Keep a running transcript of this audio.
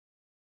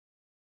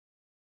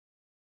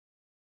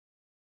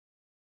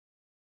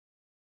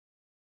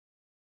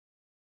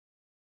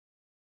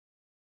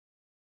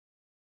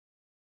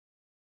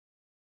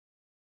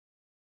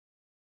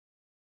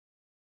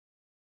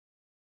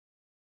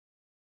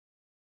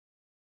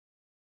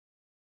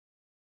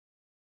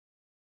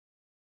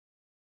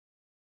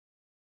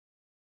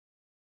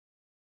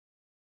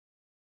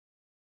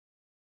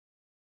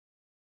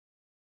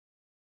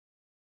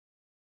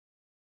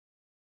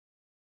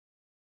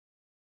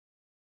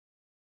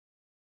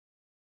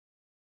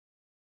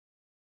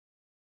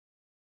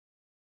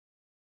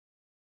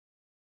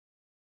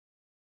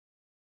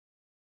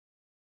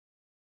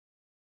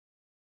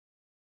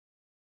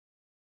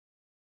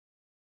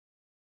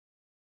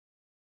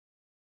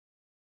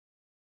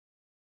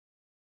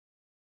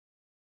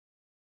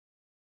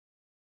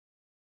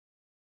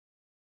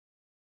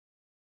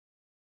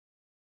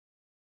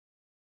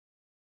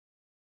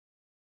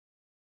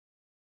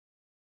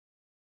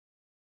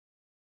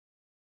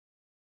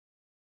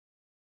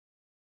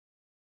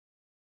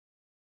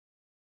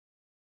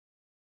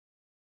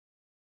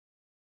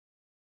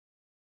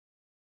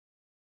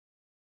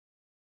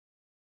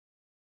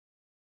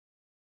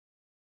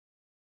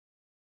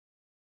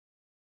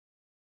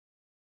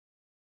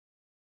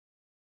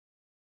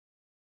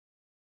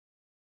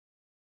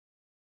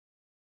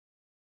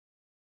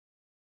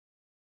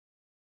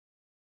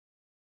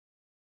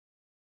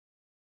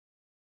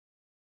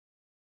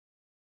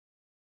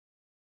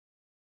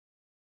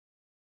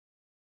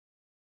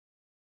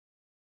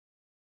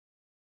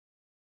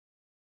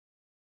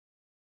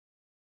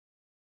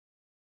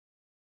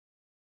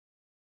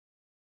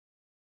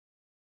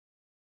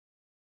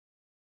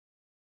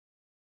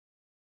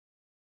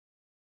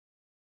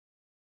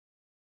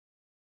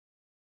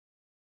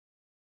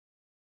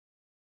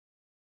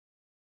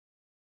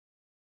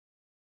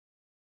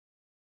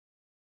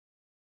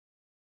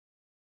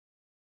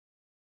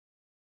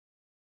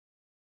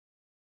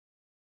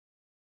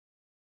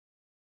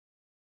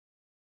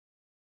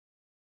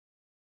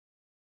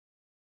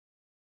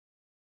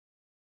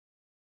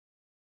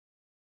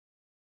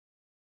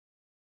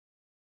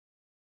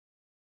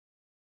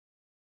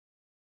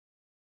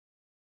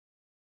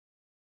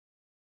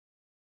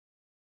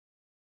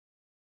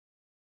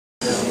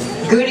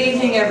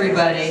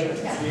everybody.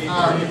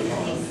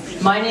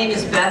 My name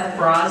is Beth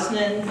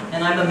Brosnan,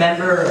 and I'm a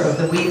member of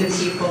the We the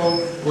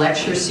People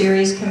Lecture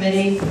Series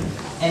Committee.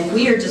 And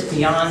we are just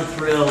beyond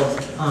thrilled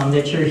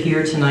that you're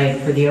here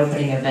tonight for the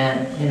opening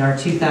event in our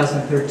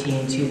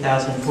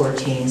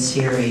 2013-2014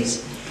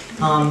 series.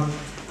 I'm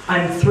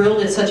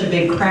thrilled it's such a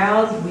big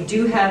crowd. We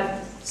do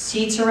have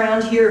seats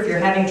around here. If you're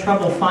having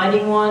trouble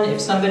finding one, if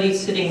somebody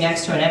sitting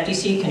next to an empty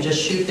seat can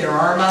just shoot their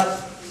arm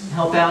up,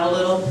 help out a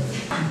little.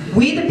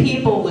 We the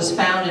People was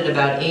founded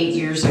about 8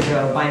 years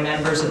ago by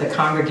members of the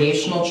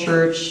Congregational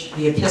Church,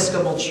 the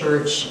Episcopal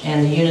Church,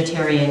 and the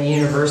Unitarian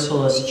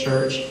Universalist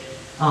Church,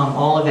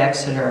 all of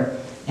Exeter.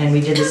 And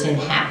we did this in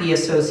happy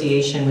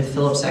association with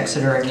Phillips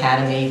Exeter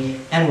Academy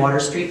and Water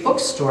Street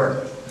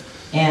Bookstore.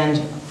 And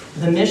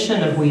the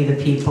mission of We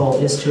the People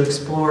is to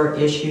explore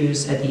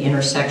issues at the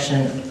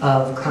intersection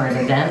of current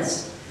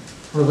events,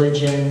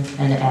 religion,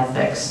 and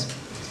ethics.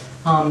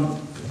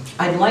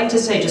 I'd like to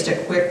say just a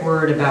quick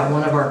word about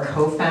one of our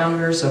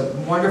co-founders, a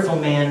wonderful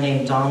man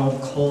named Donald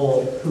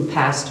Cole, who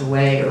passed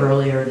away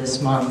earlier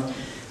this month.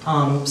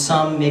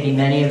 Some, maybe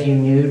many of you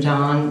knew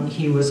Don.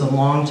 He was a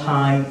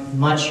long-time,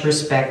 much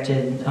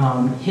respected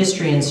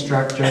history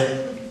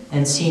instructor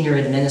and senior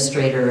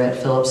administrator at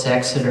Phillips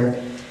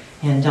Exeter.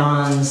 And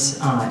Don's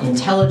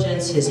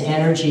intelligence, his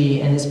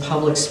energy, and his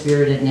public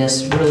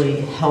spiritedness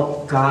really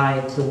helped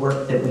guide the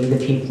work that We the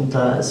People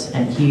does,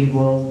 and he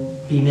will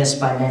be missed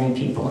by many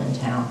people in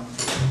town.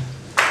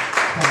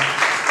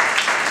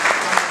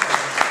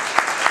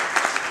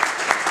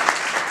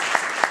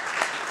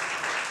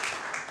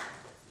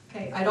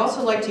 Okay, I'd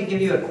also like to give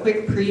you a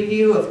quick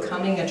preview of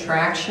coming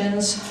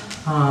attractions.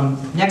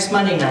 Next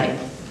Monday night,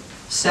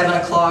 7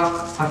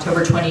 o'clock,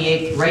 October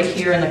 28th, right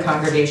here in the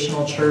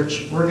Congregational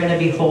Church, we're going to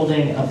be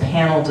holding a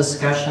panel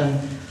discussion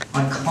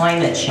on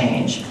climate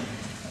change.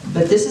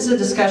 But this is a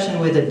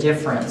discussion with a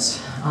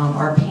difference.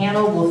 Our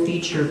panel will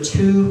feature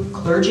 2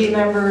 clergy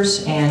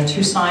members and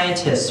 2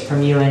 scientists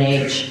from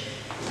UNH.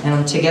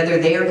 And together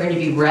they are going to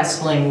be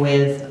wrestling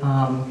with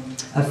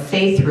a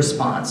faith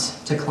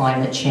response to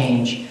climate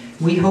change.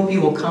 We hope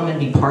you will come and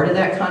be part of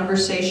that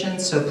conversation,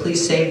 so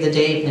please save the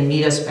date and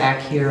meet us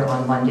back here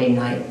on Monday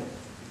night.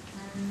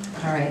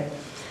 All right.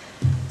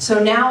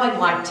 So now I'd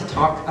like to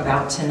talk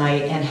about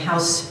tonight and how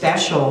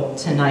special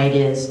tonight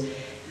is.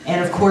 And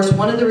of course,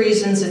 one of the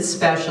reasons it's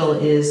special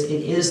is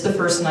it is the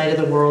first night of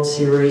the World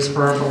Series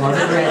for our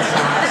beloved Red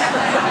Sox.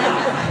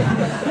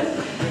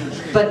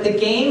 But the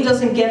game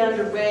doesn't get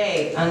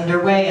underway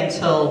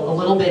until a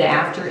little bit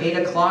after 8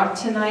 o'clock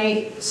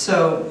tonight.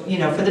 So, you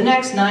know, for the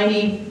next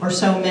 90 or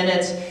so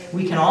minutes,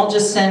 we can all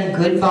just send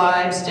good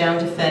vibes down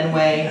to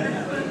Fenway.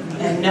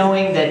 And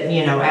knowing that,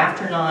 you know,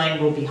 after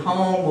 9, we'll be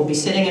home, we'll be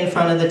sitting in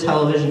front of the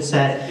television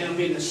set. It'll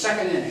be in the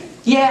second inning.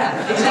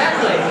 Yeah,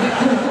 exactly.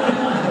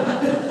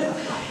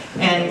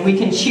 And we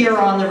can cheer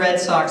on the Red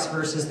Sox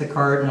versus the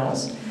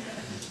Cardinals.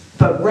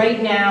 But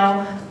right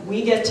now,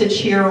 we get to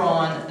cheer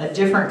on a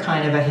different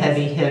kind of a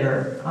heavy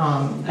hitter.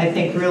 I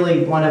think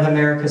really one of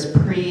America's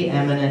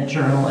preeminent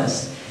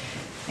journalists.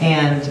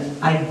 And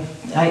I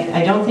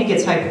don't think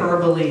it's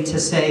hyperbole to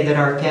say that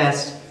our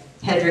guest,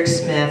 Hedrick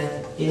Smith,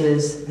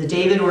 is the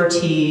David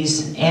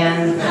Ortiz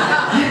and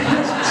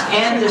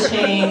the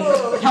Shane,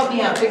 help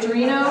me out,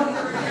 Victorino,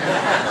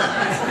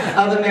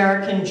 of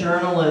American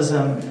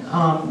journalism.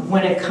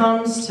 When it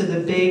comes to the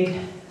big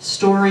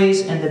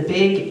stories and the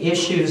big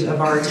issues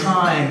of our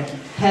time,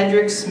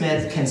 Hedrick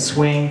Smith can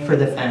swing for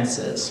the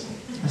fences.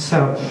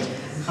 So,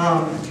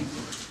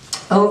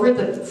 over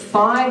the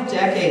 5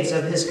 decades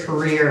of his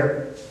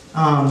career,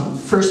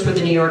 first with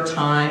the New York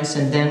Times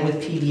and then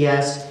with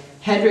PBS,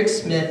 Hedrick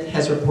Smith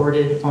has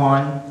reported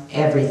on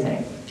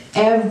everything.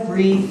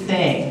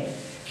 Everything.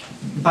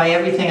 By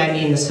everything, I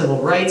mean the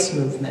Civil Rights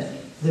Movement,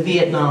 the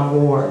Vietnam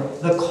War,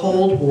 the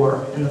Cold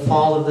War and the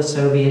fall of the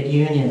Soviet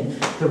Union,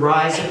 the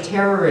rise of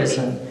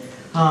terrorism,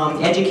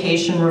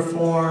 education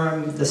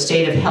reform, the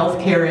state of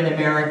healthcare in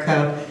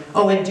America.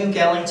 Oh, and Duke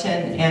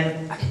Ellington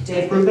and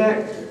Dave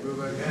Brubeck?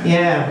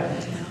 Yeah.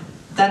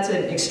 That's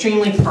an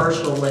extremely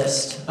partial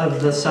list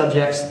of the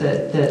subjects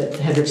that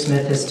Hedrick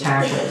Smith has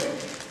tackled.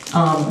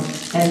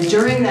 And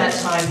during that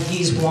time,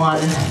 he's won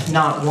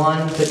not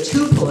 1, but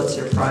 2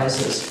 Pulitzer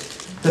Prizes.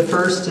 The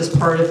first as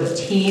part of a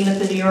team at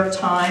the New York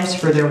Times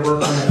for their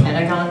work on the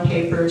Pentagon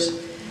Papers,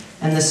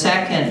 and the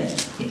second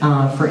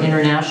for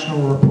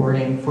international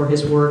reporting for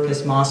his work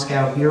as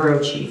Moscow bureau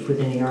chief with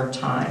the New York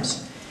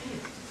Times.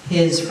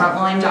 His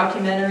frontline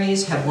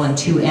documentaries have won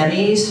 2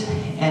 Emmys,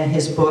 and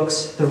his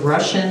books, The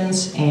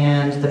Russians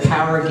and The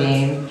Power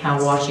Game, How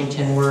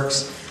Washington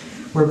Works,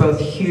 were both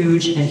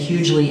huge and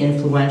hugely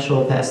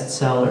influential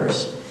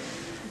bestsellers.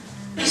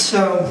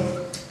 So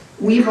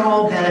we've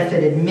all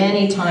benefited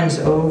many times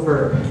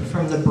over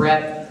from the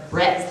breadth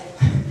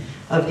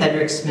of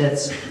Hedrick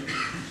Smith's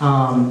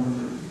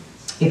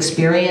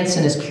experience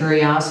and his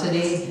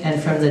curiosity,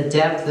 and from the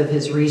depth of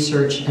his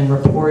research and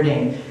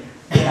reporting.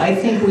 And I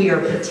think we are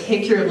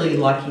particularly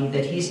lucky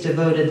that he's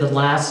devoted the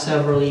last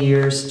several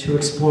years to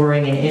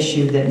exploring an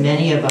issue that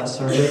many of us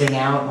are living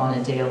out on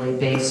a daily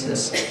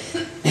basis.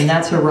 And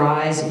that's a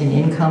rise in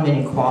income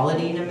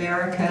inequality in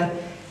America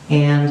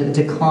and a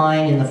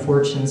decline in the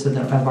fortunes of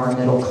our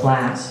middle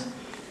class.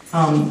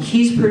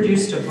 He's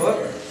produced a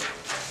book,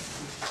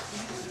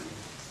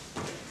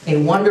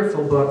 a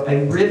wonderful book,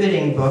 a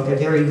riveting book, a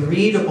very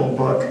readable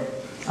book,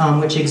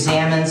 which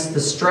examines the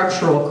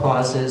structural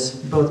causes,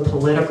 both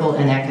political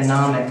and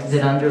economic,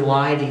 that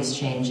underlie these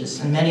changes,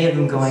 and many of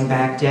them going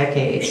back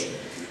decades.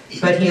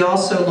 But he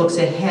also looks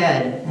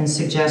ahead and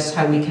suggests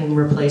how we can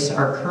replace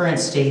our current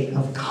state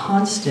of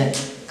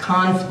constant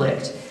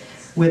conflict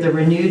with a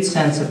renewed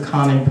sense of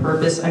common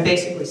purpose. I'm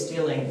basically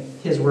stealing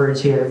his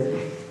words here.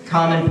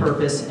 Common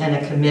purpose and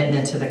a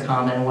commitment to the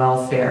common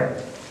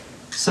welfare.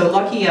 So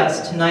lucky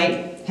us,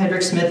 tonight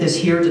Hedrick Smith is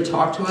here to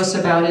talk to us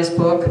about his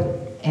book,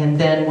 and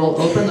then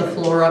we'll open the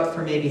floor up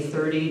for maybe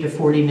 30 to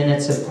 40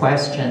 minutes of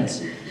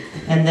questions.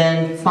 And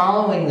then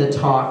following the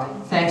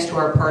talk, thanks to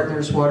our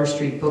partners, Water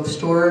Street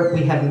Bookstore,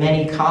 we have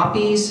many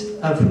copies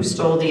of Who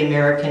Stole the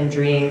American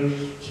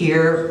Dream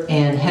here,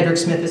 and Hedrick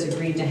Smith has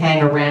agreed to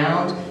hang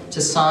around to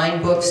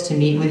sign books, to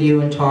meet with you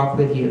and talk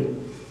with you.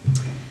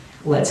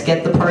 Let's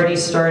get the party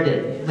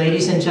started.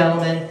 Ladies and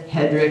gentlemen,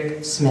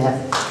 Hedrick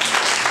Smith.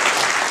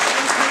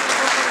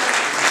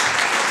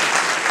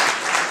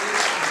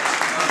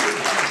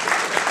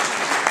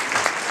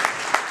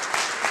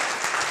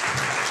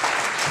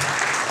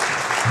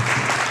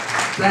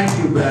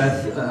 Thank you,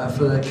 Beth,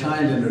 for that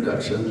kind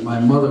introduction. My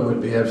mother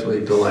would be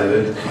absolutely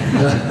delighted.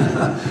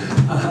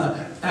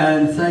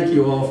 And thank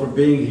you all for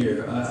being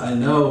here. I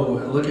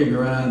know, looking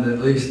around, at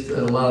least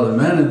a lot of the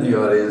men in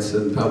the audience,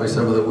 and probably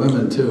some of the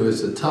women too,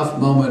 it's a tough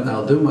moment.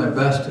 I'll do my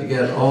best to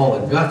get all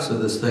the guts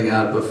of this thing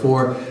out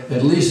before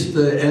at least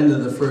the end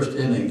of the first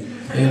inning.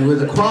 And with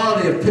the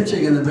quality of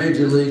pitching in the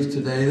major leagues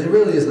today, there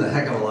really isn't a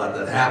heck of a lot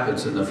that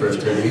happens in the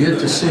first inning. You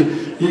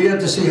get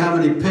to see how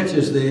many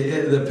pitches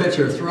the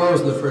pitcher throws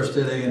in the first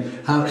inning,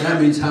 and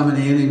that means how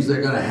many innings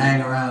they're going to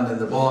hang around in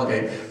the ball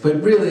game.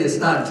 But really, it's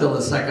not until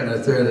the second or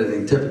third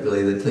inning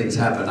typically that things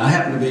happen. I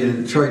happen to be a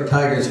Detroit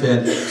Tigers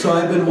fan, so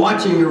I've been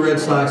watching your Red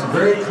Sox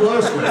very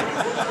closely,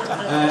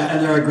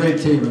 and they're a great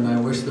team, and I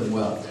wish them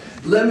well.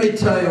 Let me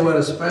tell you what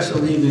a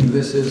special evening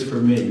this is for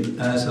me.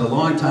 As a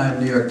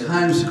longtime New York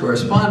Times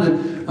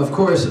correspondent, of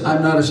course,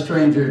 I'm not a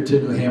stranger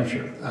to New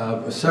Hampshire.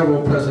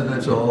 Several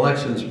presidential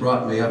elections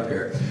brought me up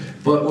here.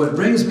 But what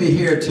brings me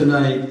here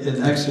tonight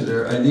in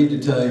Exeter, I need to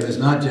tell you, is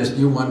not just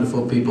you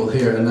wonderful people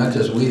here, and not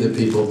just we the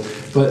people,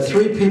 but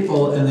three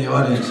people in the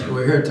audience who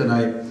are here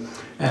tonight.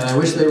 And I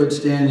wish they would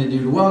stand and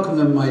you'd welcome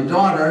them. My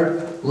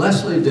daughter,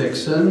 Leslie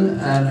Dixon,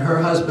 and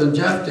her husband,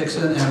 Jeff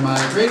Dixon, and my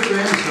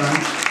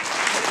great-grandson,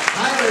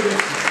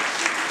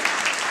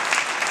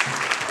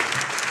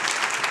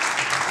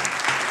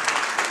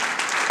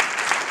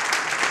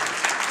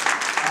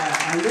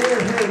 and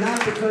they're here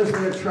not because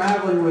they're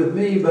traveling with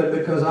me, but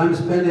because I'm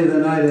spending the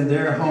night in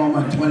their home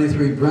on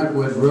 23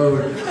 Brentwood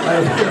Road,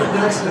 right here in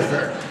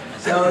Exeter.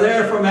 So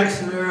they're from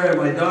Exeter, and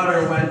my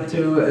daughter went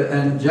to,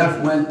 and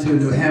Jeff went to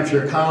New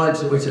Hampshire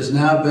College, which has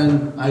now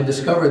been, I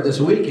discovered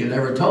this week, you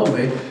never told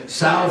me,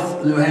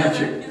 Southern New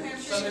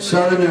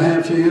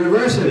Hampshire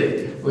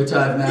University, which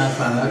I've now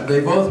found out. They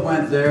both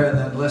went there, and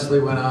then Leslie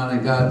went on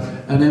and got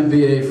an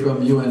MBA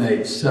from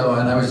UNH. So,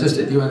 and I was just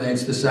at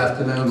UNH this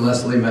afternoon.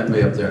 Leslie met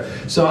me up there.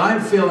 So I'm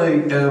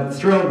feeling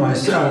thrilled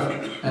myself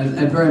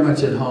and very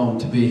much at home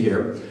to be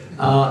here.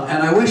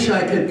 And I wish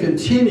I could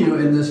continue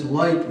in this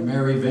light,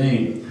 merry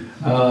vein.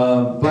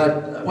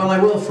 But, well, I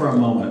will for a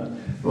moment.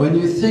 When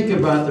you think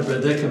about the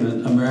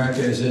predicament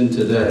America is in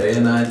today,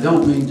 and I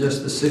don't mean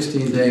just the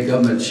 16-day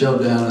government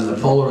showdown and the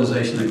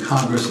polarization in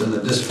Congress and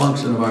the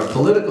dysfunction of our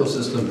political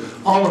system,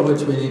 all of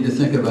which we need to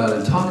think about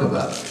and talk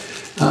about.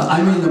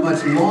 I mean the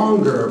much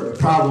longer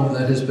problem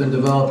that has been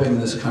developing in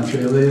this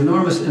country of the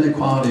enormous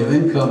inequality of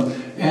income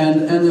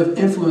and the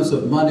influence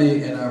of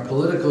money in our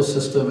political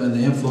system and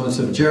the influence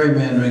of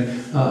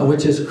gerrymandering,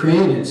 which has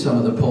created some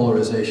of the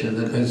polarization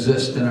that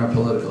exists in our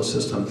political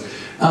system.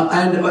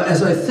 And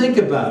as I think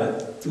about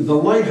it, the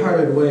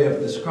lighthearted way of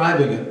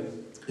describing it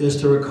is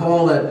to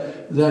recall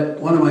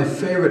that one of my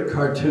favorite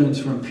cartoons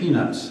from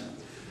Peanuts,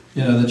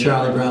 you know, the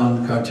Charlie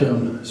Brown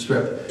cartoon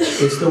strip.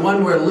 It's the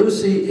one where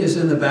Lucy is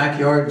in the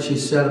backyard and she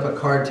set up a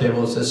card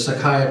table. It says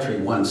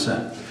psychiatry, 1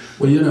 cent.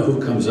 Well, you know who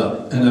comes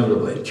up,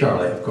 inevitably.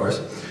 Charlie, of course.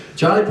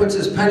 Charlie puts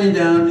his penny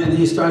down and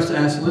he starts to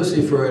ask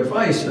Lucy for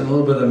advice and a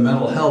little bit of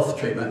mental health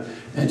treatment.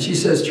 And she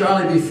says,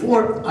 Charlie,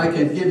 before I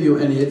can give you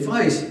any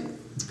advice,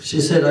 she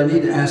said, I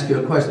need to ask you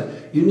a question.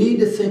 You need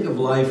to think of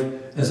life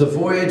as a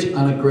voyage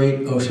on a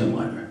great ocean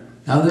liner.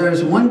 Now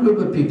there's one group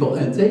of people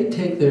and they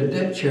take their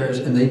deck chairs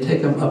and they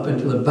take them up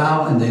into the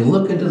bow and they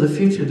look into the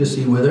future to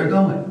see where they're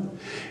going.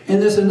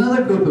 And there's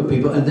another group of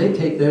people and they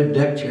take their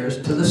deck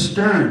chairs to the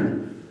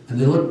stern and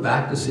they look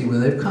back to see where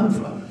they've come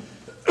from.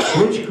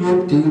 Which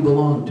group do you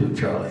belong to,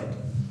 Charlie?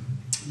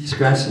 He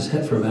scratched his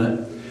head for a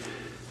minute,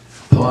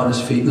 pawed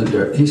his feet in the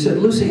dirt. He said,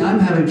 Lucy, I'm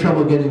having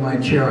trouble getting my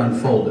chair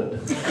unfolded.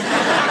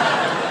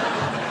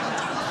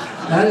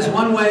 That is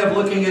one way of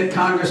looking at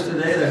Congress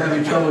today. They're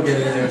having trouble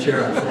getting their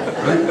chair out,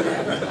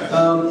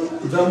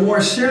 right? The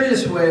more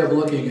serious way of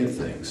looking at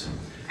things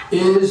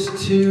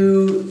is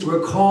to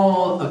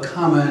recall a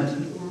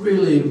comment,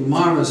 really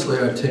marvelously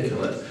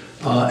articulate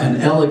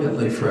and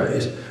elegantly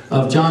phrased,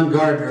 of John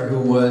Gardner, who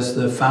was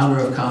the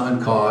founder of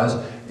Common Cause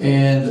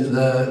and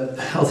the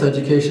Health,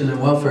 Education, and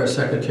Welfare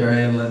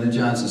Secretary in Lyndon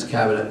Johnson's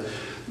cabinet.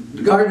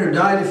 Gardner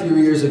died a few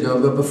years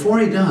ago, but before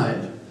he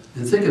died,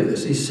 and think of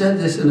this, he said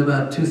this in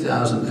about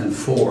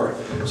 2004.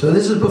 So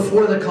this is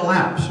before the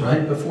collapse,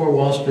 right? Before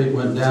Wall Street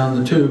went down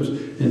the tubes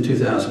in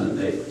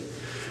 2008.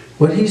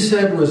 What he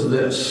said was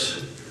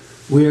this: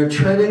 we are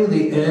treading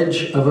the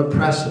edge of a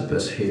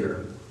precipice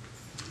here.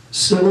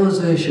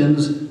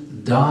 Civilizations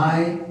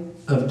die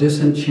of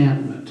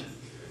disenchantment.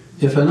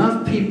 If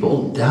enough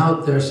people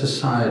doubt their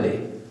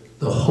society,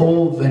 the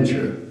whole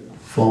venture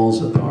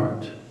falls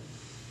apart.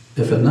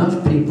 If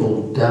enough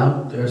people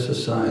doubt their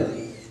society,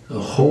 the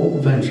whole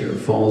venture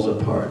falls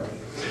apart.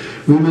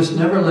 We must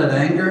never let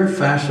anger,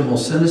 fashionable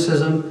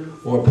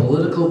cynicism, or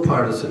political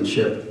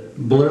partisanship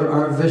blur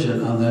our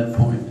vision on that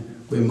point.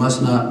 We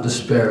must not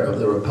despair of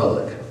the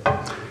Republic.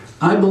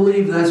 I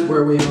believe that's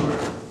where we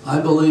are. I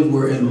believe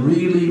we're in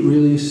really,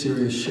 really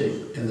serious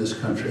shape in this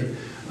country.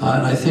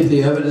 And I think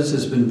the evidence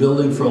has been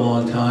building for a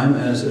long time.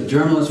 As a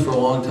journalist for a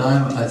long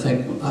time, I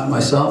think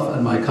myself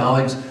and my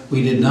colleagues,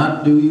 we did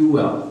not do you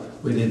well.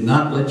 We did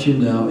not let you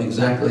know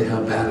exactly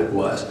how bad it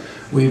was.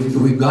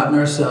 We've gotten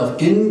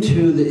ourselves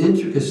into the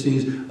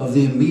intricacies of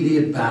the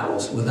immediate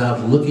battles without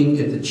looking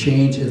at the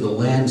change in the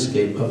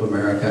landscape of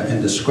America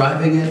and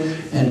describing it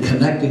and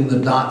connecting the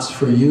dots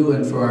for you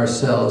and for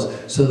ourselves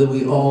so that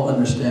we all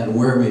understand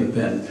where we've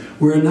been.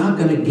 We're not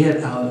going to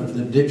get out of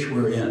the ditch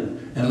we're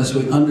in unless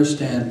we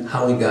understand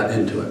how we got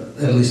into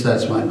it. At least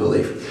that's my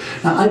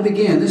belief. Now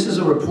this is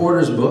a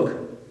reporter's book.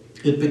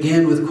 It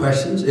began with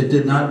questions. It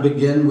did not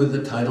begin with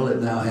the title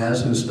it now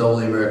has, Who Stole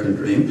the American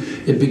Dream?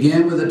 It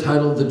began with the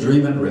title, The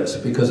Dream at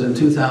Risk, because in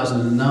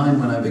 2009,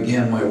 when I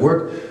began my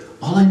work,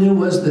 all I knew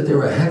was that there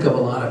were a heck of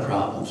a lot of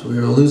problems. We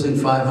were losing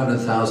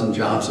 500,000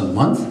 jobs a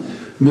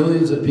month.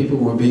 Millions of people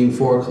were being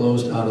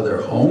foreclosed out of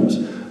their homes.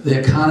 The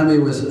economy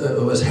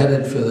was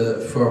headed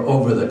for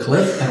over the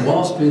cliff, and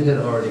Wall Street had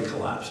already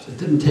collapsed. It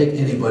didn't take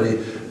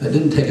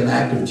an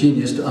act of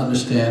genius to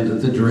understand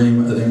that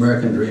the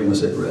American dream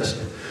was at risk.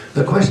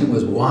 The question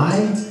was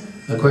why?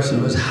 The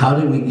question was how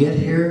did we get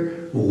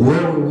here?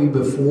 Where were we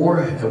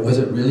before? Was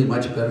it really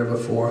much better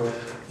before?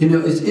 You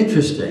know, it's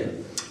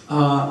interesting.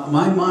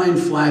 My mind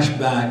flashed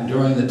back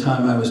during the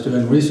time I was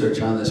doing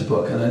research on this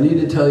book, and I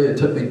need to tell you it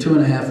took me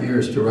 2.5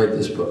 years to write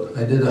this book.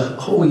 I did a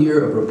whole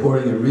year of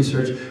reporting and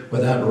research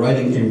without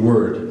writing a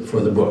word for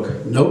the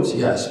book. Notes,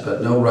 yes,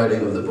 but no writing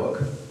of the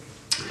book.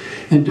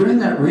 And during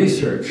that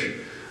research,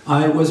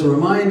 I was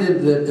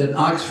reminded that at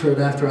Oxford,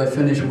 after I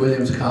finished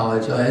Williams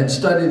College, I had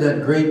studied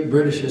that great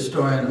British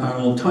historian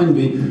Arnold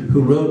Toynbee,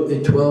 who wrote a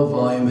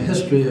 12-volume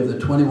history of the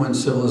 21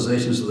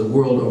 civilizations of the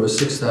world over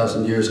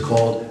 6,000 years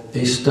called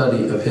A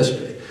Study of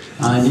History.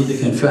 I need to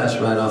confess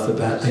right off the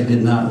bat, I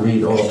did not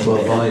read all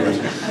 12 volumes.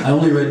 I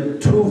only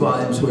read 2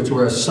 volumes, which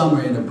were a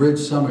summary, an abridged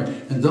summary,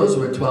 and those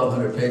were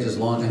 1,200 pages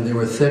long, and they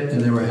were thick and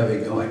they were heavy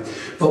going.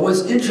 But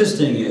what's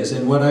interesting is,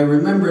 and what I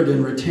remembered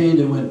and retained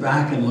and went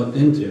back and looked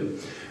into,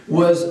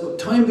 was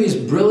Toynbee's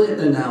brilliant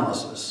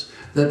analysis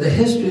that the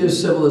history of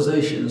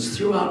civilizations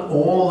throughout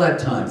all that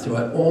time,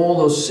 throughout all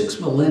those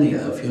 6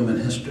 millennia of human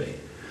history,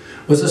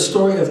 was a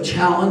story of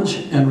challenge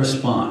and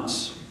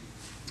response.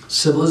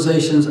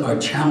 Civilizations are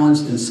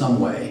challenged in some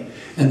way,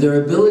 and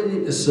their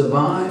ability to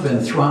survive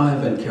and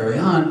thrive and carry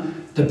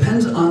on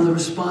depends on the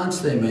response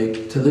they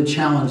make to the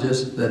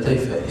challenges that they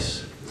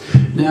face.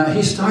 Now,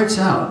 he starts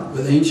out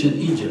with ancient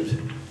Egypt.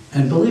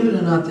 And believe it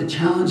or not, the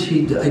challenge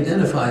he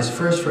identifies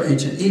first for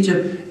ancient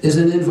Egypt is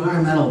an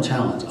environmental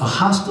challenge, a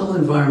hostile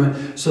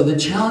environment. So the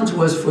challenge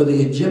was for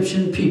the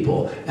Egyptian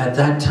people at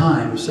that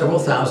time, several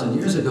thousand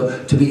years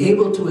ago, to be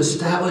able to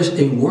establish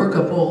a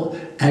workable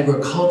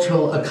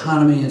agricultural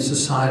economy and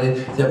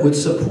society that would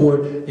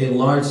support a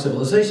large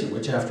civilization,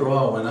 which after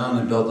all went on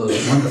and built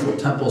those wonderful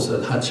temples at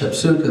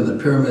Hatshepsut and the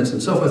pyramids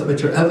and so forth,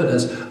 which are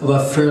evidence of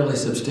a fairly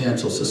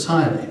substantial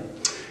society.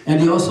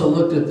 And he also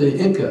looked at the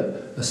Inca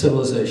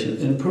civilization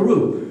in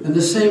Peru, and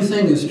the same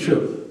thing is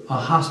true. A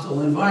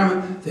hostile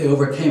environment, they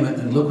overcame it,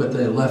 and look what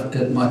they left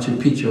at Machu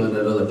Picchu and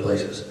at other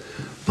places.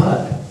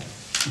 But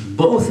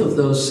both of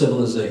those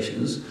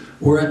civilizations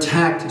were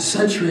attacked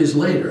centuries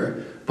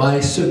later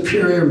by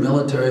superior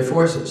military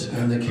forces.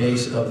 In the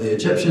case of the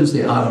Egyptians,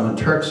 the Ottoman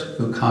Turks,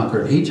 who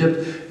conquered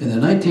Egypt in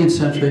the 19th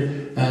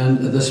century, and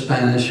the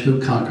Spanish,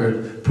 who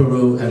conquered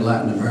Peru and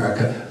Latin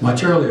America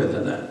much earlier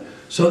than that.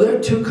 So there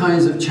are 2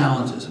 kinds of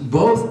challenges,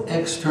 both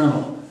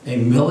external, a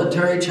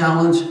military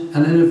challenge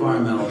and an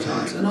environmental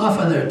challenge. And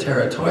often there are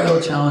territorial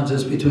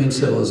challenges between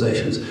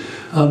civilizations.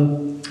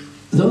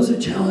 Those are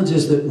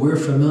challenges that we're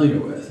familiar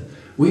with.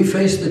 We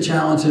faced the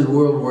challenge in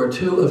World War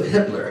II of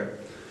Hitler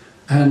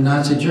and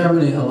Nazi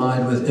Germany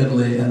allied with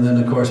Italy, and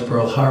then of course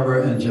Pearl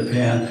Harbor and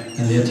Japan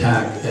and the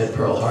attack at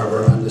Pearl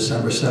Harbor on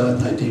December 7th,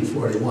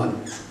 1941.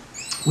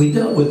 We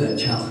dealt with that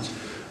challenge.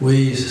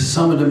 We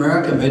summoned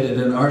America, made it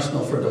an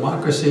arsenal for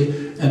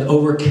democracy, and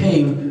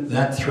overcame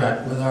that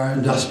threat with our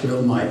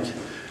industrial might.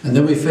 And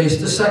then we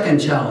faced a second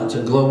challenge,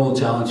 a global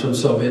challenge from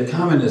Soviet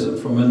communism,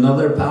 from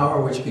another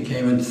power which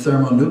became a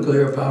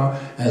thermonuclear power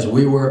as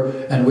we were,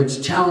 and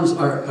which challenged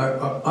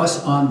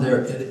us on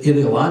their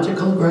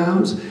ideological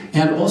grounds,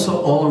 and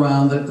also all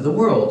around the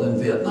world, in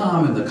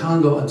Vietnam, in the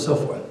Congo, and so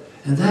forth.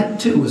 And that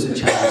too was a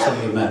challenge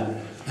that we met,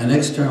 an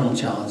external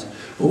challenge.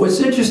 But what's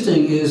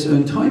interesting is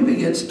when Toynbee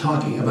gets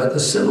talking about the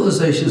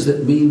civilizations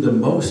that mean the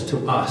most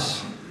to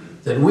us,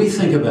 that we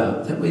think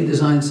about, that we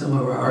design some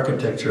of our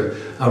architecture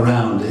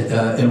around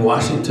in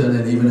Washington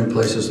and even in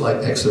places like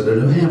Exeter,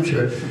 New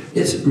Hampshire,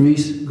 it's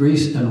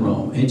Greece and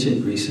Rome,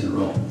 ancient Greece and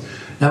Rome.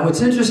 Now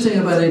what's interesting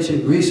about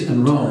ancient Greece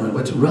and Rome and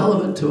what's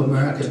relevant to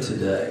America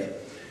today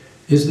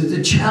is that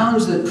the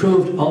challenge that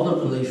proved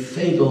ultimately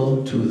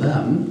fatal to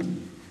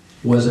them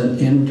was an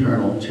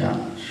internal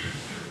challenge.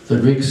 The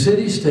Greek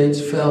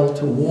city-states fell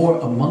to war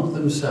among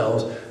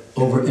themselves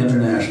over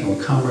international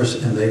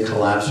commerce, and they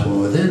collapsed from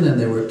within, and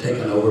they were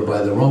taken over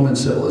by the Roman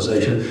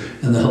civilization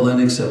and the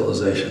Hellenic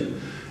civilization.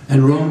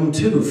 And Rome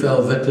too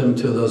fell victim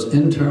to those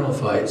internal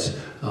fights.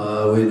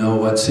 We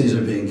know about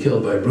Caesar being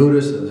killed by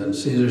Brutus, and then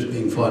Caesar's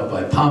being fought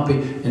by Pompey,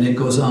 and it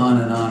goes on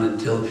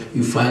until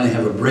you finally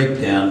have a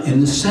breakdown in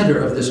the center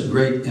of this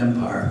great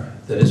empire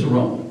that is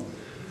Rome.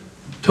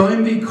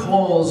 Toynbee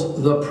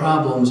calls the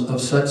problems of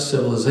such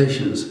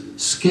civilizations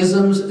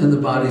schisms in the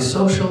body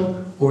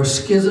social, or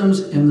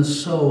schisms in the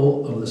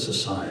soul of the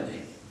society.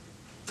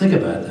 Think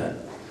about that.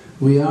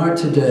 We are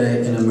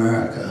today in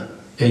America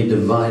a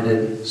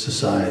divided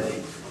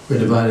society. We're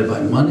divided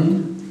by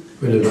money,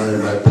 we're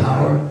divided by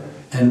power,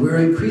 and we're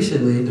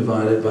increasingly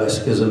divided by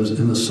schisms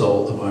in the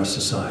soul of our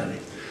society.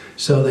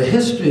 So the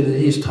history that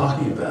he's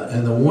talking about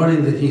and the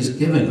warning that he's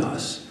giving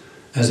us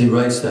as he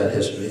writes that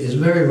history is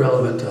very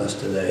relevant to us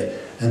today.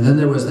 And then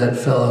there was that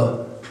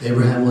fellow,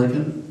 Abraham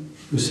Lincoln,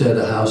 who said,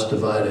 "A house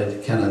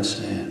divided cannot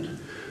stand."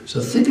 So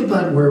think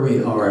about where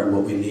we are and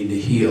what we need to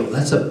heal.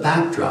 That's a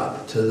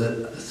backdrop to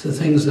the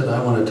things that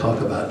I want to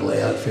talk about and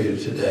lay out for you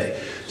today.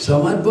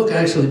 So my book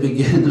actually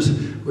begins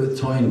with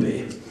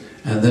Toynbee,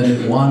 and then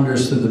it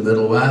wanders through the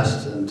Middle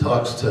West and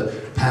talks to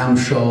Pam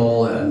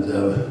Scholl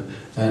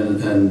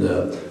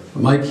and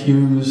Mike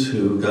Hughes,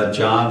 who got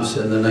jobs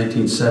in the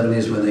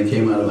 1970s when they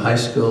came out of high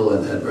school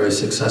and had very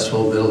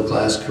successful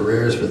middle-class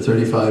careers for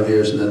 35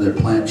 years, and then their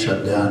plant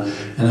shut down.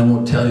 And I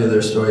won't tell you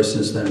their story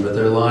since then, but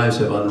their lives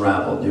have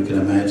unraveled, you can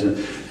imagine.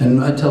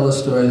 And I tell the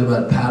stories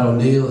about Pat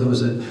O'Neill, who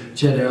was a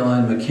jet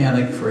airline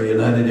mechanic for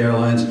United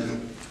Airlines.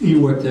 He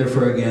worked there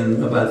for,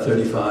 again, about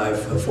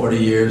 40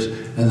 years,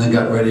 and then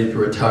got ready to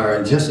retire.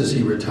 And just as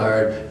he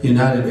retired,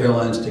 United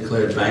Airlines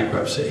declared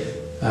bankruptcy.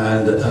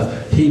 And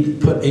he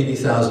put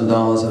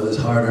 $80,000 of his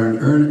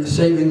hard-earned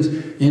savings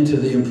into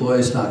the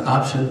employee stock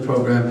option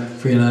program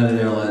for United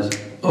Airlines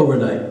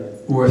overnight,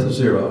 worth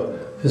zero.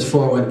 His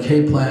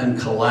 401k plan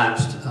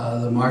collapsed.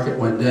 The market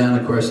went down,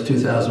 of course,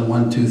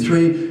 2001, 2,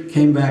 3,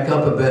 came back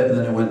up a bit, and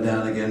then it went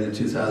down again in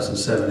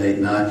 2007, 8,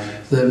 9.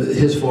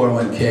 His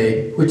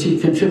 401k, which he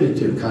contributed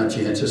to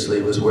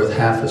conscientiously, was worth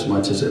half as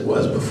much as it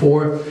was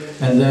before.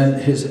 And then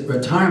his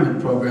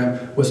retirement program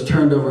was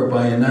turned over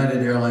by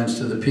United Airlines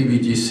to the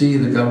PBGC,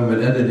 the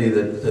government entity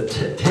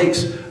that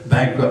takes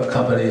bankrupt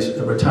companies'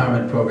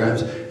 retirement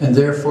programs, and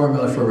their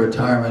formula for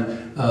retirement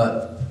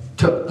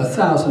took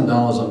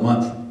 $1,000 a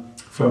month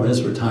from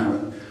his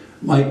retirement.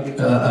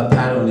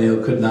 Pat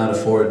O'Neill could not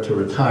afford to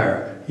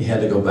retire. He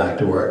had to go back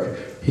to work.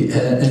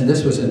 And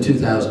this was in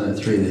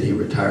 2003 that he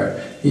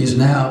retired. He's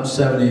now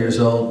 70 years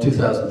old,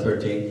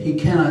 2013. He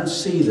cannot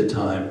see the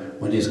time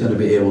when he's going to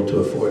be able to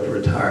afford to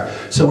retire.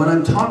 So when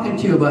I'm talking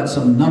to you about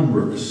some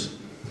numbers,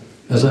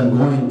 as I'm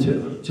going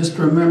to, just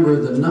remember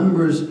the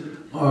numbers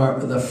are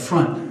the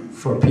front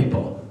for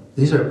people.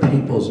 These are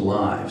people's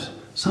lives.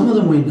 Some of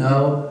them we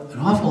know, an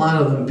awful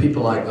lot of them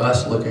people like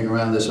us looking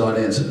around this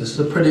audience. This is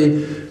a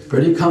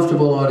pretty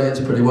comfortable audience,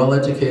 pretty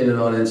well-educated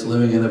audience,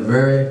 living in a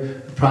very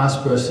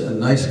prosperous and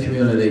nice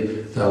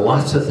community. There are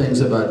lots of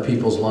things about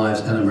people's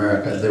lives in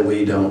America that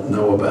we don't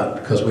know about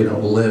because we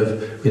don't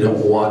live, we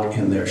don't walk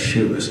in their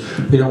shoes.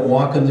 We don't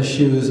walk in the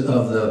shoes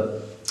of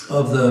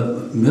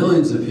the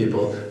millions of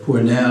people who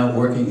are now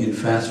working in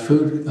fast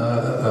food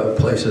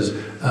places,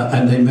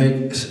 and they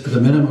make the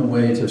minimum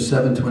wage of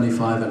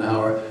 $7.25 an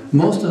hour.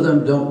 Most of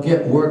them don't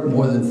get work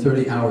more than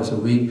 30 hours a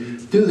week.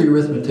 Do the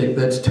arithmetic,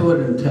 that's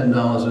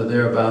 $210 or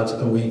thereabouts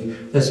a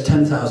week. That's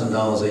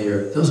 $10,000 a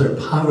year. Those are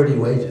poverty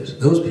wages.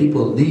 Those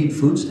people need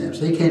food stamps.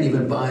 They can't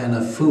even buy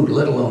enough food,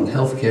 let alone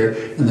health care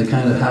and the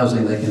kind of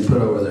housing they can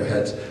put over their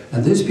heads.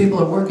 And these people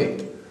are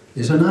working.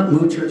 These are not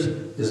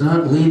moochers. These are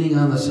not leaning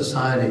on the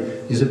society.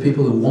 These are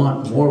people who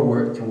want more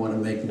work and want to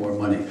make more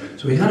money.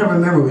 So we got to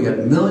remember we got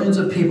millions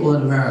of people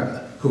in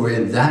America who are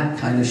in that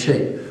kind of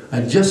shape. I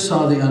just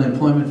saw the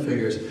unemployment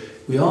figures.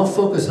 We all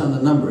focus on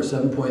the numbers,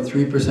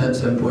 7.3%,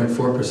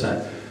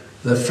 7.4%.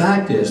 The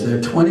fact is there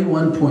are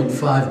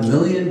 21.5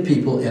 million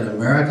people in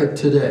America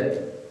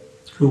today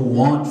who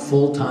want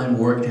full-time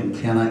work and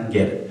cannot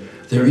get it.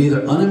 They're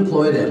either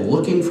unemployed and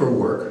looking for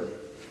work.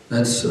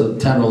 That's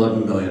 10 or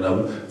 11 million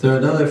of them. There are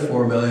another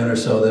 4 million or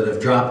so that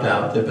have dropped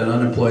out. They've been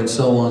unemployed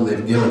so long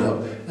they've given up.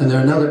 And there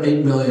are another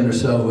 8 million or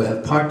so who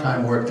have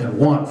part-time work and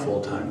want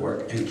full-time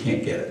work and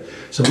can't get it.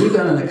 So we've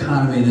got an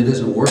economy that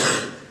isn't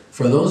working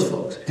for those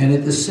folks. And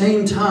at the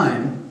same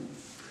time,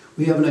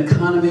 we have an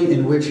economy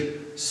in which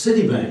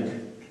Citibank,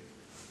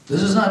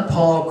 this is not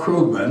Paul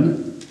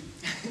Krugman,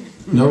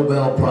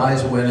 Nobel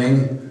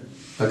Prize-winning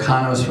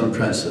economist from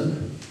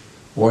Princeton,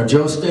 or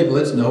Joe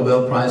Stiglitz,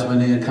 Nobel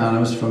Prize-winning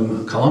economist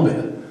from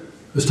Columbia,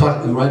 who's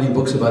writing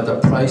books about the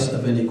price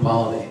of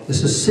inequality.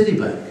 This is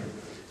Citibank.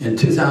 In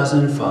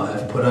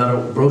 2005, put out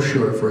a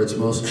brochure for its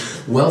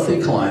most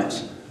wealthy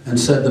clients and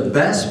said the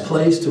best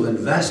place to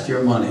invest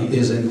your money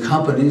is in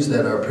companies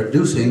that are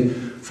producing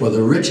for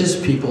the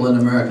richest people in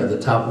America, the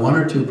top 1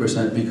 or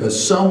 2%,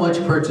 because so much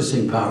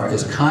purchasing power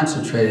is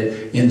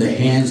concentrated in the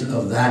hands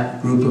of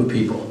that group of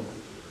people.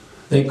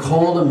 They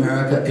called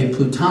America a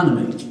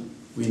plutonomy.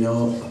 We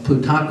know a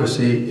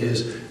plutocracy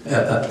is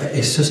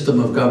a system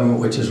of government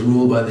which is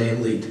ruled by the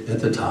elite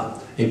at the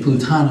top. A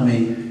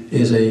plutonomy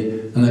is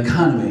an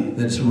economy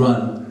that's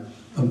run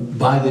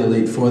by the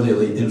elite, for the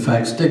elite. In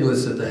fact,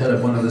 Stiglitz, at the head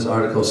of one of his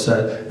articles,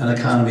 said an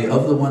economy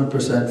of the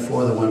 1%,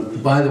 for the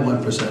 1%, by the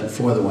 1%,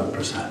 for the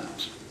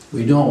 1%.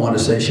 We don't want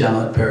to say shall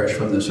not perish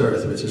from this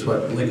earth, which is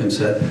what Lincoln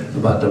said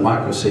about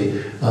democracy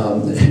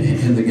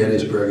in the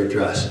Gettysburg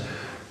Address.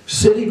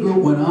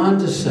 Citigroup went on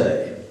to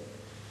say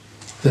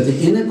that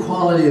the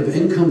inequality of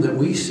income that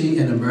we see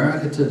in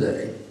America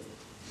today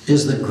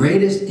is the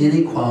greatest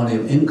inequality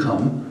of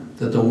income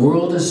that the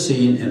world has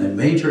seen in a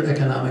major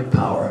economic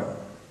power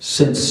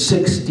since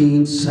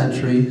 16th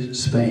century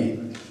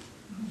Spain.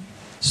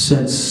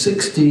 Since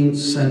 16th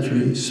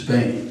century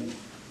Spain.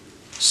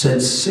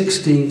 Since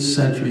 16th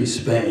century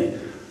Spain.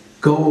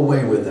 Go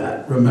away with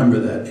that. Remember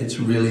that. It's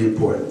really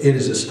important. It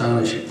is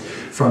astonishing.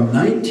 From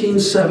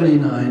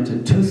 1979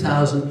 to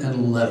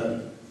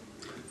 2011,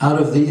 out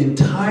of the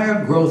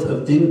entire growth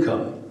of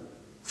income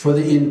for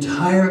the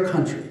entire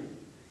country,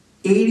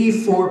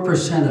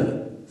 84% of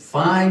it,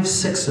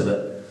 5/6 of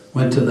it,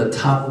 went to the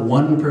top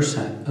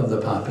 1% of the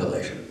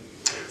population.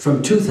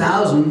 From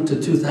 2000 to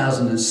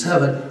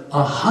 2007,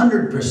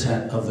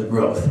 100% of the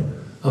growth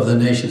of the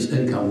nation's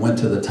income went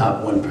to the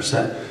top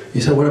 1%.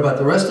 You said, what about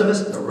the rest of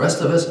us? The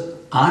rest of us,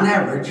 on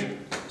average,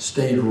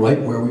 stayed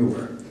right where we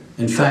were.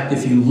 In fact,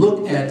 if you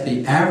look at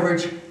the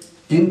average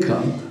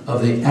income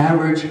of the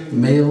average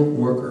male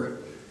worker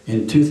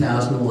in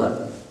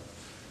 2011,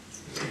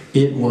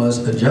 it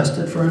was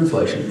adjusted for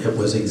inflation. It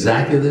was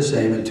exactly the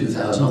same in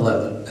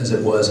 2011 as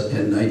it was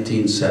in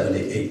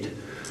 1978.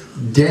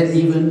 Dead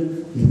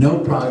even, no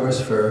progress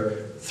for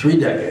 3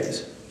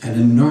 decades, an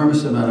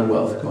enormous amount of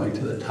wealth going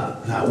to the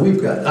top. Now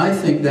I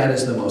think that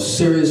is the most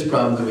serious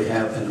problem that we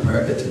have in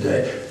America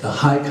today, the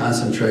high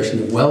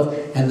concentration of wealth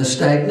and the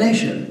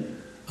stagnation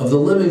of the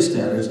living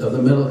standards of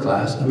the middle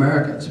class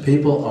Americans.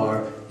 People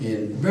are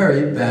in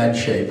very bad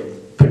shape,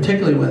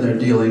 particularly when they're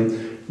dealing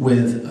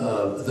with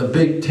the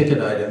big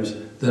ticket items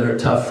that are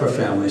tough for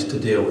families to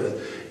deal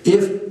with.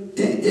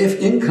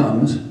 If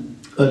incomes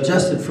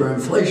adjusted for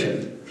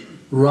inflation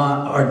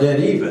are dead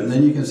even,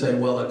 then you can say,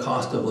 well, the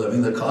cost of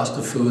living, the cost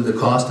of food, the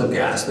cost of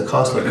gas, the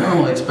cost of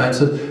normal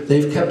expenses,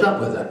 they've kept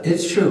up with that.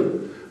 It's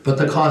true. But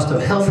the cost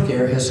of health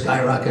care has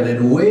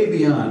skyrocketed way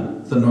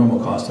beyond the normal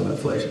cost of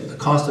inflation. The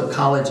cost of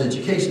college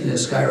education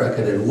has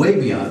skyrocketed way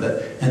beyond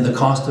it, and the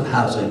cost of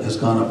housing has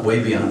gone up way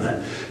beyond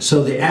that.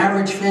 So the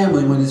average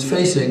family, when it's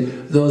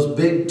facing those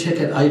big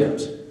ticket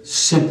items,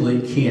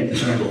 simply can't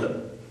handle it.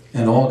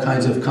 And all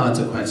kinds of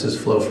consequences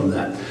flow from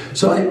that.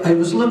 So I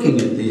was looking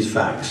at these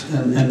facts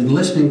and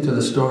listening to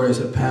the stories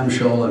of Pam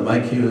Scholl and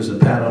Mike Hughes and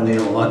Pat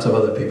O'Neill and lots of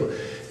other people,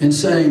 and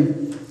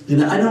saying, you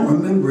know, I don't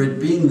remember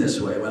it being this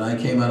way when I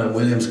came out of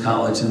Williams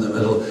College in the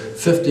middle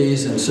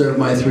 50s and served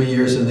my 3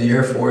 years in the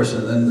Air Force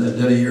and then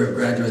did a year of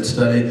graduate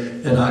study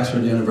at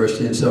Oxford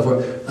University and so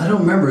forth. I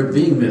don't remember it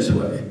being this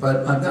way,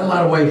 but I've got a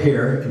lot of white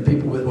hair, and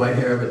people with white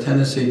hair have a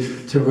tendency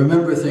to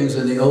remember things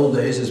in the old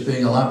days as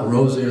being a lot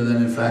rosier than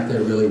in fact they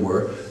really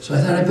were. So I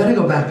thought I'd better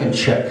go back and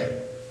check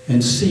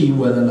and see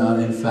whether or not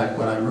in fact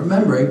what I'm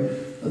remembering,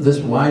 this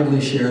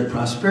widely shared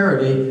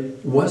prosperity,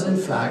 was in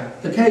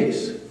fact the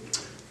case.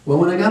 Well,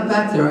 when I got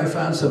back there, I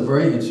found some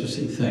very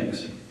interesting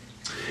things.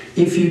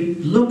 If you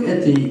look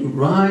at the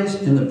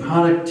rise in the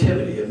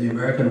productivity of the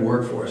American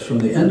workforce from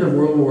the end of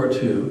World War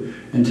II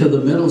until the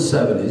middle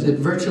 70s, it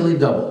virtually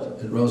doubled.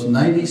 It rose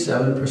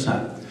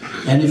 97%.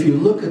 And if you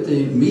look at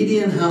the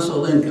median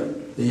household income,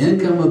 the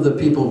income of the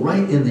people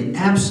right in the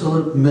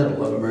absolute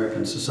middle of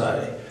American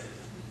society,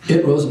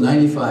 it rose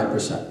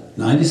 95%.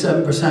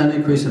 97%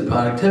 increase in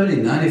productivity,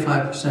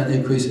 95%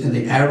 increase in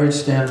the average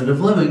standard of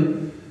living.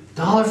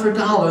 Dollar for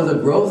dollar,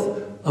 the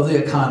growth of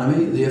the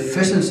economy, the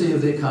efficiency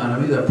of the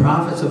economy, the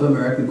profits of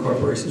American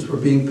corporations were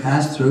being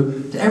passed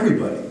through to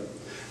everybody.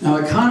 Now,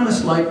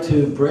 economists like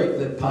to break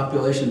the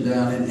population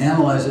down and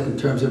analyze it in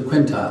terms of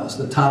quintiles,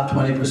 the top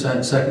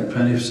 20%, second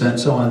 20%,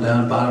 so on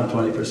down, bottom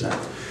 20%.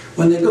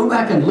 When they go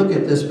back and look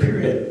at this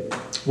period,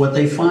 what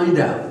they find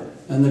out,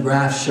 and the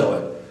graphs show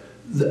it.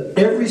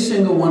 Every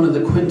single one of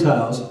the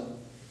quintiles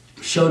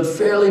showed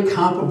fairly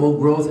comparable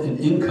growth in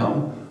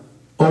income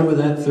over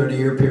that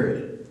 30-year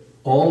period,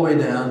 all the way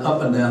down,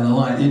 up and down the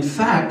line. In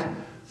fact,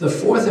 the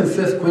fourth and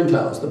fifth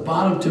quintiles, the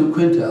bottom two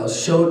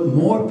quintiles, showed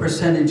more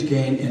percentage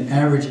gain in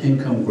average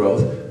income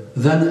growth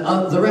than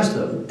the rest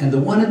of them. And the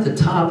one at the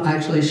top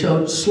actually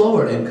showed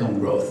slower income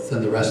growth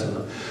than the rest of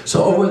them.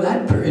 So over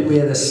that period, we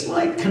had a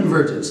slight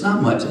convergence,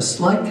 not much, a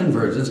slight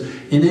convergence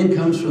in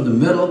incomes from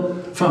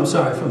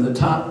the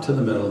top to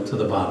the middle to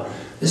the bottom.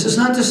 This is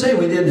not to say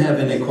we didn't have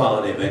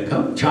inequality of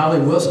income. Charlie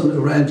Wilson,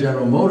 who ran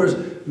General Motors,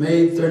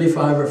 made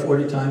 35 or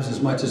 40 times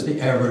as much as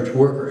the average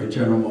worker in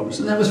General Motors.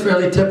 And that was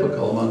fairly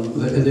typical among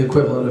the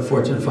equivalent of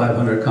Fortune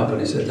 500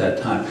 companies at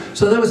that time.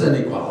 So there was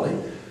inequality.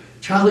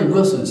 Charlie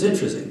Wilson's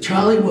interesting.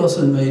 Charlie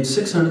Wilson made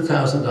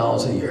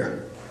 $600,000 a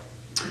year.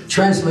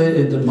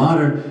 Translated into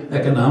modern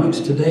economics,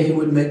 today he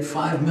would make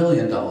 $5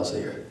 million a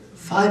year.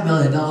 $5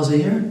 million a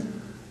year?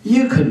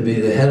 You couldn't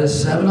be the head of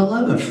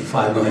 7-Eleven for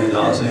 $5 million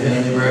a year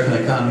in the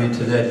American economy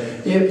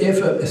today.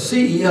 If a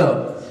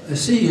CEO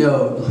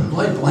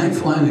like Blank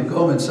Flying at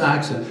Goldman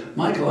Sachs and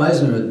Michael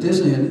Eisner at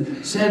Disney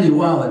and Sandy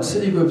Weil at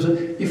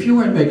Citigroup, if you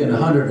weren't making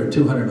 $100 or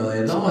 $200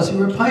 million, you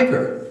were a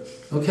piker.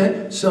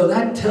 Okay? So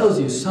that tells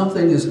you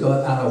something is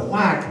out of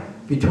whack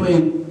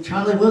between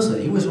Charlie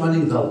Wilson. He was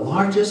running the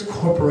largest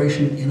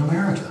corporation in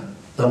America,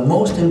 the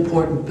most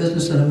important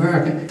business in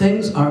America.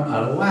 Things are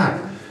out of whack.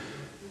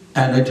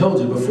 And I told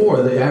you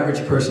before, the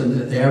average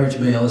person, the average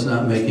male is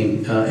not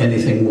making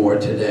anything more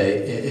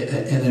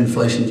today in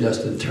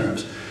inflation-adjusted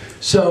terms.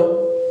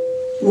 So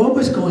what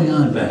was going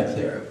on back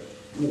there?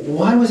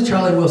 Why was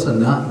Charlie Wilson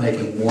not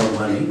making more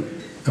money?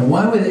 And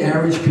why were the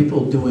average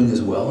people doing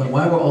as well? And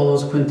why were all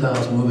those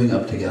quintiles moving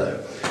up together?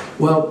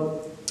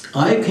 Well,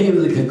 I came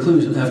to the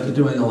conclusion after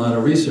doing a lot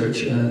of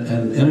research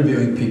and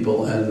interviewing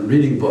people and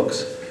reading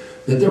books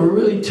that there were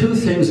really two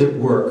things at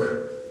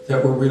work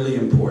that were really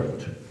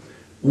important.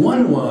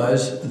 One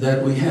was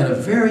that we had a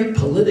very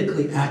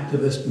politically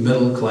activist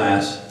middle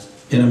class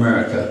in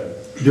America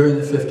during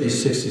the 50s,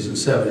 60s, and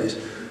 70s.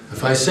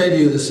 If I say to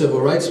you the civil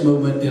rights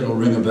movement, it'll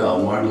ring a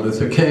bell. Martin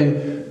Luther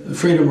King,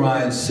 freedom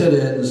rides,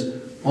 sit-ins,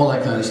 all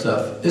that kind of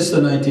stuff. It's the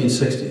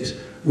 1960s,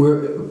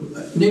 where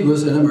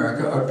Negroes in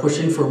America are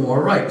pushing for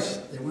more rights.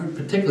 They weren't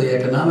particularly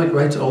economic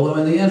rights, although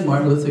in the end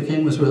Martin Luther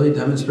King was really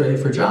demonstrating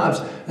for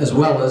jobs, as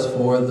well as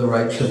for the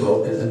right to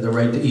vote and the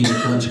right to eat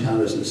at lunch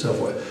counters and so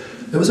forth.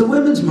 There was a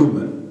women's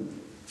movement.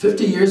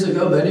 50 years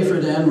ago, Betty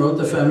Friedan wrote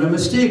The Feminine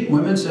Mystique.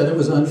 Women said it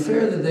was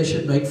unfair that they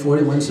should make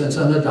 41 cents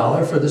on the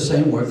dollar for the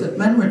same work that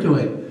men were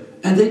doing.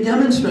 And they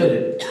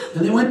demonstrated.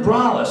 And they went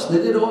braless. They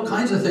did all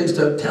kinds of things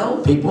to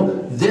tell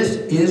people, this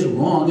is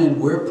wrong and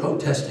we're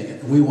protesting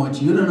it. And we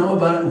want you to know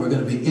about it and we're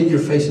going to be in your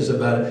faces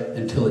about it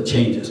until it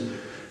changes.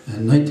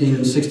 In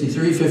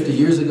 1963, 50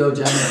 years ago,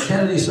 John F.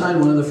 Kennedy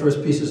signed one of the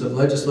first pieces of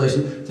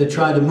legislation that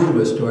tried to move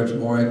us towards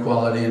more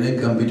equality in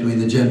income between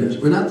the genders.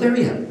 We're not there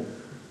yet.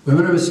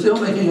 Women are still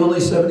making only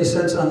 70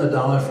 cents on the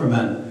dollar for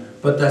men,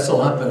 but that's a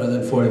lot better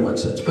than 41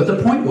 cents. But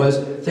the point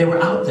was, they were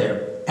out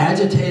there,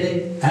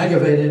 agitating,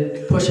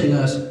 aggravated, pushing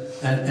us,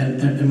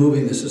 and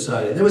moving the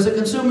society. There was a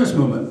consumers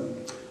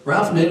movement.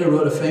 Ralph Nader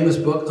wrote a famous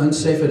book,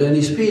 Unsafe at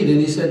Any Speed, and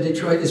he said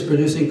Detroit is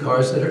producing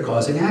cars that are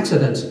causing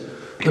accidents.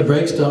 The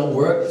brakes don't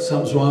work,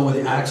 something's wrong with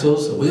the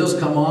axles, the wheels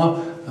come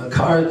off,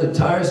 the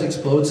tires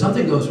explode,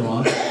 something goes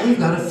wrong, we've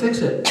got to fix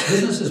it.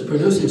 Business is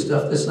producing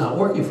stuff that's not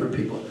working for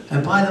people.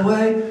 And by the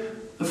way,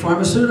 the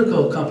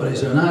pharmaceutical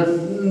companies are not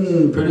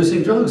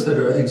producing drugs that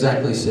are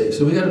exactly safe.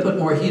 So we got to put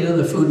more heat on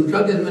the Food and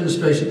Drug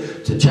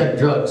Administration to check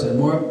drugs and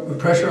more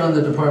pressure on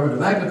the Department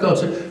of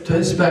Agriculture to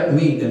inspect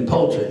meat and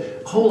poultry.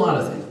 A whole lot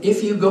of things.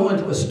 If you go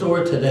into a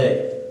store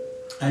today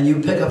and you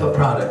pick up a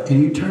product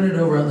and you turn it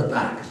over on the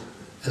back,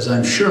 as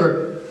I'm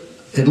sure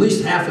at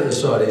least half of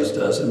this audience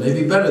does, and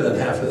maybe better than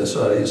half of this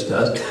audience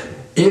does,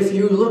 if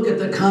you look at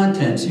the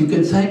contents, you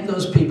can thank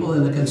those people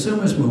in the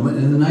consumers movement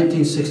in the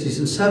 1960s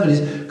and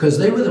 70s because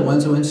they were the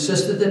ones who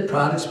insisted that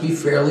products be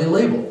fairly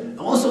labeled.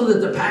 Also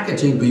that the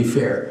packaging be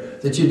fair,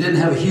 that you didn't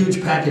have a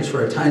huge package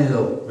for a tiny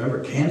little,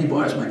 remember candy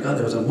bars? My God,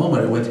 there was a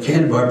moment when the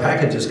candy bar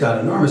packages got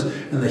enormous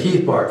and the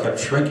Heath bar kept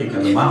shrinking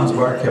and the Mounds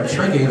bar kept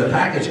shrinking and the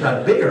package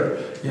got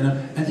bigger, you know?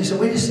 And they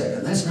said, wait a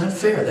second, that's not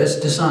fair, that's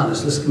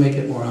dishonest, let's make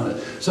it more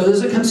honest. So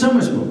there's a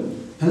consumers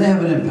movement and they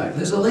have an impact.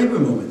 There's a labor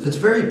movement that's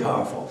very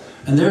powerful.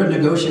 And they're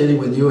negotiating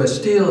with U.S.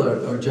 Steel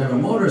or General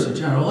Motors or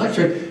General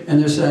Electric,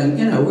 and they're saying,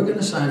 you know, we're going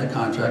to sign a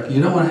contract.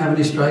 You don't want to have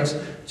any strikes?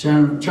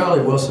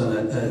 Charlie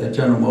Wilson at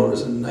General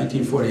Motors in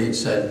 1948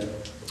 said,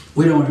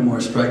 we don't want any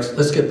more strikes.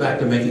 Let's get back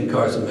to making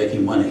cars and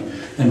making money.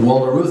 And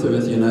Walter Reuther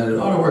at the United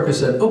Auto Workers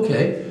said,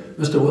 okay,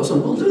 Mr.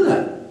 Wilson, we'll do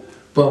that.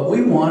 But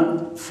we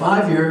want a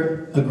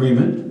 5-year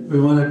agreement. We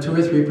want a 2 or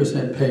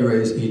 3% pay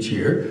raise each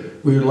year.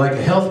 We would like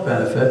a health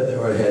benefit. They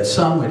already had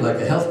some. We'd like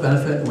a health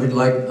benefit, and we'd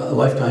like a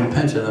lifetime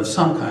pension of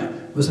some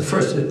kind. was the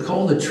first. It's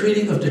called the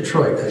Treaty of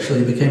Detroit.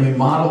 Actually, it became a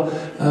model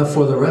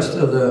for the rest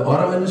of the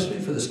auto industry,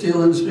 for the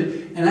steel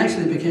industry, and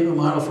actually became a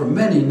model for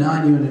many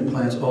non-union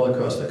plants all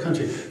across the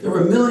country. There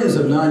were millions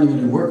of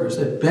non-union workers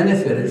that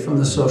benefited from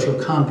the social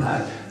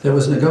compact that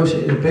was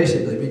negotiated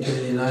basically between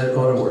the United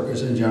Auto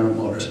Workers and General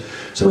Motors.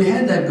 So we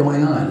had that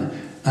going on.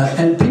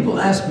 And people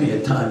ask me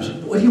at times,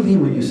 what do you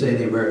mean when you say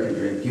the American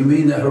dream? Do you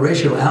mean the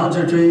Horatio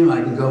Alger dream,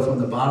 I can go from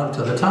the bottom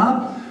to the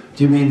top?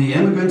 Do you mean the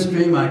immigrant's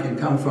dream, I can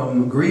come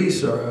from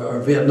Greece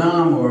or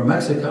Vietnam or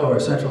Mexico or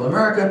Central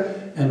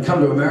America and come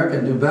to America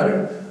and do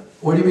better?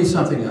 Or do you mean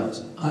something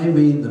else? I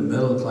mean the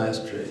middle class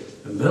dream.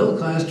 The middle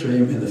class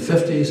dream in the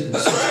 50s and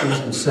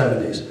 60s and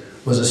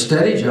 70s was a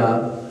steady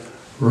job,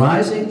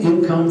 rising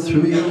income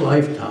through your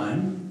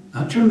lifetime,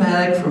 not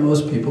dramatic for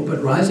most people,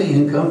 but rising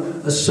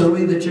income,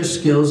 assuming that your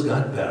skills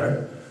got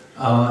better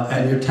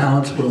and your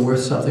talents were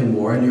worth something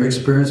more and your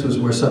experience was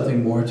worth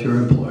something more to your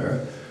employer,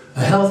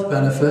 a health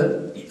benefit,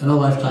 and a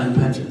lifetime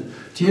pension.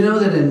 Do you know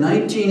that in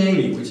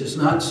 1980, which is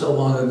not so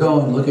long ago,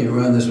 and looking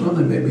around this room,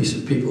 there may be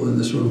some people in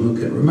this room who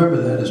can remember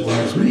that as well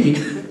as me,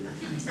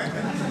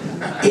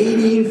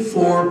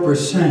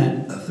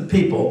 84% of the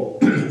people,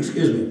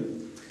 excuse me,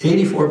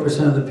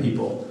 84% of the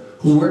people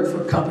who worked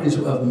for companies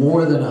of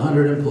more than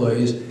 100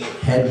 employees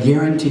had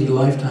guaranteed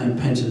lifetime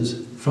pensions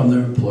from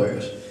their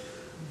employers.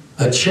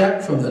 A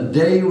check from the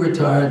day you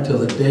retired till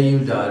the day you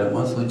died, a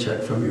monthly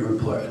check from your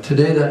employer.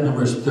 Today that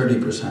number is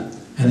 30%.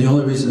 And the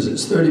only reason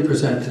it's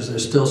 30% because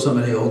there's still so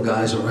many old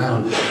guys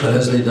around, but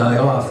as they die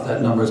off,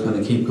 that number is going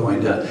to keep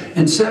going down.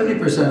 And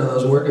 70% of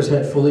those workers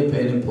had fully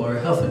paid employer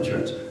health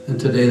insurance, and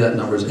today that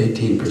number is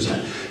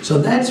 18%. So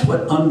that's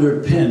what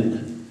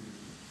underpinned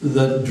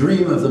the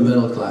dream of the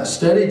middle class.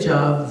 Steady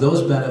job,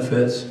 those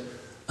benefits,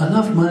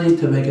 enough money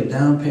to make a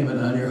down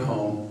payment on your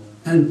home,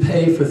 and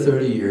pay for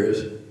 30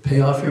 years, pay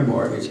off your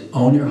mortgage,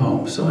 own your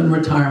home. So in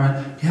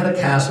retirement, you had a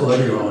castle of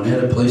your own, you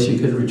had a place you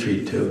could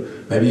retreat to.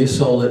 Maybe you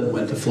sold it and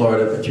went to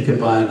Florida, but you could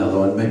buy another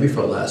one, maybe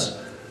for less.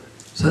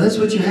 So that's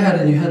what you had,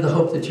 and you had the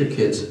hope that your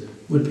kids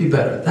would be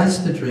better. That's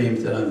the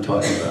dream that I'm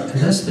talking about. And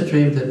that's the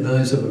dream that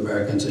millions of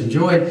Americans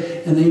enjoyed.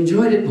 And they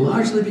enjoyed it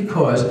largely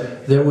because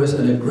there was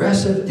an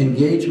aggressive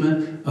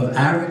engagement of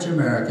average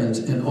Americans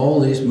in all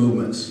these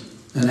movements.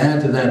 And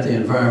add to that the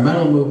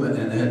environmental movement,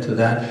 and add to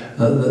that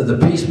the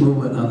peace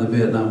movement on the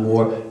Vietnam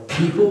War.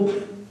 People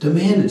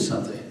demanded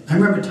something. I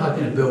remember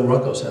talking to Bill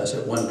Ruckelshaus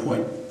at one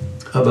point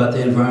about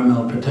the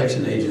Environmental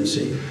Protection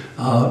Agency.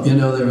 You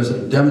know, there was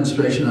a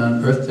demonstration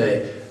on Earth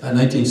Day in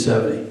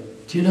 1970.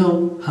 Do you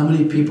know how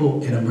many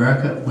people in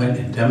America went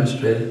and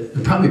demonstrated?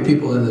 And probably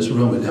people in this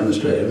room had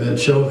demonstrated.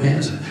 Show of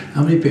hands.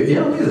 How many people?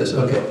 Yeah, look at this.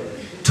 Okay.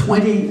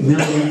 20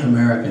 million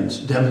Americans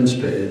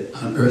demonstrated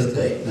on Earth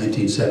Day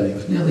 1970. It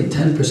was nearly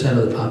 10%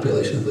 of the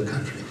population of the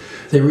country.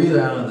 They were either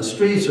out on the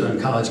streets or on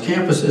college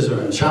campuses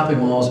or in shopping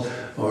malls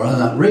or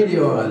on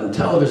radio or on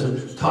television,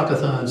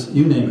 talkathons,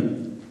 you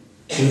name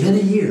it. Within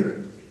a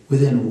year,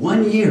 within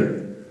 1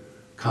 year,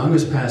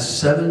 Congress passed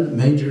 7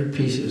 major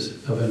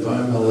pieces of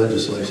environmental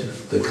legislation.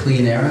 The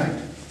Clean Air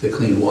Act, the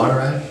Clean Water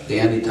Act, the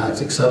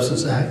Anti-Toxic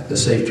Substance Act, the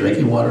Safe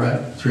Drinking Water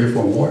Act, 3 or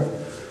 4 more.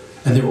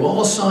 And they were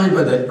all signed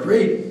by that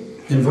great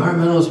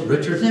environmentalist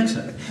Richard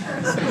Nixon.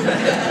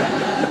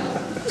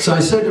 So I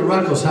said to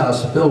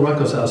Ruckelshaus, Bill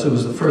Ruckelshaus, who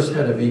was the first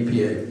head of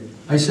EPA,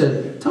 I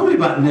said, tell me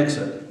about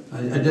Nixon.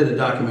 I did a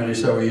documentary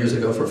several years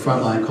ago for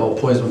Frontline called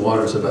Poison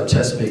Waters about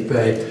Chesapeake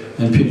Bay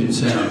and Puget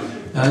Sound.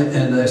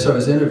 So I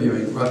was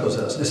interviewing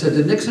Ruckelshaus. I said,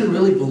 did Nixon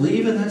really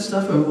believe in that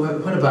stuff? Or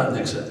what about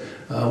Nixon?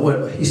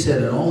 He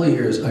said, in all the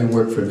years I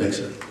worked for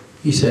Nixon,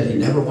 he said he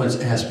never once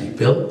asked me,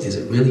 Bill, is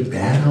it really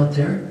bad out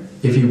there?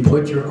 If you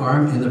put your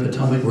arm in the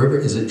Potomac River,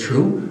 is it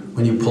true?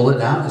 When you pull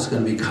it out, it's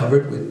going to be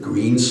covered with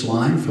green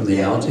slime from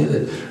the algae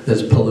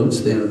that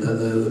pollutes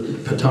the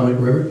Potomac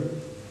River?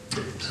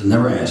 He said,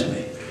 never asked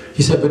me.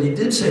 He said, but he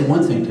did say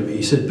one thing to me.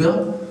 He said,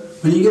 Bill,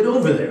 when you get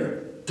over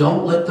there,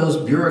 don't let those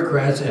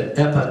bureaucrats at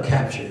EPA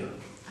capture you.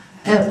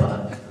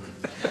 EPA.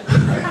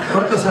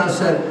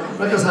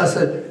 Ruckelshaus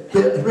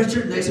said,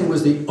 Richard Nixon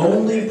was the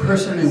only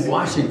person in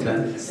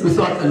Washington who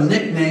thought the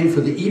nickname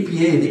for the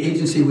EPA, the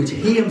agency which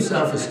he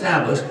himself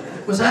established,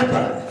 was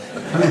EPA.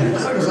 I mean,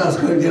 Ruckelshaus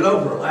couldn't get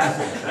over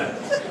laughing at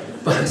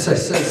that. But so I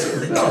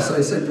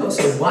said, Bill,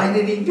 so why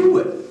did he do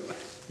it?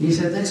 He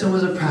said, Nixon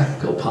was a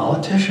practical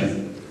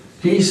politician.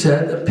 He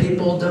said the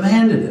people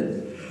demanded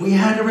it. We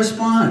had to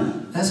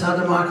respond. That's how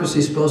democracy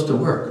is supposed to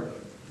work.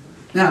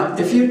 Now,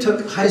 if you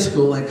took high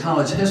school and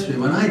college history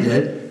when I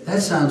did,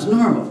 that sounds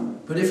normal.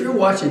 But if you're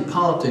watching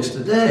politics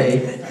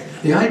today,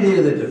 the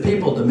idea that the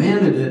people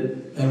demanded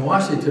it and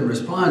Washington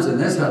responds and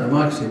that's how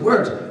democracy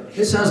works,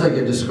 it sounds like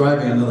you're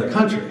describing another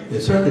country.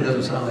 It certainly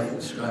doesn't sound like you're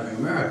describing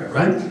America,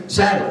 right?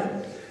 Sadly.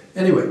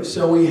 Anyway,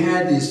 so we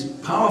had these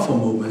powerful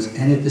movements,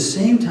 and at the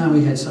same time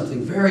we had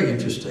something very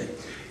interesting.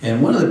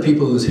 And one of the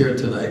people who's here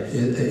tonight,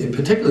 it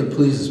particularly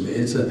pleases me.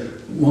 It's a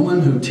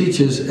woman who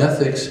teaches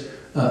ethics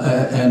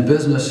and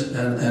business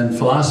and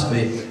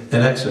philosophy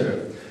at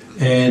Exeter.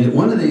 And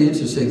one of the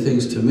interesting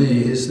things to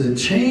me is the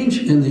change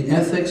in the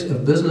ethics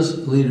of business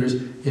leaders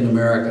in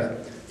America.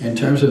 in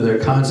terms of their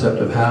concept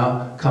of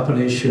how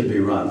companies should be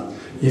run.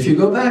 If you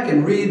go back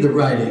and read the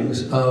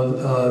writings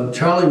of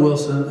Charlie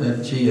Wilson at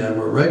GM,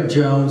 or Reg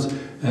Jones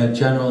at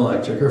General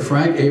Electric, or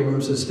Frank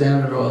Abrams at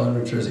Standard Oil in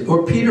New Jersey,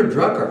 or Peter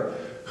Drucker,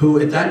 who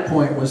at that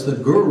point was the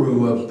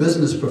guru of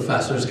business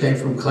professors, came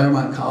from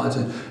Claremont College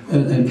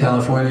in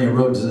California, and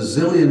wrote a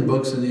zillion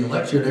books, and he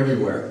lectured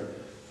everywhere.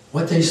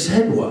 What they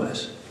said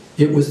was,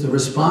 it was the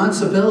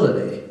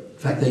responsibility, in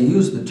fact they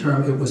used the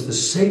term, it was the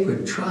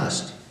sacred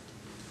trust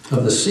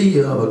of the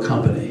CEO of a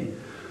company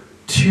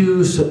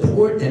to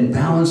support and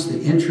balance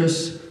the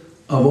interests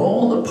of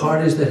all the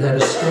parties that had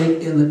a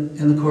stake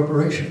in the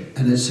corporation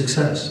and its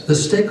success, the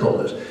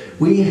stakeholders.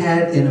 We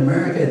had in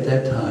America at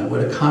that time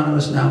what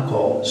economists now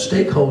call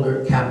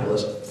stakeholder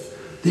capitalism.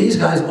 These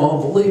guys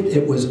all believed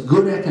it was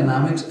good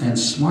economics and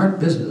smart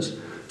business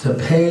to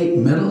pay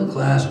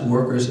middle-class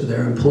workers,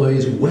 their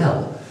employees,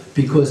 well,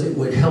 because it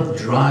would help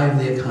drive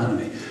the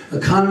economy.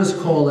 Economists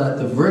call that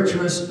the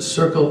virtuous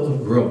circle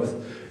of growth.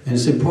 And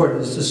it's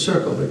important, it's a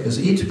circle, because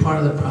each part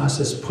of the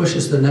process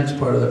pushes the next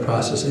part of the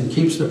process and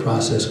keeps the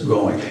process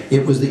going.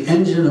 It was the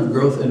engine of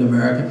growth in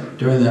America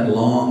during that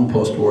long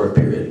post-war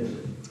period.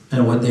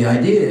 And what the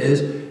idea is,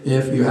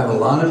 if you have a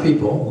lot of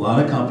people, a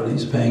lot of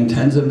companies paying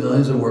tens of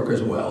millions of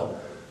workers well,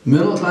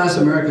 middle-class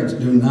Americans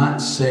do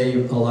not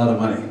save a lot of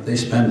money. They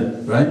spend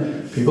it,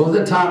 right? People at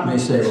the top may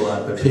save a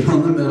lot, but people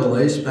in the middle,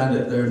 they spend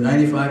it. They're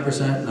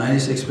 95%,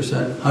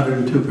 96%,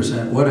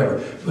 102%,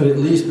 whatever, but at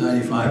least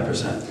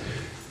 95%.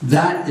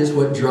 That is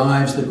what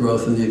drives the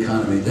growth in the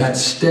economy. That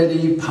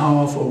steady,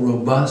 powerful,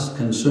 robust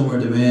consumer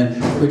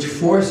demand, which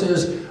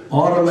forces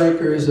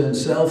automakers and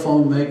cell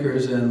phone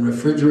makers and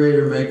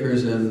refrigerator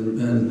makers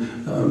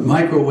and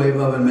microwave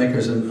oven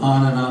makers and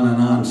on and on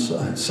and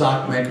on,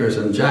 sock makers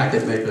and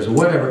jacket makers,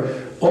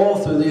 whatever, all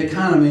through the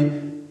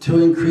economy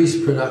to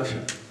increase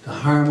production, to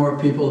hire more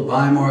people,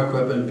 buy more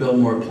equipment, build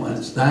more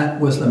plants. That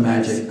was the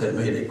magic that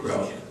made it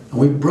grow. And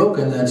we've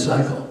broken that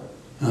cycle.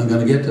 And I'm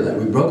going to get to that.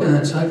 We've broken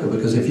that cycle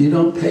because if you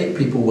don't pay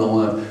people well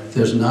enough,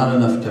 there's not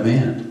enough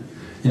demand.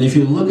 And if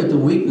you look at the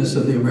weakness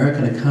of the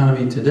American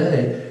economy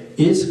today,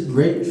 its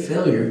great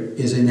failure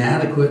is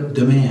inadequate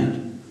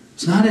demand.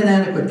 It's not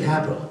inadequate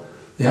capital.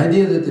 The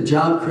idea that the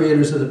job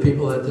creators are the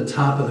people at the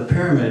top of the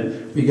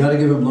pyramid, we got to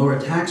give them lower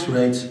tax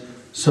rates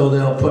so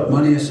they'll put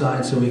money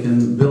aside so we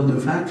can build new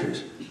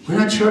factories. We're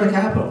not short of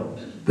capital.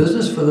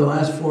 Business for the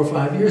last 4 or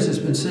 5 years has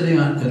been sitting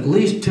on at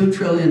least $2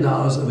 trillion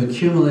of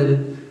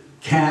accumulated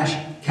cash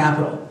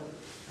capital.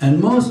 And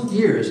most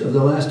years of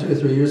the last 2 or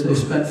 3 years, they've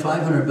spent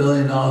 $500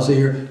 billion a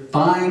year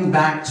buying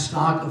back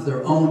stock of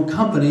their own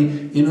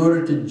company in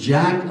order to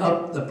jack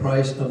up the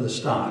price of the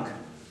stock.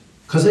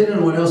 Because they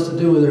don't know what else to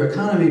do with their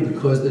economy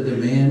because the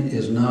demand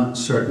is not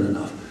certain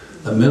enough.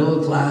 The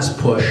middle class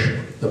push,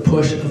 the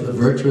push of the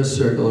virtuous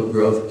circle of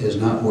growth is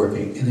not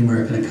working in the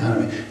American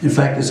economy. In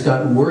fact, it's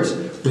gotten worse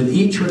with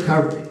each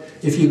recovery.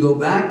 If you go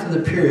back to the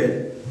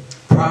period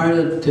prior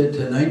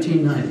to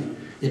 1990,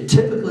 it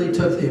typically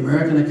took the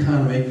American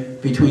economy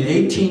between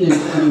 18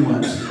 and 20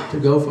 months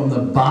to go from the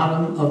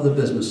bottom of the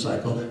business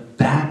cycle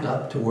back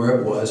up to where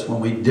it was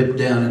when we dipped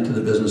down into the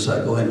business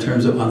cycle in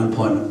terms of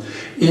unemployment.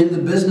 In the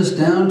business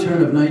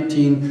downturn of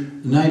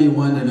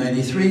 1991 to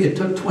 93, it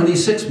took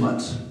 26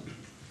 months.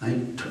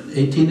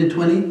 18 to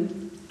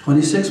 20,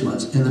 26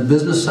 months. In the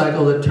business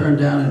cycle that turned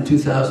down in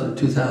 2000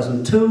 to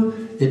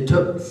 2002, it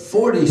took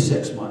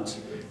 46 months.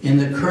 In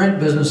the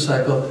current business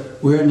cycle,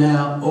 we're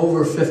now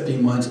over 50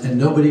 months, and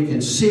nobody can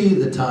see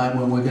the time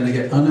when we're going to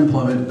get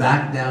unemployment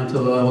back down to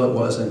the level it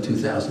was in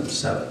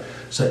 2007.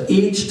 So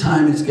each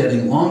time it's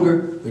getting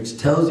longer, which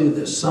tells you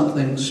there's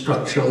something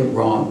structurally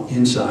wrong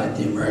inside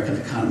the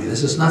American economy.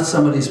 This is not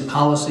somebody's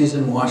policies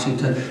in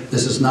Washington.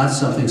 This is not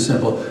something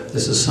simple.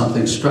 This is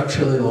something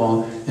structurally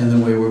wrong in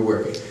the way we're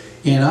working.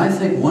 And I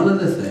think one of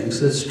the things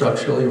that's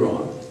structurally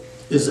wrong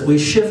is that we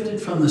shifted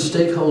from the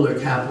stakeholder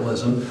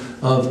capitalism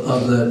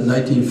of the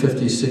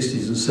 1950s,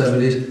 60s, and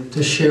 70s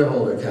to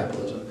shareholder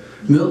capitalism.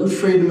 Milton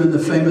Friedman, the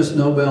famous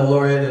Nobel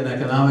laureate in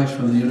economics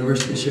from the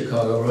University of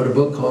Chicago, wrote a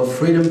book called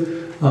Freedom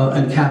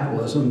and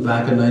Capitalism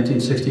back in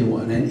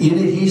 1961. And in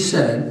it he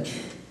said,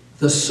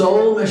 the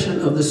sole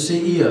mission of the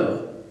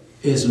CEO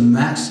is to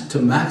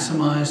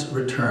maximize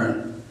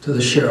return to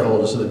the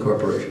shareholders of the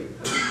corporation.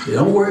 So you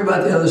don't worry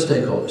about the other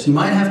stakeholders. You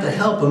might have to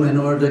help them in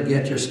order to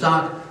get your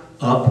stock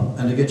up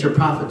and to get your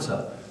profits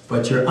up.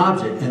 But your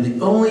object, and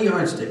the only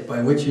yardstick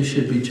by which you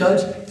should be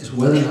judged, is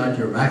whether or not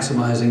you're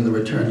maximizing the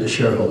return to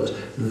shareholders.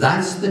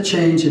 That's the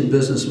change in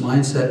business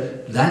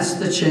mindset. That's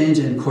the change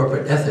in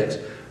corporate ethics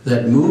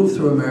that moved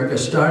through America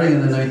starting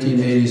in the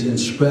 1980s and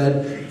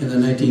spread in the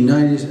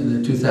 1990s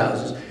and the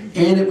 2000s.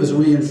 And it was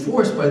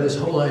reinforced by this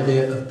whole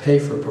idea of pay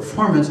for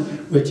performance,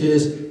 which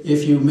is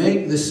if you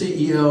make the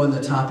CEO and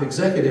the top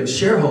executives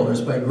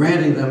shareholders by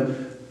granting them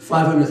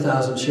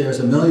 500,000 shares,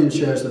 1 million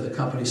shares of the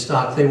company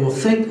stock, they will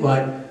think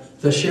like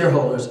the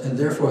shareholders, and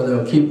therefore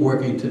they'll keep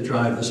working to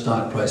drive the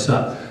stock price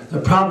up.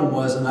 The problem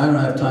was, and I don't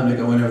have time to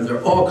go into it, there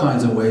are all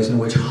kinds of ways in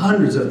which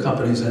hundreds of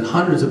companies and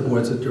hundreds of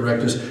boards of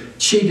directors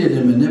cheated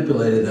and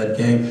manipulated that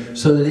game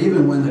so that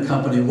even when the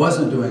company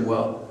wasn't doing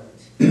well,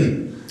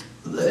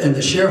 and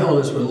the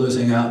shareholders were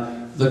losing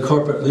out, the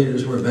corporate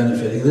leaders were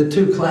benefiting. The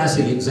two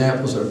classic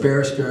examples are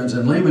Bear Stearns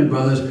and Lehman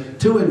Brothers,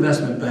 two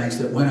investment banks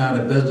that went out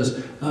of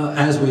business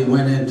as we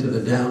went into the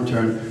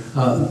downturn.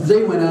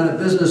 They went out of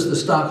business, the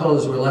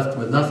stockholders were left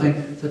with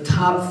nothing. The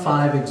top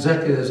 5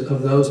 executives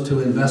of those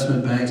two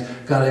investment banks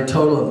got a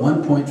total of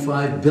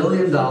 $1.5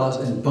 billion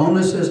in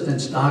bonuses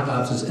and stock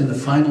options in the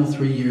final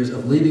 3 years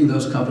of leading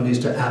those companies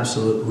to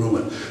absolute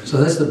ruin. So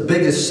that's the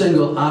biggest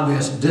single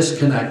obvious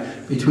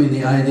disconnect between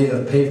the idea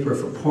of pay for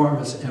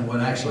performance and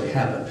what actually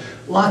happened.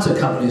 Lots of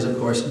companies, of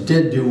course,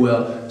 did do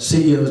well.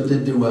 CEOs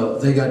did do well.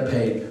 They got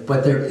paid.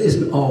 But there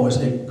isn't always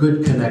a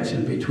good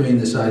connection between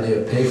this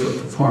idea of pay for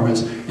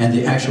performance and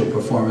the actual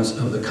performance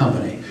of the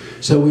company.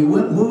 So we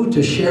moved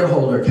to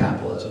shareholder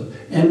capitalism.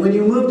 And when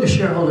you move to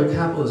shareholder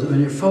capitalism and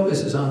your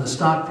focus is on the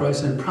stock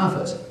price and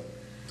profits,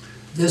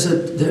 there's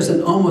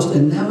an almost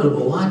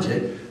inevitable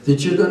logic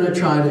that you're going to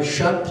try to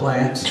shut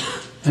plants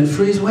and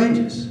freeze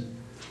wages.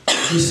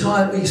 We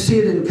see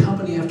it in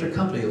company after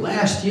company.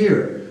 Last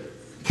year,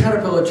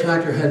 Caterpillar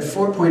Tractor had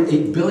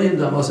 $4.8 billion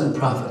in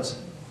profits.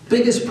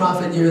 Biggest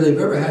profit year they've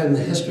ever had in the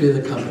history of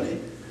the company.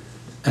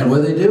 And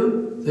what did they do?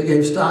 They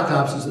gave stock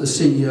options to the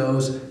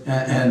CEOs,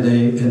 and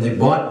they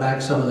bought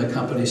back some of the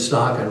company's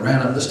stock and ran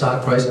up the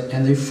stock price,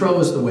 and they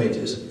froze the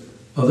wages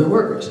of their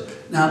workers.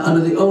 Now, under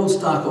the old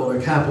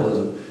stockholder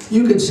capitalism,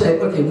 you could say,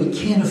 okay, we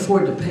can't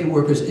afford to pay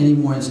workers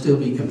anymore and still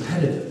be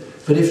competitive.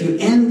 But if you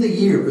end the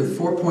year with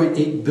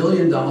 $4.8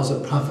 billion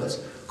of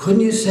profits,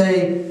 couldn't you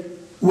say,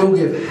 we'll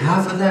give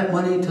half of that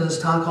money to the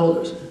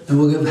stockholders, and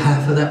we'll give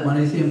half of that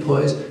money to the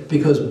employees,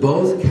 because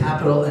both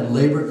capital and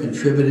labor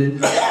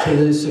contributed to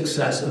the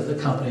success of the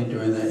company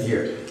during that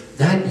year.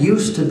 That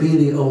used to be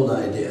the old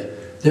idea.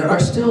 There are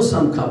still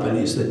some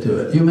companies that do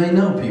it. You may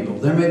know people.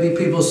 There may be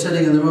people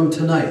sitting in the room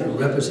tonight who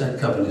represent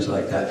companies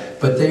like that,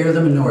 but they are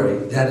the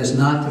minority. That is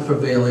not the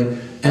prevailing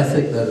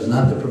ethic, that is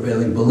not the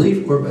prevailing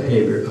belief or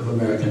behavior of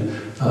American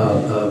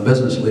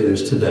business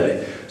leaders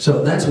today.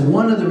 So that's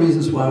one of the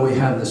reasons why we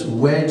have this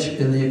wedge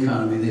in the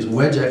economy, these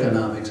wedge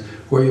economics,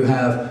 where you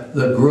have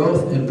the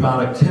growth in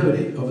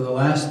productivity over the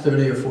last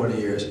 30 or 40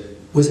 years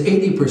was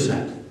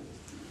 80%.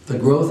 The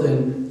growth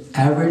in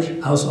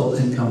average household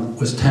income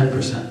was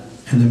 10%.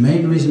 And the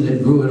main reason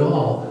it grew at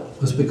all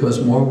was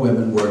because more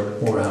women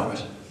worked more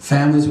hours.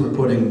 Families were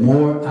putting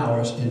more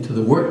hours into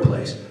the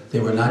workplace. They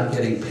were not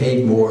getting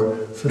paid more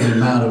for the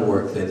amount of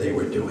work that they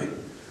were doing.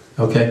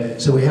 Okay?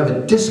 So we have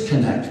a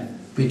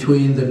disconnect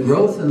between the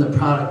growth and the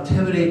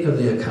productivity of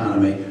the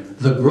economy,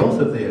 the growth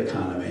of the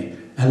economy,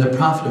 and the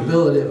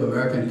profitability of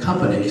American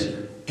companies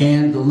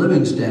and the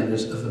living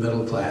standards of the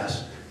middle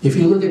class. If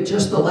you look at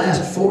just the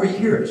last 4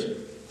 years,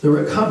 the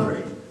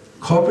recovery,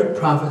 corporate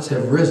profits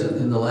have risen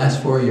in the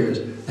last 4 years,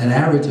 an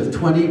average of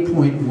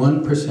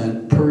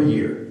 20.1% per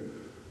year.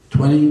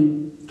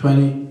 20,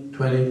 20,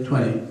 20,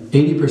 20,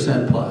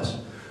 80% plus.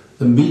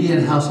 The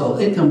median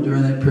household income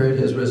during that period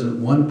has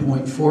risen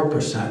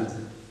 1.4%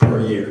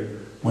 per year.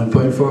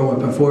 1.4,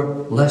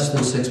 1.4, less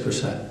than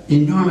 6%.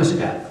 Enormous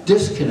gap,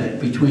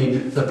 disconnect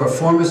between the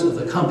performance of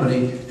the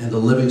company and the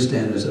living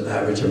standards of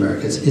average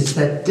Americans. It's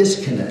that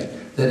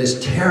disconnect that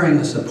is tearing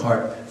us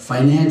apart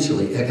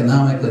financially,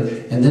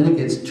 economically, and then it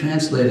gets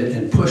translated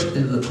and pushed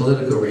into the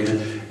political arena,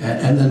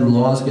 and then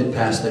laws get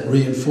passed that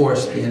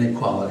reinforce the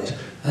inequalities.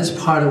 That's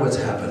part of what's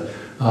happened,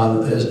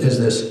 is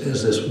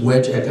this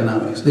wedge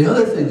economics. The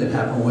other thing that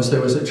happened was there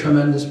was a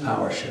tremendous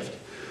power shift.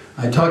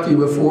 I talked to you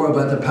before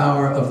about the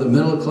power of the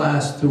middle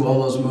class through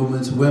all those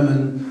movements,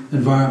 women,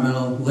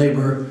 environmental,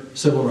 labor,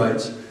 civil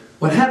rights.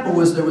 What happened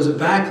was there was a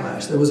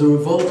backlash, there was a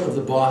revolt of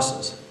the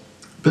bosses.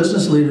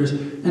 Business leaders,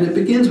 and it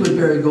begins with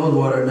Barry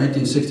Goldwater in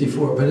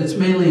 1964, but it's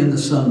mainly in the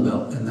Sun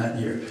Belt in that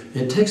year.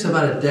 It takes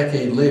about a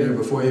decade later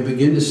before you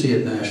begin to see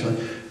it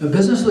nationally. But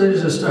business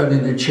leaders are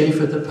starting to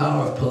chafe at the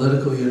power of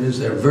political unions.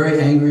 They're very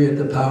angry at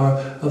the power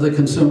of the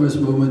consumers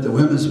movement, the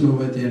women's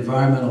movement, the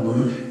environmental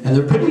movement, and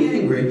they're pretty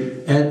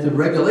angry at the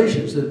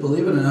regulations that,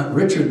 believe it or not,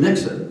 Richard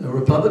Nixon, a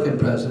Republican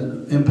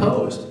president,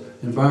 imposed.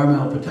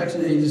 Environmental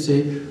Protection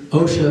Agency,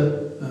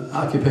 OSHA,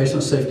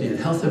 Occupational Safety and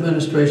Health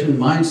Administration,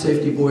 Mine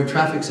Safety Board,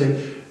 Traffic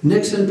Safety.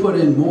 Nixon put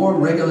in more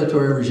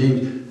regulatory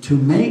regimes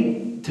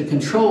to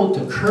control,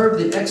 to curb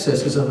the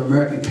excesses of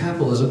American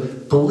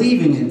capitalism,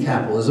 believing in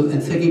capitalism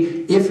and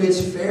thinking if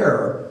it's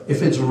fairer,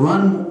 if it's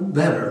run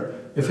better,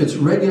 if it's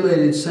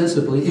regulated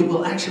sensibly, it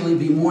will actually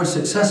be more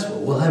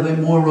successful. We'll have a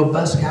more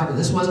robust capital.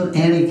 This wasn't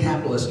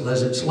anti-capitalist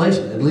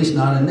legislation, at least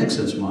not in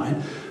Nixon's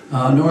mind,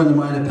 nor in the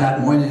mind of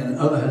Pat Moynihan and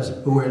others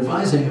who were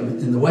advising him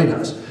in the White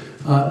House.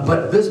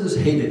 But business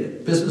hated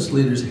it. Business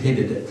leaders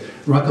hated it.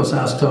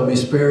 Ruckelshaus told me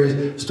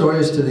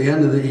stories to the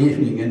end of the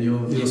evening, and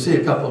you'll see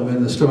a couple of them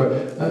in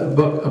the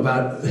book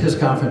about his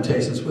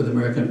confrontations with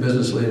American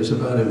business leaders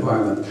about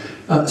environment.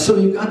 So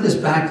you've got this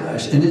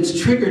backlash, and it's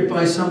triggered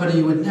by somebody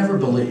you would never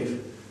believe.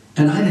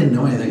 And I didn't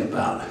know anything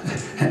about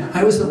it.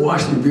 I was the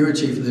Washington bureau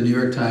chief of the New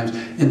York Times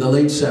in the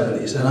late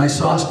 70s, and I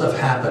saw stuff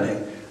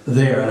happening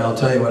there, and I'll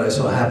tell you what I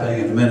saw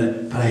happening in a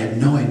minute, but I had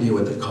no idea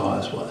what the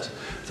cause was.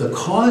 The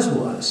cause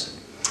was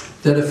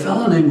that a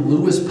fellow named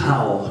Lewis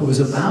Powell, who was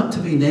about to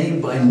be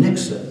named by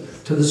Nixon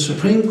to the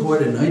Supreme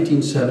Court in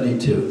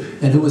 1972,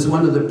 and who was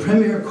one of the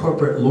premier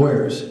corporate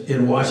lawyers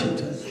in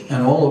Washington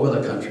and all over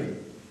the country,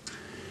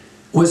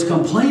 was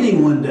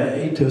complaining one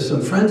day to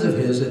some friends of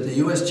his at the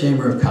U.S.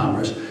 Chamber of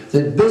Commerce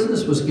that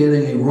business was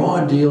getting a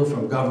raw deal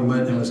from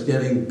government and was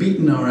getting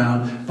beaten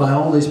around by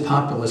all these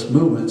populist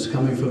movements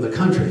coming from the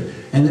country,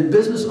 and that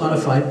business ought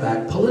to fight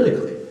back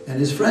politically. And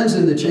his friends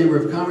in the Chamber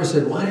of Commerce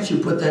said, why don't you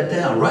put that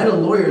down? Write a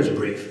lawyer's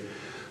brief.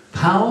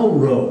 Powell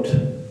wrote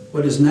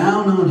what is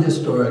now known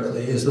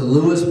historically as the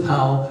Lewis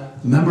Powell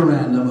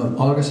Memorandum of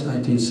August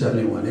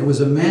 1971. It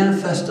was a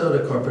manifesto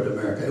to corporate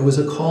America. It was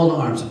a call to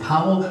arms.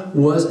 Powell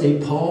was a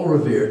Paul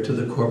Revere to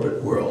the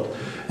corporate world.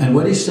 And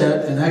what he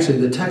said, and actually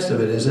the text of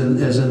it is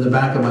in the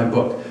back of my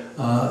book,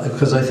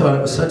 because I thought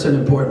it was such an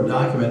important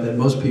document that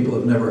most people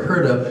have never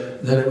heard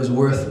of, that it was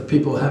worth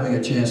people having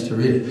a chance to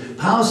read it.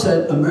 Powell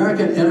said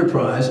American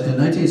enterprise in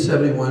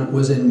 1971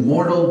 was in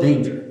mortal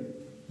danger.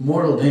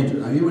 Mortal danger.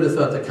 Now, you would have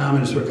thought the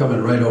communists were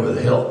coming right over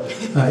the hill.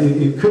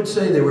 You could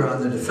say they were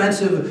on the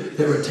defensive,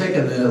 they were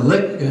taking a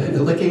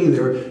licking, they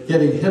were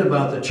getting hit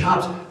about the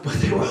chops, but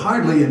they were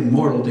hardly in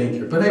mortal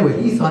danger. But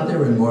anyway, he thought they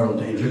were in mortal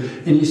danger,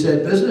 and he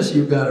said, business,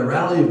 you've got to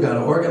rally, you've got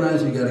to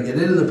organize, you've got to get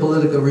into the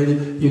political arena,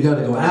 you've got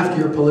to go after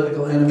your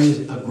political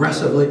enemies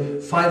aggressively,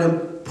 fight them,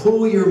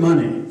 pool your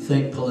money.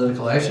 Think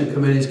political action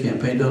committees,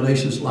 campaign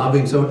donations,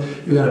 lobbying, so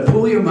you've got to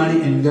pool your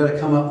money, and you've got to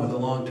come up with a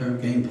long-term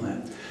game plan.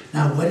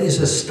 Now, what is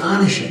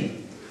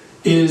astonishing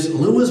is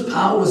Lewis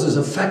Powell was as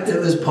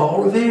effective as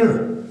Paul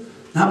Revere.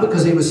 Not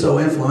because he was so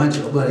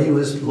influential, but he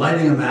was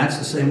lighting a match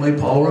the same way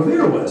Paul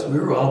Revere was. We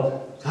were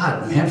all,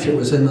 God, New Hampshire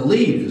was in the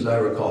lead, as I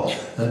recall.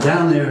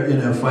 Down there, you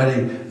know,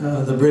 fighting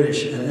the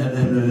British.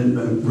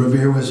 And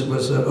Revere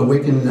was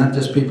awakening not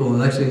just people in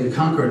Lexington and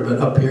Concord, but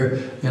up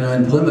here, you know,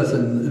 in Plymouth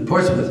and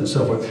Portsmouth and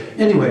so forth.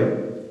 Anyway,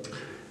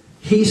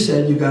 he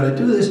said, you got to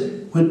do this.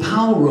 When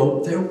Powell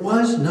wrote, there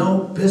was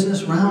no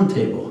business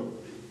roundtable.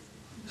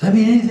 Does that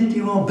mean anything to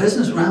you all?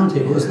 Business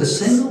Roundtable is the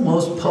single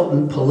most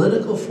potent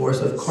political force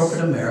of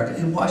corporate America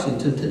in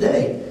Washington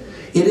today.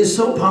 It is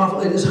so powerful,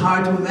 it is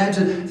hard to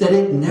imagine that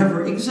it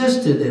never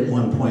existed at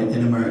one point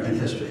in American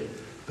history.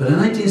 But in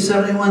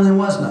 1971, there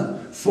was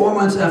none. 4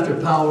 months after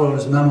Powell wrote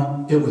his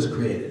memo, it was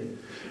created.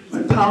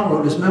 When Powell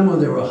wrote his memo,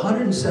 there were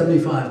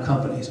 175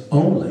 companies,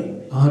 only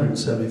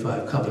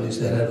 175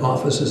 companies that had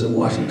offices in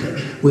Washington.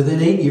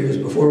 Within 8 years,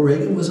 before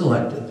Reagan was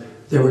elected,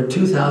 there were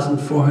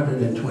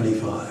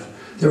 2,425.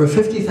 There were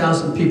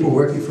 50,000 people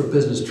working for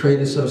business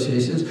trade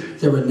associations.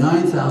 There were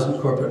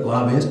 9,000 corporate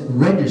lobbyists,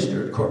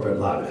 registered corporate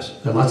lobbyists.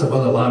 There are lots of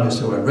other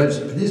lobbyists who are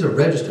registered, but these are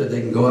registered. They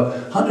can go up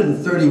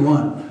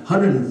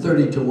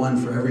 130 to 1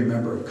 for every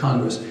member of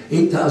Congress.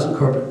 8,000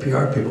 corporate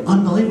PR people.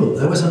 Unbelievable.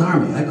 There was an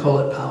army. I call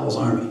it Powell's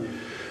Army.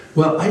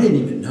 Well, I didn't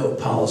even know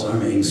Powell's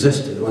Army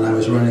existed when I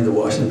was running the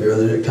Washington Bureau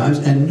of the New York Times,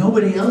 and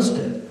nobody else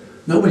did.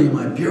 Nobody in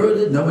my bureau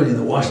did, nobody in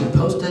the Washington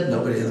Post did,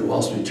 nobody in the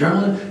Wall Street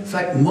Journal did. In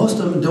fact, most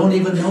of them don't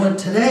even know it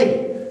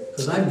today.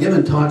 Because I've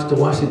given talks to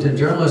Washington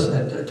journalists,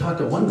 and I talked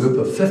to one group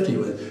of 50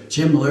 with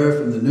Jim Lehrer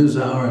from the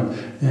NewsHour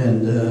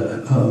and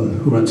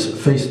who runs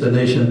Face the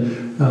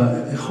Nation,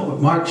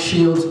 Mark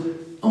Shields.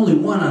 Only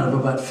one out of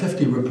about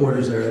 50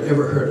 reporters there had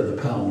ever heard of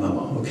the Powell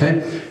memo,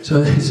 okay?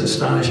 So it's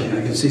astonishing.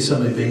 I can see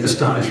somebody being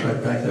astonished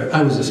right back there.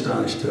 I was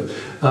astonished too.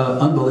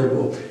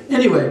 Unbelievable.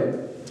 Anyway,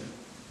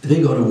 they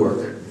go to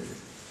work.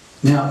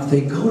 Now, they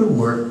go to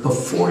work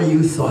before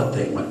you thought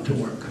they went to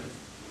work.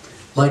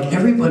 Like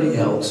everybody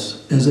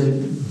else, as a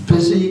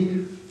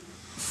busy,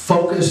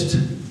 focused,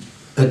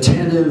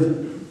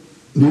 attentive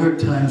New York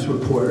Times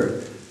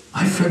reporter,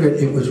 I figured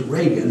it was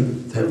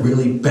Reagan that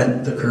really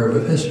bent the curve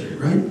of history,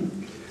 right?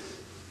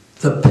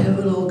 The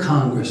pivotal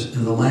Congress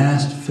in the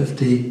last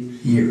 50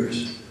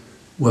 years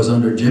was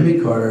under Jimmy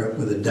Carter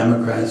with the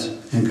Democrats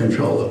in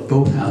control of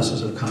both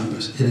houses of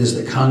Congress. It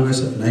is the Congress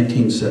of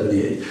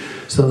 1978.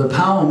 So the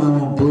Powell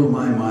memo blew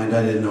my mind.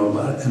 I didn't know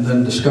about it. And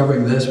then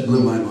discovering this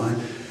blew my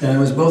mind. And I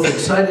was both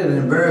excited and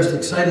embarrassed.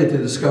 Excited to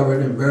discover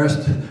it,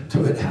 embarrassed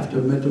to have to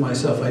admit to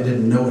myself I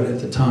didn't know it at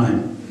the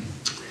time.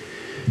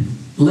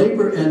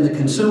 Labor and the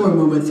consumer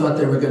movement thought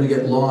they were going to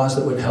get laws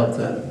that would help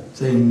them.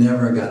 They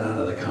never got out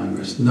of the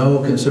Congress.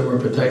 No Consumer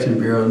Protection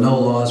Bureau, no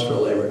laws for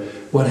labor.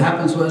 What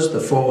happens was the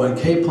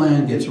 401k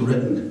plan gets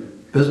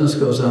written. Business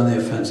goes on the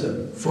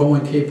offensive.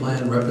 401k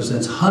plan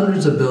represents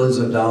hundreds of billions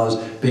of dollars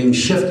being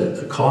shifted,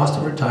 the cost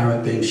of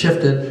retirement being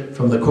shifted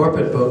from the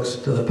corporate books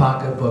to the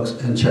pocketbooks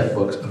and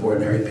checkbooks of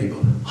ordinary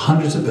people.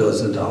 Hundreds of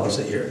billions of dollars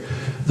a year.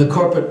 The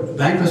corporate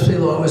bankruptcy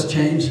law was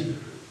changed.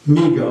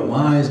 Me go,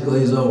 my eyes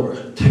glaze over.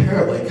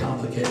 Terribly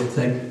complicated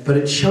thing, but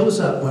it shows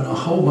up when a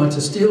whole bunch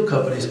of steel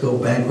companies go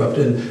bankrupt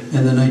in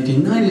the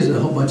 1990s and a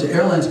whole bunch of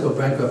airlines go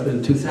bankrupt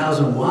in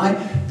 2000. Why?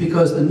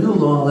 Because the new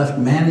law left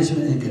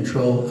management in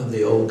control of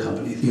the old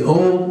company. The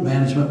old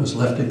management was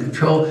left in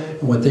control,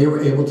 and what they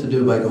were able to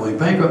do by going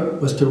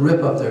bankrupt was to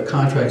rip up their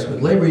contracts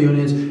with labor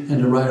unions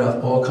and to write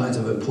off all kinds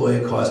of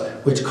employee costs,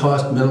 which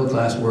cost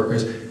middle-class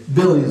workers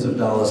billions of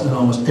dollars in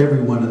almost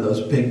every one of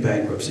those big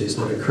bankruptcies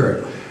that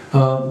occurred.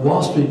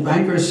 Wall Street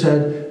bankers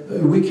said,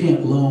 we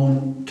can't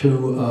loan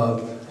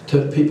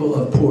to people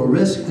of poor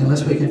risk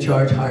unless we can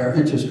charge higher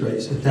interest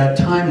rates. At that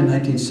time, in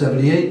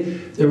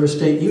 1978, there were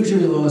state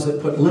usury laws that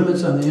put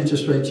limits on the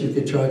interest rates you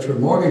could charge for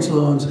mortgage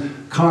loans,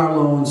 car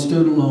loans,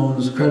 student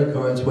loans, credit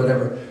cards,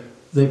 whatever.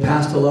 They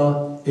passed a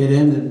law, it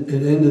ended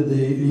the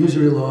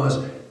usury laws,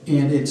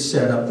 and it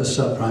set up the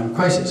subprime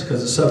crisis,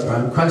 because the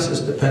subprime crisis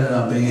depended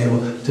on being able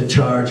to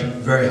charge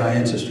very high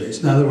interest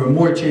rates. Now, there were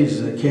more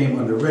changes that came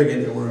under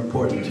Reagan that were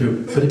important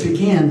too, but it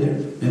began there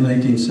in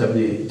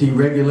 1978.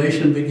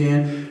 Deregulation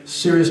began,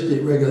 serious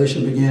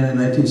deregulation began in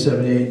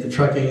 1978, the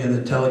trucking and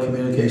the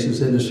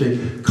telecommunications industry.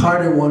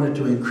 Carter wanted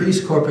to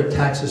increase corporate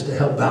taxes to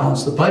help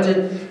balance the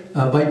budget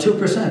by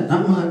 2%,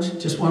 not much,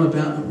 just want to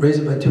raise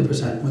it by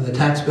 2%. When the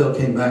tax bill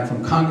came back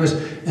from Congress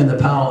and the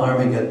Powell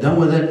Army got done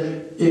with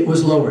it, it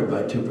was lowered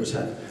by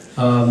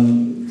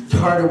 2%.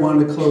 Carter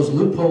wanted to close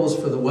loopholes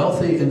for the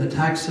wealthy in the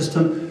tax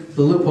system.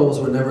 The loopholes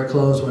were never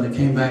closed. When it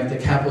came back, the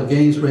capital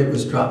gains rate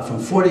was dropped from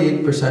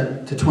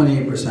 48% to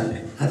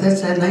 28%. Now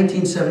that's at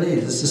 1978.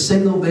 It's the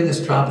single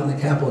biggest drop in the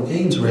capital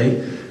gains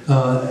rate,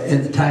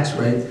 in the tax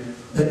rate,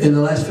 in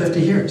the last 50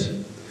 years.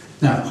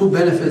 Now, who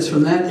benefits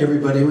from that?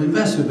 Everybody who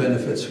invests who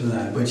benefits from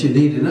that. But you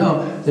need to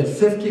know that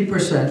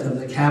 50% of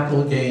the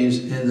capital gains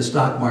in the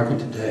stock market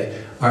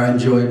today are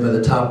enjoyed by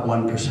the top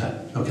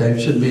 1%. Okay,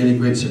 shouldn't be any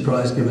great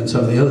surprise given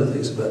some of the other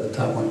things about the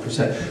top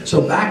 1%.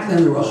 So back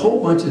then there were a whole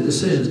bunch of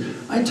decisions.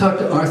 I talked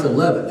to Arthur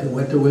Levitt, who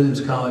went to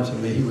Williams College with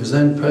me. He was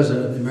then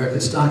president of the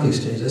American Stock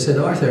Exchange. I said,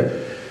 Arthur,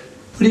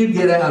 what do you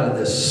get out of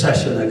this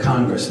session of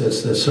Congress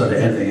that's sort of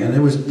ending? And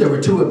there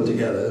were two of them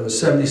together. There was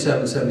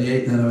 77,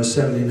 78, and then there was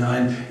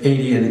 79,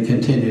 80, and it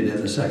continued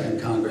in the second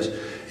Congress.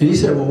 And he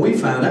said, well, we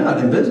found out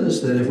in business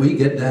that if we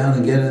get down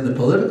and get in the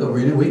political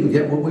arena, we can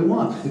get what we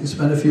want. We can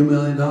spend a few $1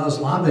 million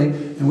lobbying,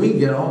 and we can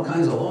get all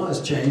kinds of laws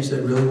changed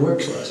that really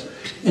work for us.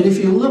 And if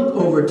you look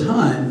over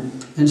time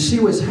and see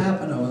what's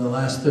happened over the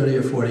last 30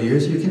 or 40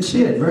 years, you can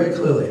see it very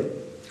clearly.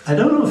 I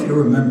don't know if you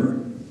remember,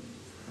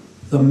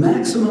 the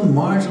maximum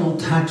marginal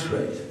tax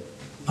rate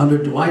under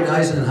Dwight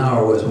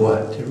Eisenhower was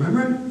what? Do you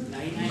remember?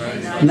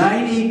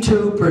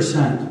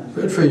 92%.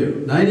 Good for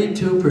you.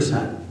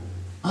 92%.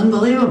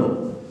 Unbelievable.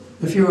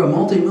 If you're a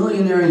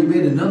multimillionaire and you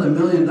made another $1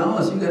 million, you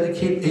got to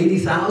keep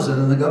 80,000,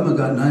 and the government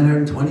got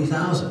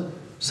 920,000.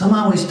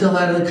 Somehow we still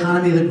had an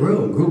economy that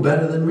grew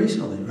better than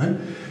recently, right?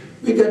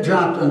 We got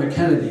dropped under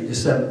Kennedy to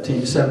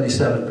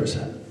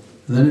 77%.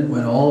 And then it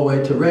went all the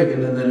way to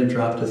Reagan, and then it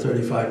dropped to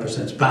 35%.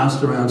 It's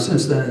bounced around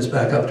since then, it's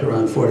back up to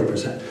around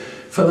 40%.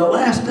 For the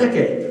last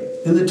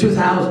decade, in the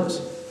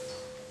 2000s,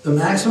 the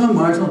maximum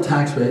marginal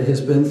tax rate has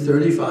been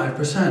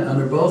 35%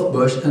 under both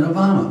Bush and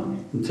Obama,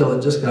 until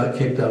it just got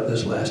kicked up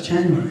this last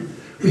January.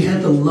 We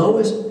had the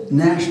lowest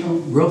national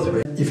growth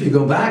rate. If you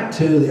go back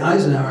to the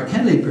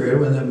Eisenhower-Kennedy period,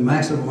 when the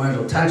maximum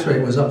marginal tax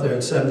rate was up there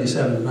at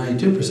 77 to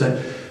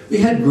 92%, we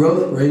had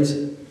growth rates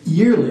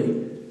yearly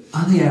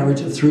on the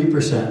average of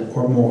 3%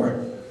 or more.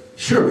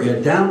 Sure, we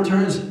had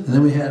downturns, and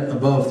then we had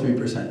above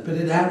 3%, but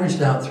it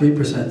averaged out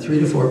 3%, 3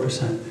 to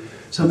 4%.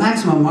 So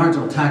maximum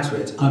marginal tax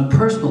rates on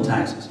personal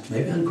taxes,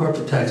 maybe on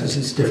corporate taxes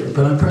it's different,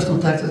 but on personal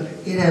taxes,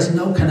 it has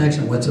no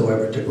connection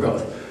whatsoever to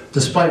growth,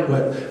 despite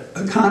what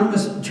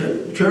economists,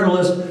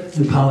 journalists,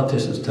 and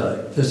politicians tell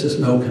you. There's just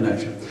no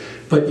connection.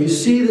 But you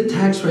see the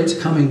tax rates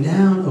coming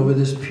down over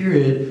this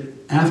period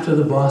after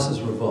the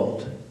bosses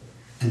revolt.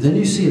 And then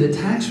you see the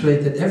tax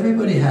rate that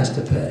everybody has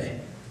to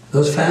pay.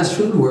 Those fast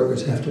food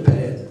workers have to pay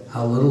it,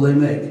 how little they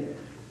make.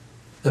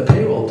 The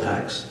payroll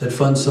tax that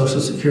funds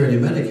Social Security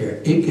and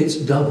Medicare, it gets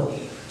doubled.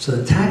 So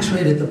the tax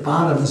rate at the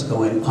bottom is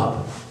going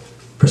up,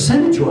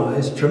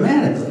 percentage-wise,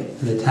 dramatically.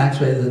 And the tax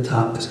rate at the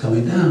top is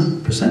coming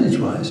down,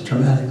 percentage-wise,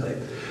 dramatically.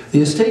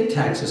 The estate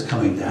tax is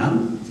coming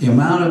down. The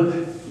amount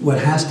of what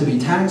has to be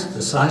taxed,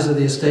 the size of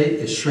the estate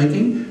is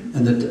shrinking,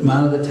 and the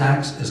amount of the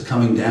tax is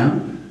coming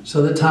down.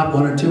 So the top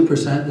 1 or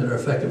 2% that are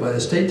affected by the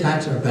estate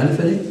tax are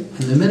benefiting,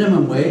 and the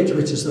minimum wage,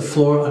 which is the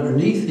floor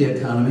underneath the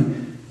economy,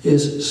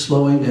 is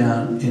slowing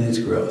down in its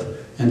growth.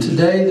 And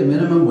today, the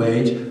minimum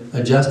wage,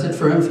 adjusted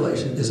for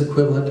inflation, is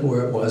equivalent to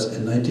where it was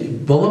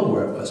below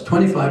where it was,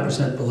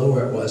 25% below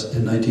where it was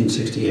in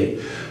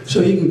 1968.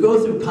 So you can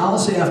go through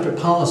policy after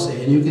policy,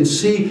 and you can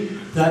see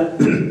that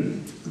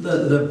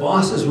the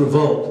bosses'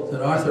 revolt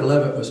that Arthur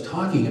Levitt was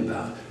talking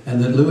about,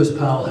 and that Lewis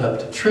Powell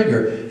helped to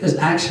trigger, has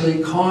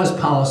actually caused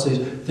policies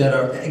that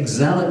are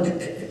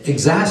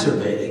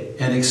exacerbating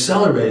and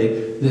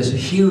accelerating this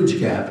huge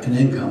gap in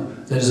income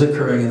that is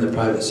occurring in the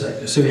private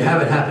sector. So you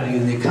have it happening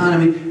in the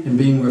economy and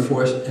being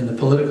reinforced in the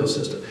political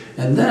system.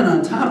 And then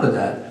on top of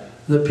that,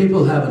 the people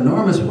who have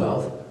enormous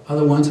wealth are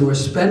the ones who are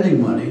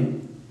spending money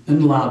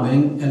in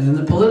lobbying and in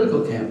the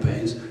political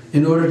campaigns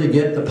in order to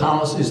get the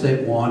policies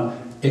they want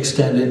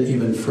extended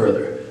even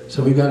further.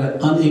 So we've got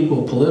an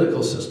unequal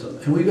political system.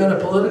 And we've got a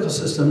political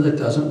system that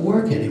doesn't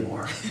work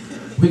anymore.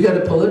 We got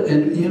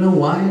and you know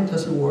why it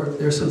doesn't work?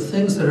 There's some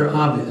things that are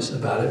obvious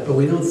about it, but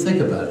we don't think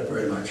about it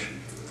very much.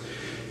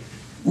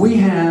 We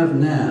have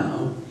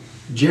now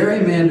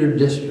gerrymandered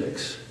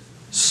districts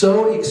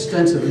so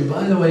extensively.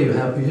 By the way, you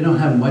don't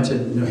have much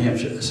in New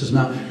Hampshire. This is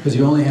not, because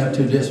you only have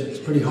 2 districts.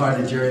 Pretty hard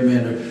to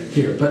gerrymander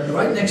here. But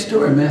right next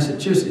door in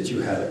Massachusetts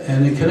you have it,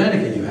 and in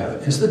Connecticut you have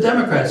it. It's the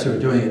Democrats who are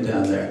doing it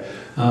down there.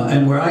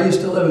 And where I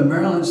used to live in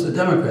Maryland, it's the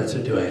Democrats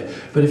are doing it.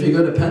 But if you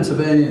go to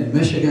Pennsylvania and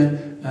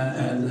Michigan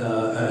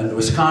and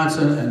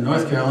Wisconsin and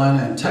North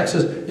Carolina and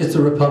Texas, it's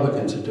the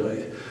Republicans who are doing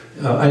it.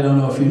 I don't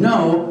know if you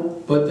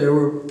know, but there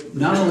were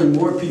not only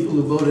more people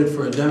who voted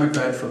for a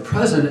Democrat for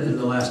president in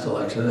the last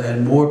election,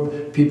 and more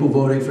people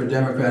voting for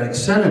Democratic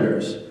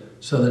senators.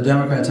 So the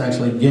Democrats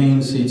actually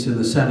gained seats in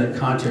the Senate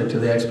contrary to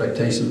the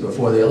expectations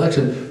before the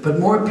election, but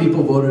more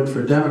people voted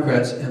for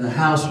Democrats in the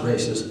House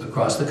races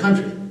across the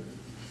country.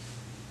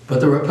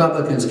 But the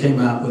Republicans came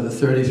out with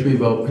a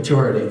 33-vote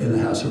majority in the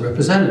House of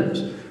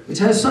Representatives, which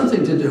has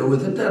something to do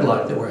with the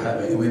deadlock that we're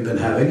having, and we've been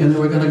having, and that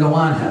we're going to go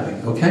on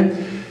having,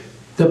 okay?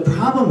 The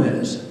problem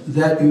is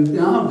that you've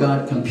now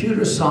got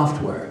computer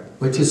software,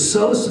 which is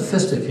so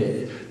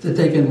sophisticated that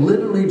they can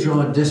literally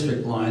draw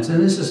district lines,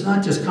 and this is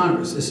not just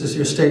Congress, this is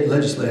your state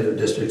legislative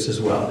districts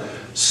as well.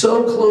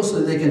 So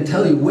closely they can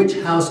tell you which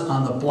house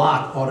on the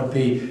block ought to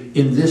be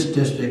in this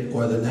district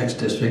or the next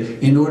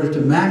district in order to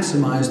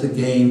maximize the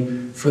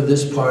gain for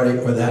this party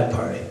or that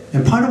party.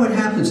 And part of what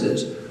happens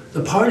is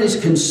the parties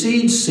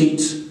concede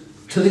seats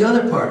to the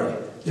other party.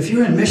 If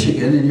you're in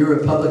Michigan and you're a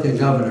Republican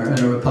governor and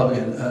a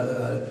Republican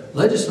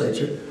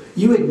legislature,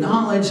 you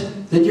acknowledge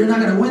that you're not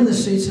going to win the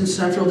seats in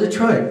central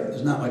Detroit.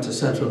 There's not much of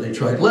central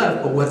Detroit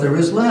left, but what there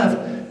is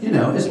left, you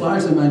know, is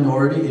largely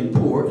minority and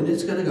poor, and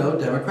it's going to go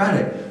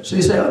Democratic. So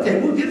you say, okay,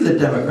 we'll give the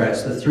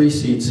Democrats the 3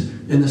 seats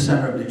in the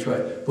center of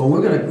Detroit, but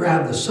we're going to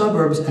grab the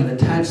suburbs and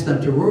attach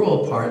them to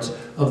rural parts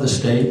of the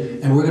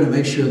state, and we're going to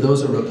make sure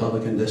those are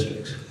Republican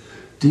districts.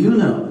 Do you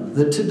know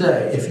that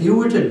today, if you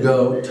were to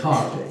go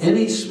talk to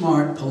any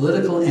smart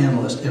political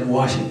analyst in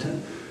Washington,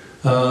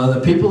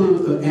 the people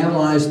who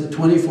analyzed the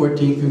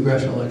 2014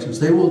 congressional elections,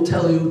 they will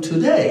tell you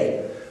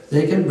today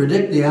they can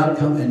predict the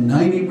outcome in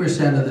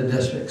 90% of the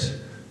districts,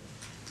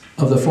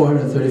 of the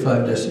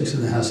 435 districts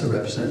in the House of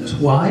Representatives.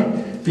 Why?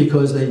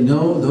 Because they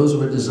know those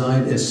were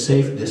designed as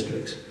safe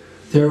districts.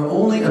 There are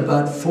only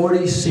about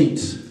 40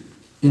 seats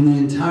in the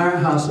entire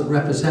House of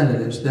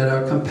Representatives that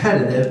are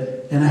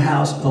competitive in a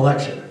House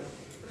election.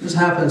 This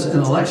happens in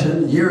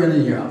election year in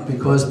and year out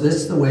because this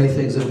is the way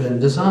things have been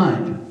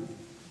designed.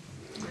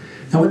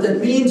 Now what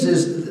that means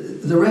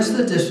is the rest of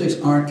the districts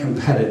aren't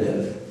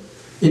competitive.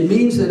 It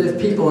means that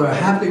if people are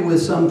happy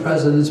with some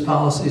president's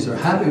policies or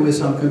happy with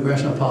some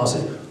congressional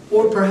policy,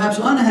 or perhaps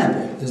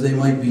unhappy, as they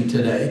might be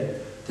today,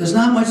 there's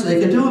not much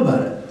they can do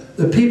about it.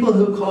 The people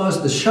who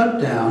caused the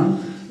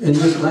shutdown in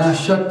this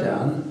last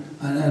shutdown,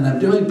 and I'm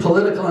doing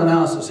political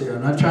analysis here,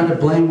 I'm not trying to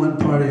blame one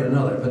party or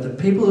another, but the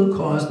people who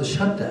caused the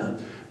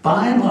shutdown,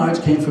 by and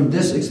large, came from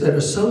districts that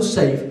are so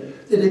safe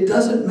that it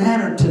doesn't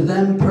matter to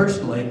them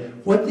personally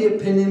what the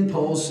opinion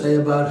polls say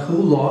about who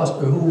lost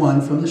or who won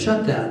from the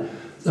shutdown.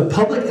 The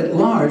public at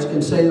large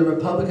can say the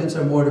Republicans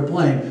are more to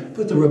blame,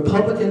 but the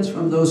Republicans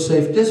from those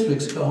safe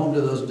districts go home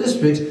to those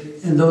districts,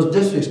 and those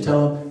districts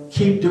tell them,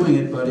 keep doing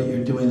it, buddy,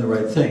 you're doing the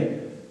right thing.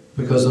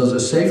 Because those are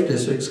safe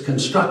districts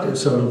constructed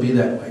so it'll be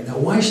that way. Now,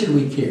 why should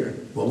we care?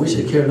 Well, we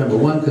should care, number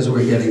one, because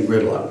we're getting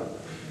gridlock.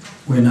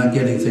 We're not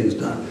getting things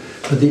done.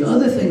 But the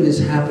other thing that's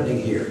happening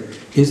here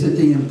is that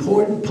the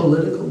important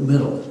political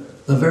middle,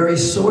 the very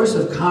source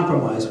of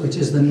compromise, which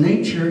is the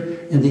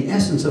nature and the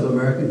essence of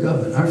American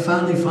government. Our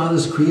founding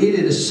fathers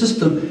created a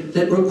system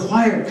that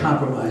required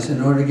compromise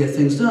in order to get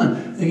things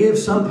done. They gave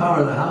some power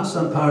to the House,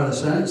 some power to the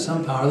Senate,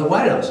 some power to the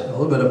White House, a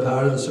little bit of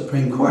power to the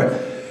Supreme Court.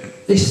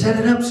 They set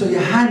it up so you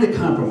had to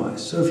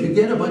compromise. So if you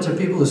get a bunch of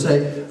people who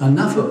say,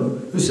 enough of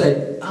them, who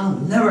say, I'll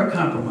never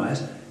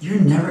compromise,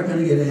 you're never going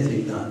to get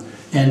anything done.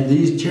 And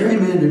these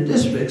gerrymandered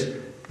districts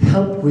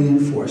help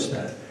reinforce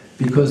that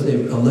because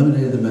they've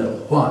eliminated the middle.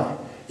 Why?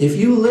 If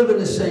you live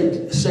in a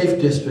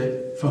safe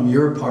district from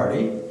your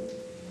party,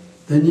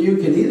 then you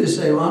can either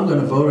say, well, I'm going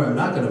to vote or I'm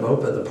not going to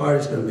vote, but the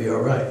party's going to be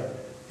all right.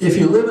 If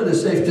you live in a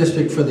safe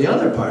district for the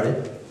other party,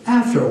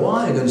 after a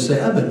while you're going to say,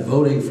 I've been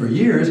voting for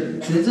years,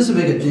 and it doesn't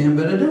make a damn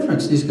bit of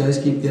difference. These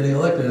guys keep getting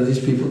elected, or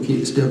these people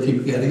still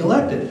keep getting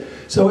elected.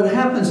 So what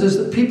happens is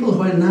that people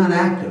who are not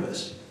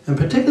activists, and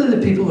particularly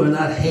the people who are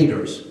not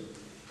haters,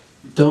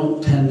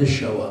 don't tend to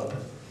show up.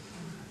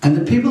 And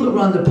the people who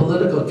run the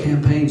political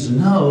campaigns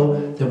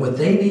know that what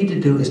they need to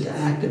do is to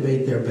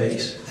activate their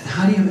base. And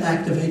how do you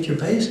activate your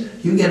base?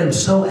 You get them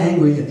so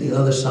angry at the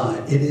other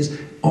side. It is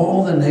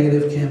all the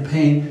negative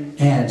campaign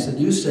ads that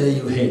you say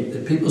you hate,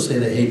 that people say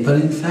they hate, but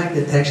in fact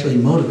it actually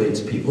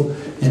motivates people.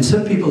 And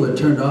some people are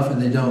turned off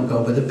and they don't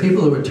go, but the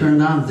people who are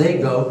turned on, they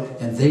go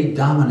and they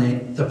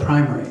dominate the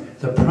primary.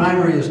 The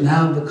primary has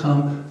now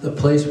become the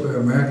place where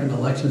American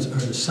elections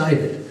are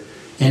decided.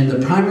 And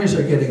the primaries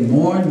are getting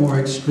more and more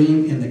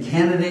extreme in the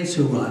candidates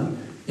who run,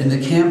 in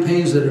the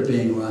campaigns that are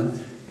being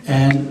run,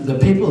 and the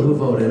people who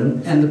vote in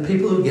them, and the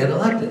people who get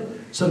elected.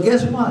 So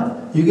guess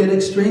what? You get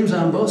extremes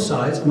on both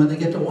sides, and when they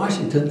get to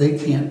Washington, they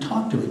can't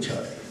talk to each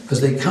other. because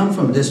they come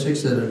from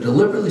districts that are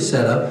deliberately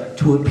set up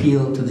to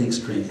appeal to the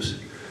extremes.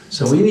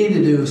 So we need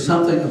to do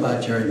something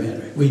about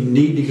gerrymandering. We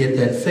need to get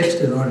that fixed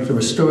in order to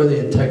restore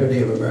the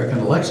integrity of American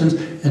elections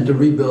and to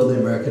rebuild the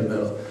American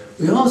middle.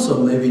 We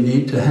also maybe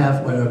need to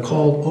have what are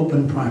called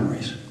open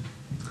primaries.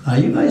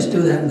 You guys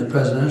do that in the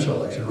presidential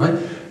election, right?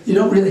 You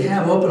don't really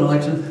have open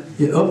elections.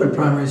 You open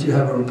primaries, you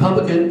have a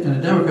Republican and a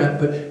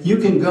Democrat, but you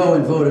can go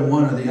and vote in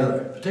one or the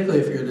other, particularly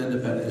if you're an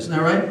independent. Isn't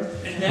that right?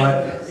 And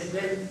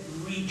then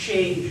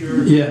rechange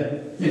your... Yeah,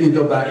 you can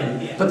go back.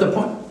 Yeah.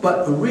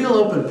 But a real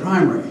open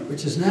primary,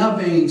 which is now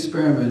being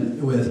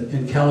experimented with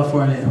in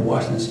California and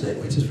Washington State,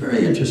 which is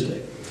very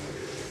interesting.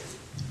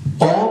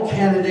 All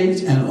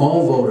candidates and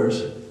all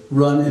voters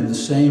run in the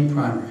same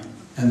primary,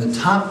 and the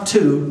top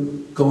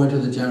two go into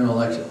the general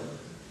election.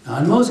 Now,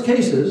 in most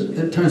cases,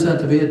 it turns out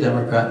to be a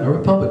Democrat and a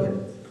Republican.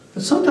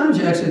 But sometimes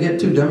you actually get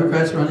two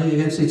Democrats running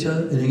against each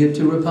other, and you get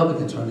two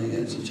Republicans running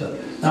against each other.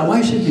 Now,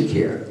 why should you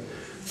care?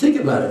 Think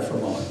about it for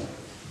a moment.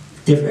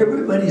 If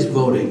everybody's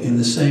voting in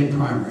the same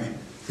primary,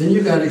 then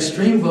you've got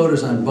extreme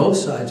voters on both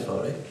sides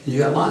voting, and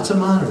you've got lots of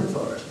moderate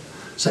voters.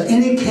 So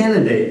any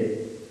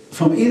candidate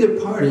from either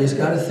party has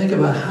got to think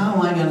about how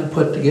am I going to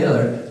put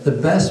together the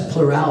best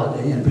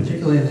plurality, and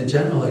particularly in the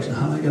general election,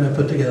 how am I going to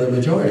put together a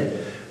majority?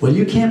 Well,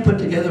 you can't put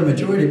together a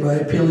majority by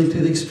appealing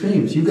to the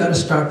extremes. You've got to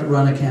start to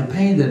run a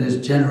campaign that is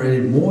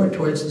generated more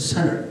towards the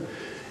center.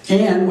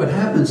 And what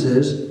happens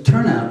is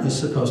turnout is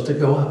supposed to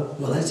go up.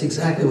 Well, that's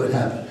exactly what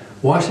happened.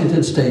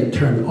 Washington State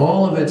turned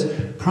all of its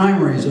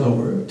primaries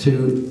over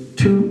to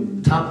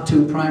top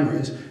two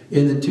primaries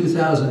in the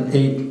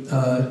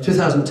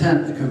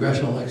 2010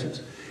 congressional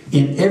elections.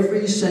 In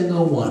every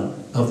single one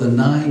of the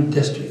 9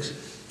 districts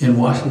in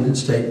Washington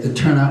State, the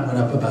turnout went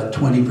up about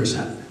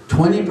 20%.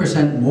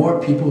 20% more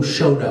people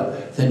showed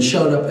up than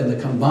showed up in the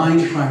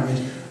combined primaries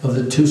of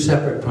the 2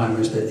 separate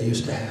primaries that they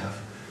used to have.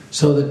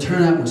 So the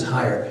turnout was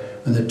higher.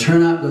 When the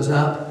turnout goes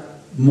up,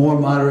 more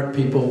moderate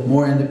people,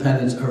 more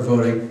independents are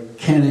voting.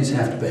 Candidates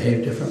have to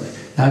behave differently.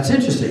 Now it's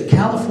interesting,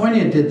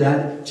 California did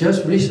that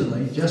just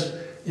recently, just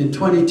in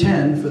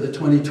 2010 for the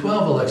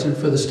 2012 election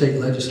for the state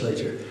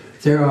legislature.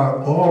 There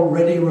are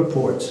already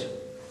reports.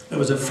 There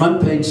was a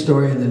front page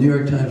story in the New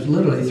York Times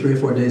literally 3 or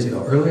 4 days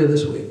ago, earlier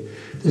this week,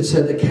 that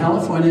said the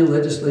California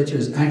legislature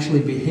is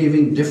actually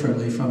behaving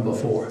differently from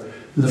before.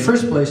 In the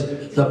first place,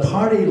 the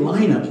party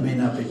lineup may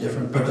not be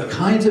different, but the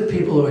kinds of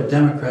people who are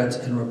Democrats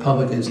and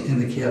Republicans in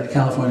the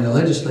California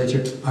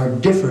legislature are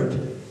different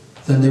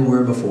than they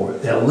were before.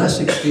 They're less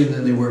extreme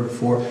than they were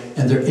before,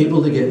 and they're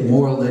able to get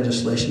more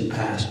legislation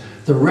passed.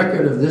 The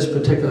record of this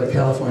particular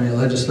California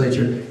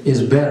legislature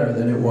is better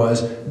than it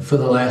was for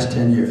the last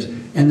 10 years.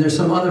 And there's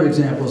some other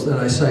examples that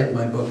I cite in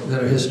my book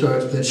that are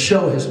historic, that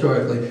show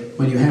historically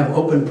when you have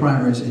open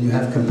primaries and you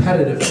have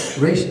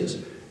competitive races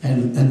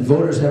and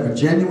voters have a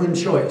genuine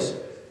choice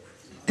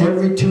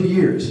every 2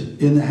 years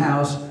in the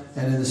House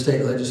and in the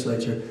state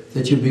legislature,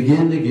 that you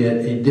begin to get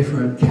a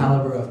different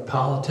caliber of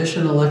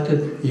politician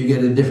elected, you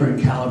get a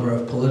different caliber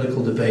of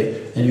political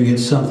debate, and you get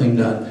something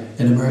done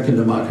in American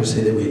democracy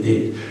that we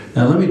need.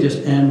 Now let me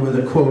just end with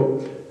a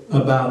quote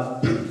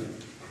about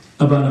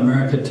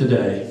America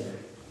today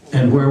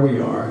and where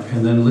we are,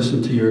 and then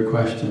listen to your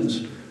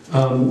questions.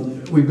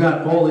 We've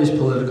got all these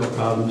political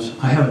problems.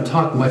 I haven't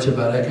talked much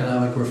about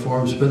economic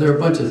reforms, but there are a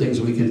bunch of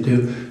things we can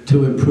do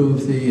to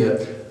improve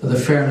the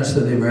fairness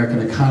of the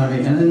American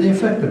economy and the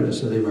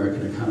effectiveness of the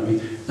American economy.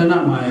 They're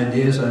not my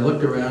ideas. I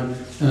looked around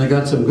and I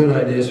got some good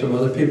ideas from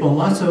other people, and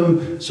lots of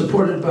them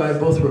supported by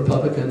both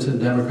Republicans and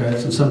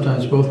Democrats, and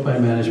sometimes both by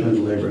management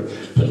and labor.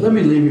 But let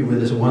me leave you with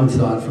this one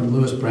thought from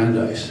Louis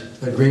Brandeis,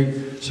 the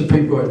great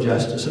Supreme Court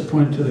Justice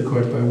appointed to the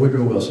court by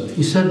Woodrow Wilson.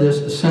 He said this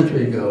a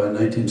century ago in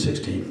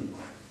 1916.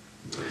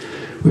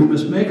 We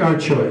must make our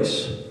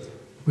choice.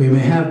 We may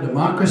have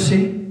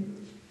democracy,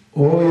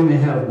 or we may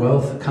have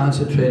wealth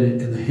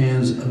concentrated in the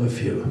hands of a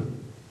few.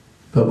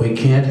 But we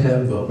can't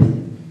have both.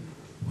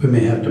 We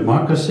may have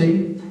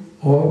democracy,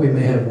 or we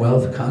may have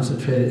wealth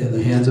concentrated in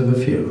the hands of a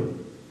few.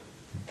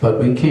 But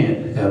we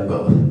can't have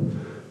both.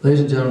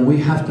 Ladies and gentlemen, we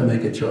have to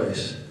make a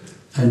choice.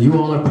 And you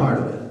all are part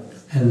of it.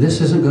 And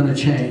this isn't going to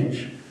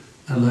change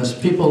unless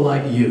people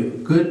like you,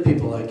 good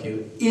people like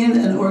you, in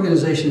an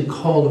organization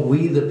called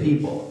We the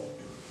People,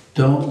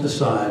 don't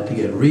decide to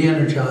get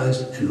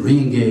re-energized and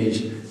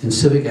re-engaged in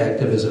civic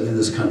activism in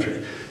this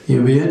country.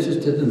 You'll be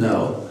interested to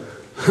know,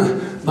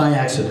 by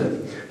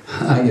accident,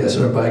 I guess,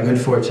 or by good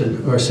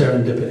fortune, or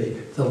serendipity,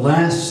 the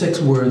last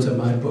 6 words of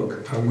my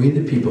book are We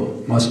the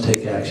People must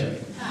take action.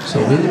 So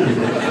we the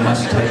people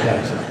must take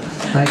action.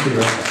 Thank you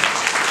very much.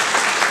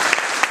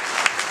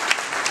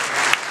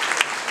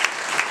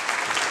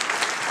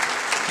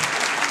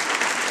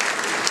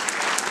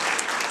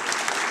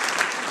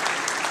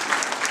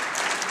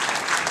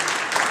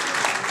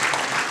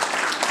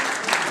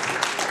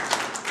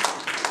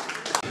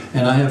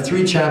 And I have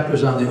 3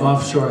 chapters on the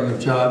offshoring of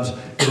jobs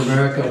in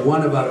America,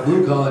 one about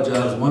blue-collar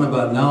jobs, one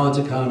about knowledge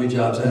economy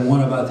jobs, and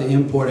one about the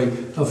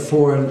importing of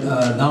foreign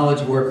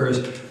knowledge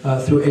workers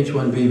through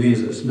H-1B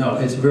visas. No,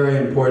 it's very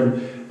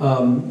important.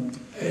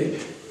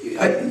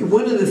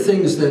 One of the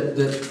things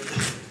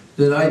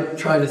that I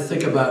try to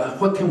think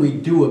about, what can we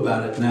do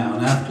about it now?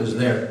 NAFTA's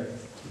there.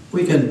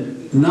 We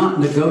can not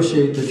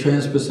negotiate the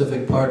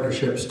Trans-Pacific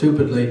Partnership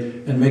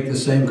stupidly and make the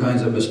same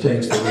kinds of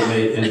mistakes that we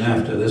made in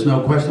NAFTA. There's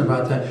no question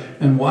about that.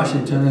 And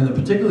Washington, and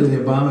particularly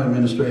the Obama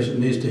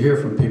administration, needs to hear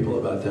from people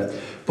about that.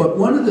 But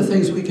one of the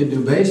things we can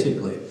do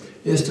basically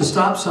is to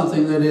stop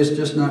something that is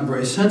just not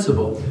very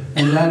sensible,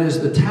 and that is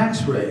the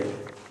tax rate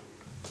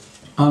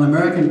on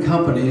American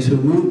companies who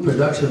move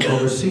production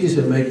overseas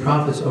and make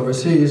profits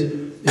overseas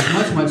is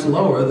much, much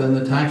lower than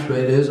the tax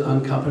rate is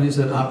on companies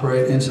that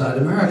operate inside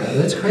America.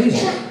 That's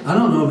crazy. I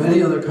don't know of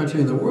any other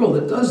country in the world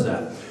that does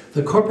that.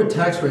 The corporate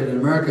tax rate in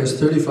America is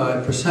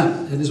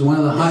 35%. It is one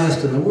of the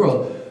highest in the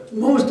world.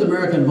 Most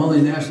American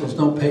multinationals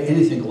don't pay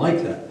anything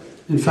like that.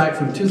 In fact,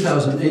 from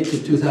 2008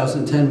 to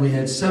 2010, we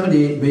had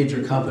 78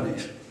 major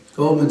companies.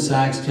 Goldman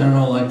Sachs,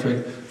 General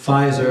Electric,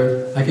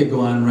 Pfizer, I could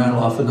go on and rattle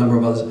off a number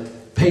of others,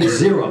 paid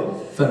zero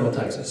federal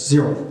taxes,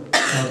 zero.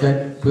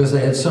 Okay, because they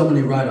had so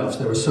many write-offs,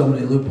 there were so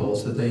many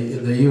loopholes that they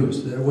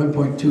used. There are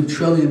 $1.2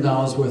 trillion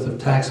worth of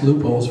tax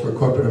loopholes for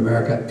corporate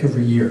America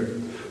every year.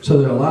 So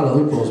there are a lot of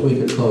loopholes we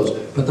could close.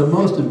 But the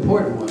most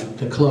important one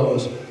to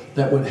close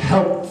that would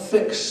help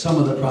fix some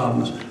of the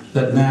problems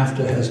that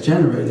NAFTA has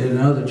generated and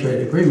other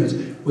trade agreements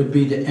would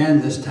be to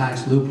end this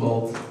tax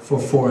loophole for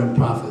foreign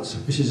profits.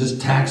 We should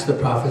just tax the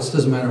profits,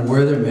 doesn't matter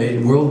where they're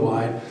made,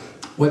 worldwide.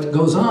 What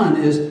goes on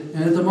is,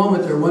 and at the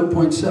moment there are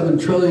 $1.7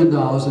 trillion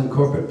in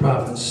corporate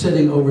profits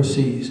sitting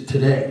overseas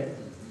today.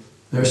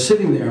 They're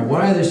sitting there.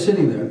 Why are they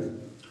sitting there?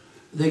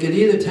 They could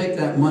either take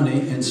that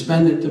money and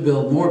spend it to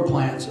build more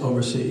plants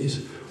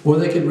overseas, or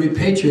they could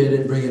repatriate it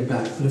and bring it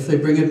back. But if they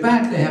bring it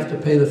back, they have to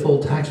pay the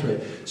full tax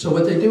rate. So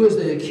what they do is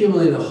they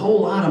accumulate a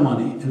whole lot of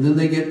money, and then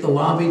they get the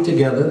lobby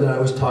together that I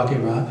was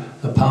talking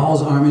about, the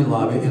Powell's Army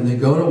lobby, and they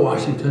go to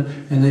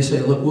Washington and they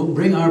say, look, we'll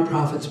bring our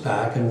profits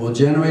back and we'll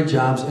generate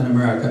jobs in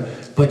America,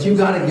 but you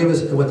got to give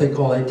us what they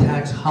call a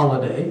tax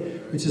holiday,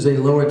 which is a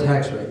lower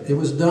tax rate. It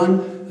was done,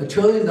 $1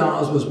 trillion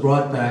was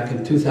brought back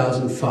in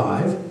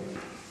 2005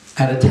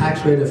 at a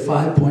tax rate of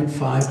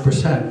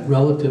 5.5%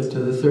 relative to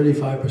the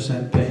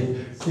 35% paid,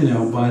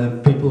 by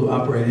the people who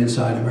operate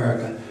inside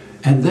America.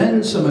 And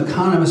then some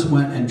economists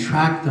went and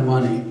tracked the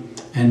money,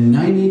 and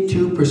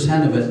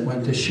 92% of it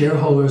went to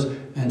shareholders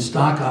and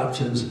stock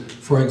options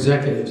for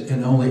executives,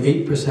 and only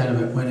 8%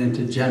 of it went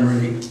into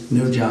generating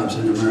new jobs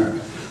in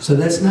America. So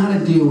that's not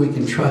a deal we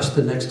can trust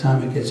the next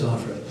time it gets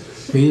offered.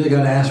 We either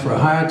got to ask for a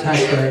higher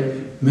tax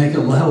rate, make a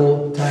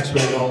level tax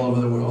rate all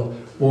over the world,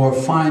 or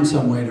find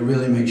some way to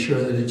really make sure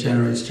that it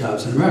generates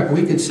jobs in America.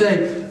 We could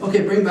say,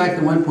 okay, bring back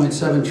the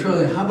 $1.7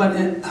 trillion. How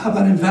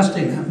about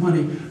investing that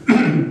money,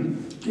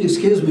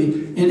 excuse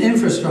me, in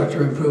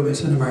infrastructure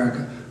improvements in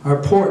America?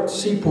 Our ports,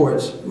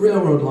 seaports,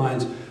 railroad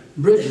lines,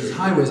 bridges,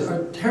 highways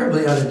are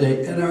terribly out of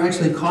date and are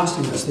actually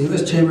costing us. The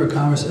U.S. Chamber of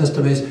Commerce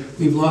estimates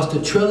we've lost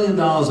 $1 trillion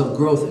of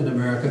growth in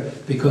America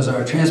because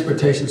our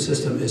transportation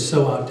system is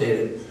so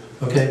outdated.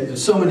 Okay,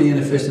 there's so many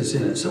inefficiencies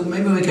in it. So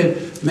maybe we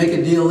could make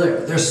a deal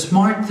there. There's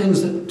smart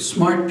things that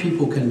smart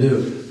people can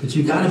do, but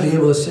you got to be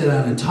able to sit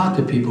down and talk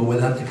to people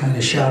without the kind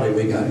of shouting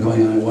we got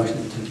going on in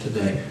Washington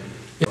today.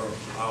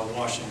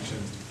 Washington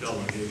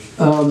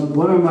delegation.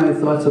 What are my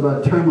thoughts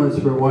about term limits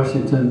for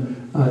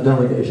Washington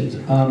delegations?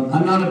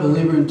 I'm not a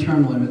believer in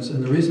term limits,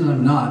 and the reason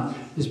I'm not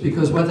is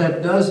because what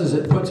that does is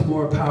it puts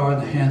more power in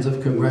the hands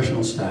of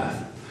congressional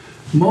staff.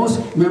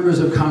 Most members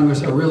of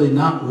Congress are really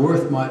not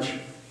worth much.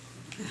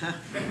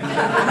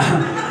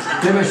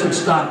 Maybe I should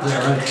stop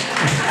there, right?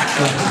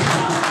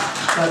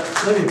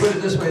 But let me put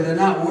it this way, they're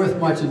not worth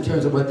much in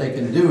terms of what they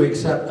can do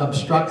except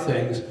obstruct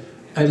things,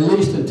 at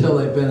least until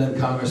they've been in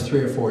Congress 3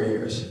 or 4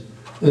 years.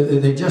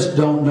 They just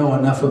don't know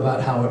enough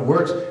about how it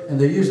works, and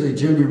they're usually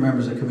junior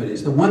members of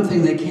committees. The one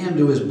thing they can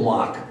do is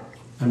block,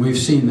 and we've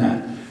seen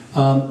that.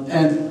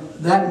 And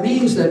that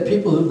means that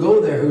people who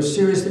go there who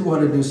seriously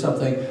want to do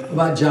something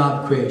about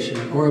job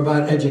creation, or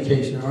about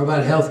education, or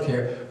about health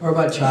care, or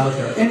about child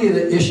care, any of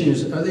the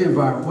issues, or the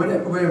environment,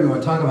 whatever you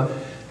want to talk about,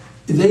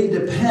 they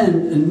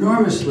depend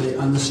enormously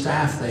on the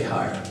staff they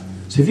hire.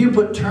 So if you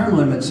put term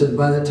limits in,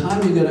 by the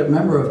time you get a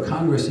member of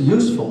Congress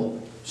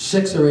useful,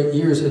 6 or 8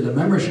 years into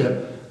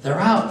membership, they're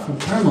out from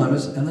term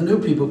limits, and the new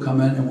people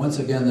come in, and once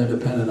again, they're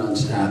dependent on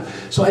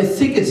staff. So I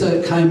think it's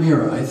a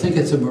chimera. I think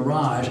it's a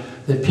mirage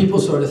that people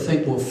sort of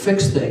think will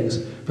fix things,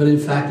 but in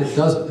fact, it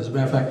doesn't. As a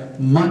matter of fact,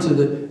 much of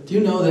the... Do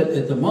you know that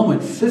at the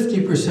moment,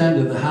 50%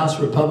 of the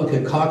House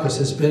Republican caucus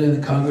has been in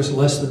the Congress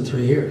less than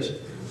 3 years?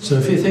 So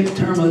if you think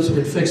term limits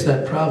would fix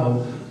that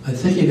problem, I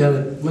think you got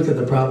to look at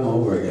the problem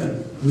over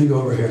again. Let me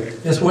go over here.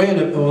 It's way in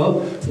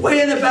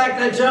the back,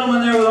 that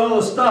gentleman there with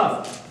all the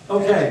stuff.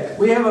 Okay,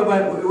 we have a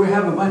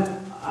bunch.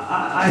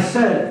 I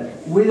said,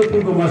 we the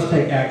people must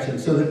take action.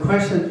 So the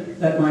question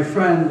that my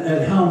friend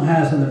Ed Helm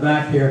has in the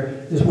back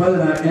here is whether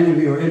or not any of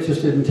you are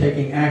interested in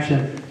taking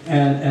action,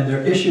 and there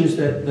are issues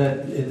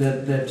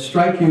that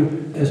strike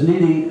you as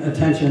needing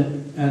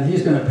attention, and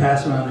he's going to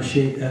pass around a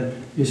sheet, and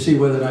you see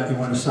whether or not you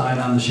want to sign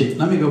on the sheet.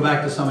 Let me go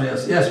back to somebody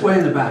else. Yes, way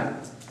in the back.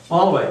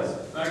 All the way.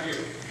 Thank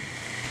you.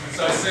 as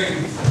I sing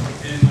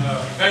in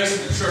bass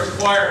in the church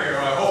choir here,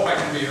 I hope I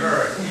can be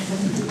heard.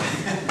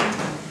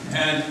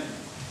 And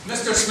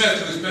Mr.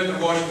 Smith, who's been to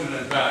Washington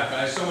and back,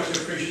 I so much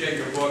appreciate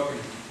your book and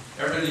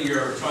everything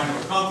you're trying to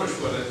accomplish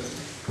with it.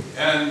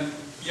 And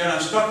yet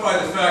I'm struck by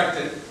the fact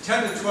that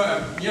 10 to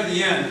 12, near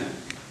the end,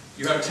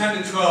 you have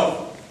 10 to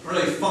 12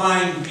 really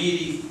fine,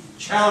 meaty,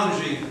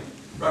 challenging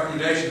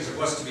recommendations of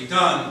what's to be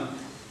done.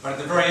 But at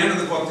the very end of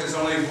the book, there's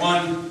only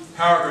one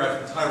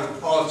paragraph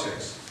entitled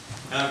Politics.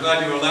 And I'm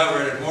glad you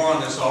elaborated more on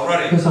this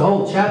already. There's a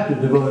whole chapter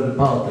devoted to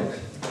politics.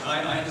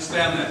 I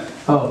understand that.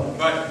 Oh,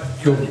 but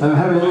I'm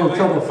having a little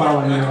trouble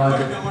following your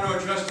logic. I want to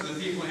address to the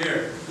people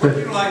here. Would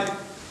you like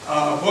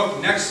a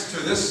book next to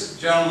this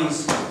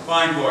gentleman's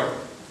fine book,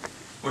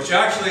 which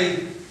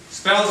actually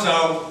spells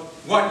out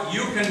what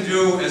you can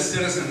do as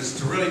citizens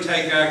to really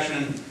take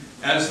action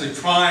as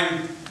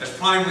prime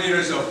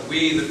leaders of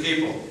we the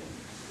people?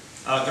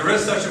 There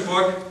is such a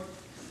book.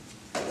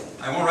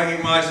 I won't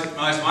recognize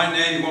my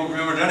name, you won't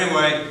remember it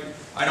anyway.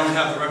 I don't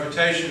have the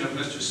reputation of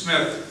Mr.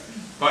 Smith,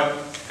 but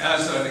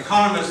as an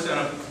economist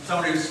and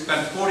somebody who's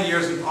spent 40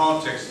 years in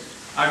politics,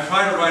 I've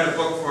tried to write a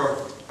book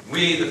for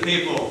we the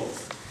people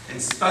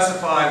and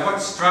specify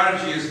what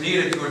strategy is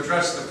needed to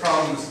address the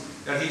problems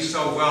that he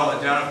so well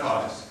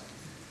identifies.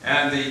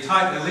 And the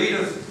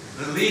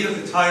lead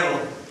of the title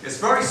is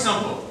very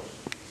simple.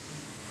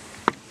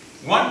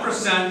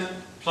 1%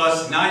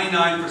 plus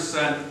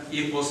 99%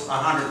 equals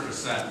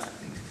 100%.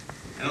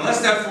 And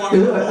unless that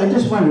formula... I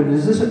just wondered,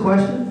 is this a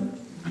question?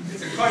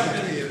 It's a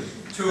question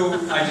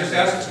I just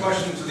asked a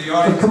question to the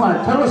audience. Come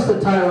on, tell us the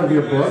title of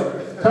your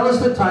book. Tell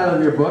us the title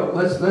of your book.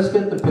 Let's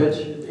get the pitch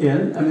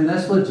in. I mean,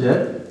 that's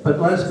legit, but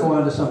let's go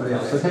on to somebody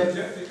else, okay?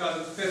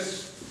 Because it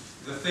fits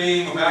the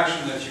theme of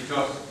action that you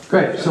took.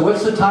 Great. So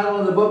what's the title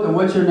of the book and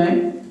what's your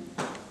name?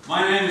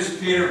 My name is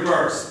Peter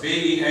Burse,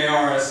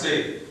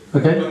 B-E-A-R-S-E.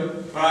 Okay.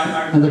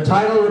 And the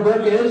title of the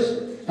book is?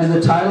 And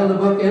the title of the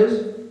book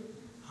is?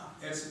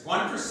 It's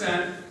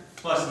 1%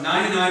 plus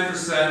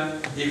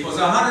 99% equals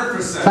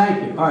 100%.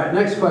 Thank you. All right,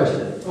 next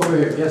question. Over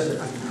here. Yes, sir.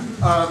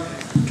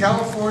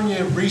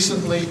 California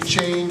recently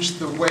changed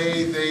the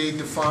way they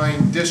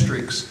define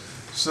districts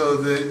so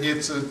that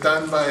it's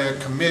done by a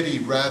committee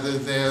rather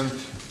than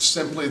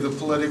simply the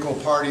political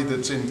party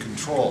that's in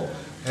control.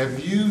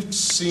 Have you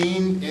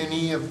seen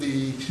any of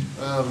the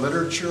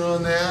literature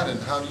on that, and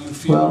how do you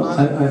feel about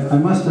it? I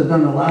must have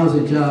done a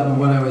lousy job in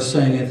what I was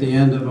saying at the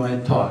end of my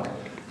talk.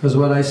 Because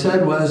what I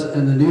said was,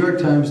 in the New York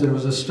Times, there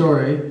was a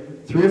story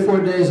 3 or 4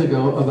 days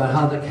ago about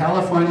how the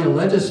California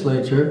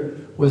legislature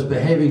was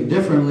behaving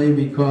differently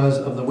because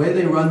of the way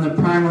they run the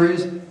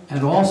primaries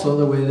and also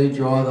the way they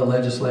draw the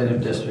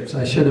legislative districts.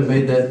 I should have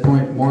made that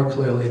point more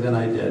clearly than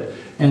I did.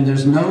 And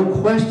there's no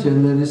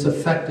question that it's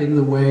affecting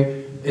the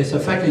way, it's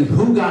affecting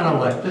who got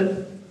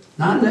elected,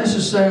 not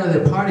necessarily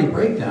the party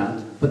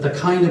breakdown, but the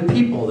kind of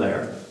people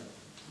there.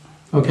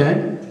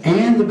 Okay?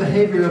 And the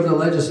behavior of the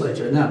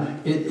legislature. Now,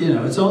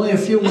 it's only a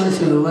few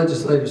months in the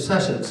legislative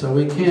session, so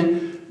we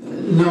can't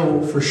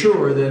know for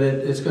sure that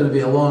it's going to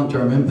be a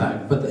long-term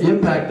impact, but the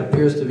impact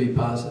appears to be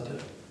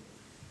positive.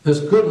 There's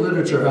good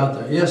literature out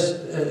there. Yes,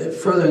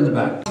 further in the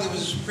back. There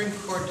was a Supreme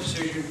Court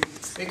decision,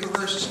 Baker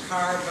versus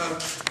Carr,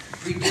 about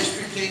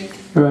redistricting,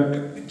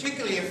 Right.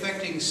 particularly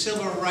affecting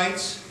civil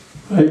rights.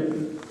 Right.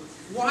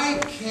 Why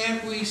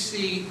can't we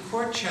see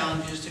court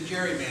challenges to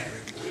gerrymandering?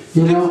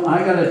 You know,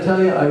 I got to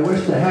tell you, I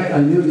wish the heck I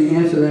knew the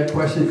answer to that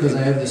question, because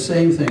I have the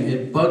same thing.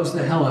 It bugs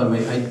the hell out of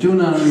me. I do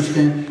not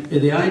understand.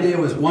 The idea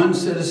was one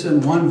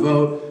citizen, one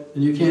vote,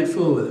 and you can't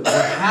fool with it.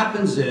 What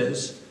happens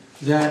is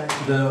that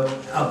the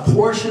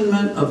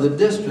apportionment of the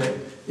district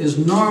is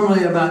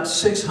normally about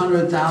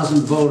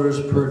 600,000 voters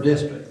per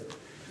district.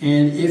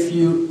 And if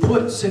you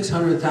put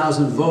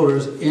 600,000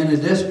 voters in a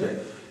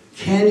district,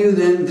 can you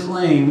then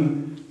claim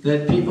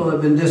that people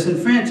have been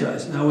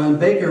disenfranchised? Now, when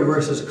Baker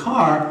versus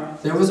Carr,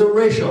 there was a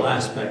racial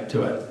aspect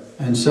to it.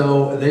 And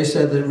so they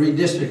said that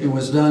redistricting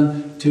was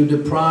done to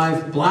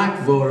deprive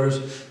black voters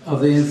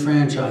of the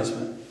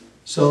enfranchisement.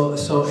 So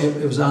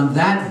it was on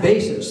that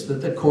basis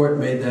that the court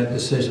made that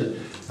decision.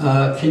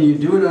 Can you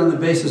do it on the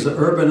basis of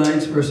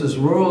urbanites versus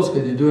rurals?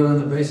 Can you do it on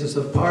the basis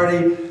of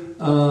party?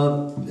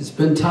 It's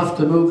been tough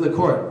to move the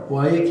court.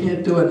 Why you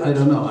can't do it, I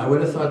don't know. I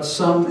would have thought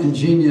some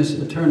ingenious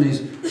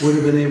attorneys would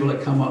have been able to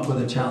come up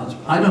with a challenge.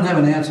 I don't have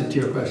an answer to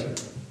your question.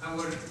 I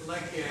would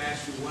like to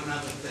ask you one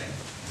other thing.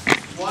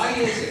 Why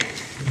is it,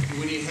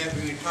 when you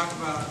talk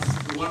about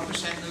the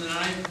 1% and the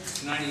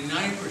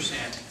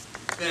 99%,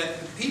 that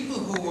the people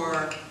who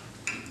are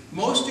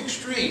most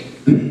extreme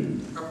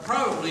are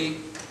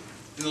probably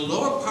in the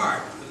lower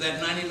part of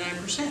that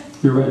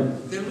 99%? You're right.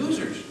 They're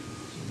losers.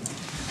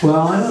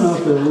 Well, I don't know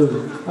if they're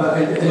losers.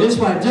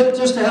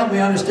 Just to help me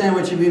understand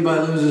what you mean by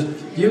losers,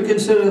 do you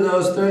consider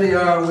those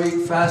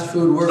 30-hour-a-week fast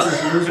food workers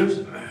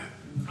losers?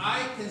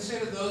 I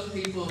consider those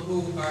people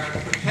who are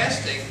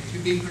protesting to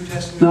be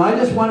protesting. No, I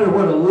just wonder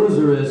what a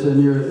loser is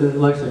in your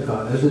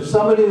lexicon. Is it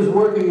somebody who's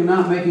working and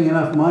not making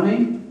enough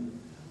money?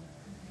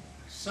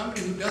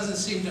 somebody who doesn't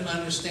seem to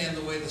understand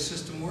the way the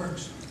system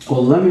works.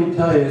 Well, let me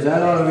tell you,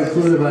 that ought to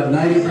include about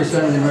 90%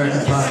 of the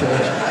American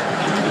population.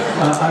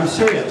 I'm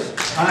serious.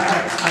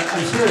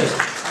 I'm serious.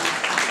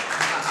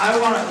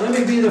 Let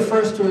me be the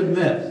first to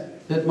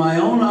admit that my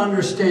own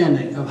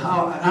understanding of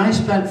how, I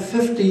spent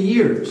 50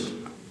 years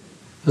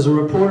as a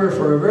reporter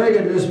for a very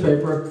good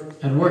newspaper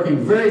and working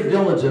very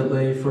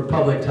diligently for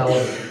public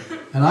television.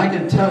 And I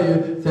can tell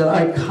you that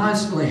I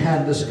constantly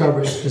had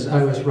discoveries as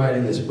I was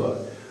writing this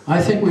book. I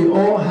think we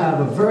all have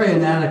a very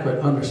inadequate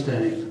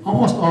understanding,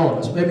 almost all of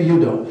us, maybe you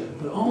don't,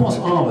 but almost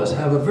all of us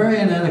have a very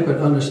inadequate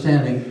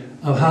understanding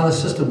of how the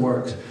system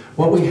works.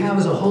 What we have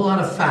is a whole lot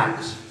of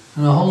facts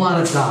and a whole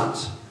lot of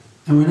dots,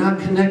 and we're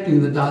not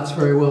connecting the dots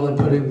very well and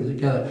putting them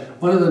together.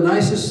 One of the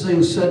nicest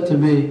things said to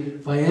me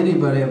by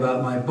anybody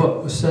about my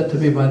book was said to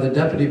me by the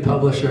deputy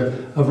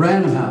publisher of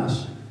Random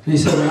House. And he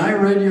said, when I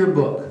read your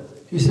book,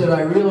 he said,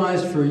 I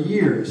realized for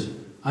years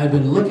I'd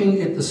been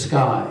looking at the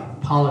sky,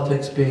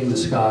 politics being the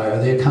sky,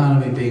 or the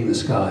economy being the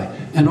sky,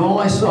 and all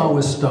I saw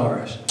was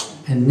stars.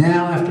 And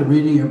now, after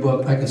reading your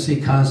book, I can see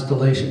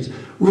constellations.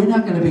 We're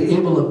not going to be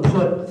able to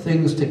put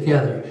things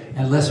together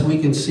unless we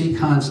can see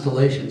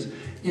constellations.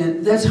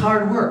 And that's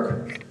hard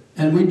work.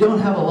 And we don't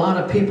have a lot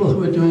of people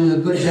who are doing a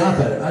good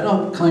job at it. I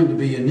don't claim to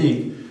be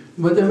unique,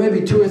 but there may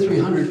be 200 or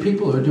 300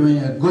 people who are doing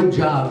a good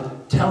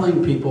job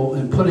telling people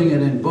and putting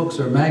it in books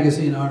or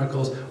magazine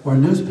articles or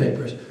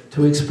newspapers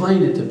to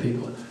explain it to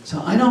people. So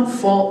I don't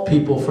fault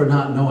people for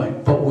not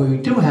knowing, but what we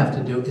do have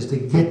to do is to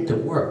get to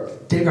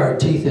work, dig our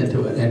teeth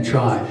into it and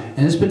try.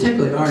 And it's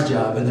particularly our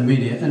job in the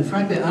media. And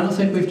frankly, I don't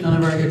think we've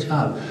done a very good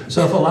job.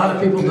 So if a lot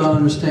of people don't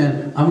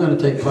understand, I'm going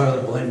to take part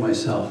of the blame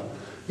myself.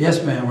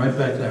 Yes, ma'am, right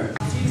back there.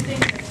 Do you think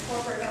that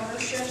corporate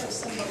ownership of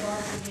some of the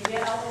larger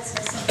media outlets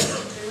has something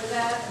to do with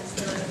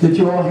that? Did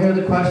you all hear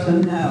the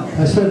question? No.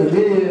 I said the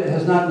media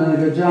has not done a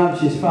good job.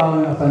 She's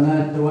following up on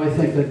that. Do I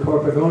think that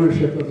corporate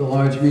ownership of the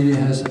large media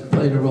has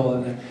played a role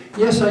in it?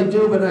 Yes, I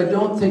do, but I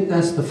don't think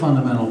that's the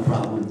fundamental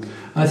problem.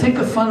 I think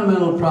the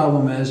fundamental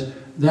problem is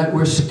that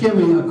we're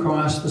skimming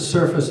across the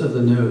surface of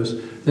the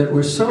news, that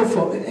we're so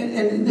focused,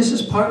 and this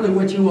is partly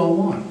what you all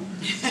want.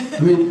 I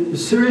mean,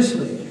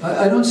 seriously,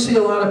 I don't see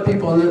a lot of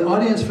people, the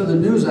audience for the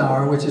news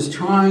hour, which is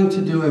trying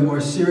to do a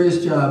more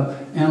serious job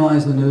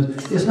analyzing the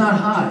news, is not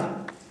high.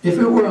 If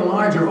it were a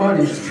larger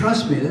audience,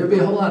 trust me, there'd be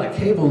a whole lot of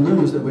cable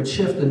news that would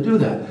shift and do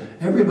that.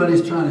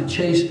 Everybody's trying to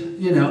chase,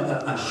 you know,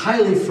 a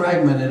highly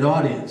fragmented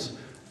audience.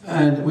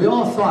 And we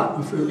all thought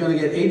if we were going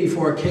to get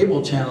 84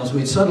 cable channels,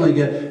 we'd suddenly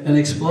get an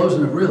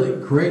explosion of really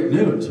great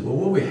news. Well,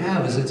 what we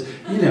have is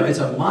it's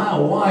a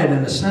mile wide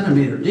and a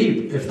centimeter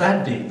deep, if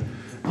that deep.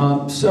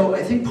 So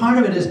I think part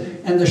of it is,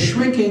 and the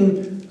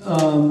shrinking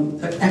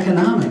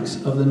economics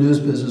of the news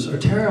business are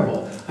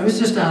terrible. I was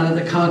just down at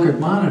the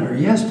Concord Monitor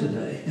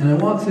yesterday, and I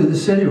walked through the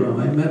city room.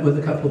 I met with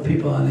a couple of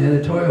people on the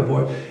editorial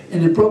board,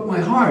 and it broke my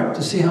heart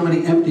to see how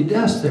many empty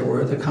desks there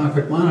were at the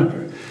Concord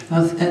Monitor.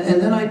 And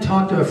then I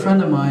talked to a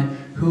friend of mine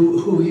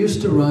who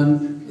used to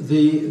run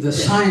the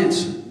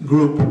science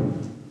group,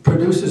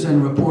 producers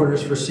and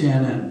reporters for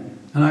CNN.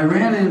 And I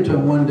ran into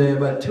him one day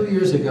about 2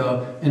 years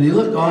ago, and he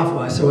looked awful.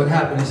 I said, what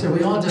happened? He said,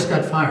 we all just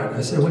got fired.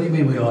 I said, what do you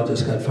mean we all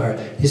just got fired?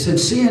 He said,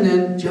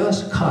 CNN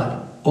just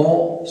cut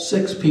all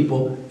 6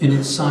 people in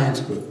its science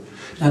group.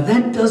 Now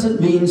that doesn't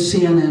mean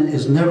CNN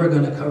is never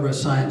going to cover a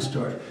science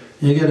story.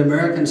 You get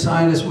American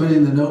scientists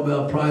winning the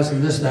Nobel Prize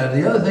and this, that.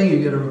 And the other thing,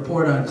 you get a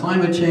report on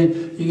climate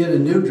change, you get a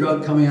new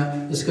drug coming out,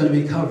 it's going to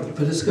be covered.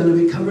 But it's going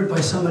to be covered by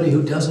somebody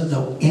who doesn't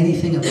know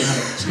anything about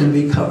it. It's going to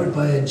be covered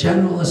by a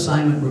general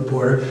assignment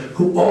reporter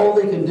who all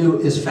they can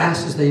do as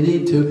fast as they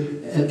need to,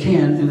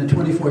 can in a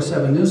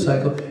 24/7 news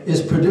cycle,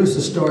 is produce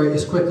a story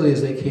as quickly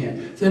as they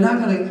can. They're not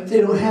going to,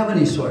 they don't have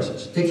any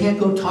sources. They can't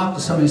go talk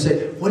to somebody and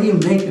say, what do you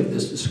make of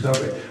this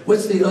discovery?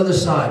 What's the other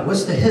side?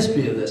 What's the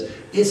history of this?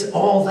 It's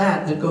all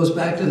that goes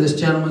back to this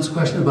gentleman's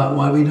question about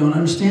why we don't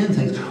understand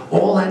things.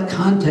 All that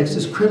context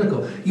is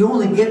critical. You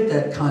only get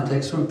that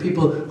context from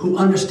people who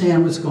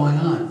understand what's going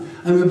on.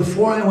 I mean,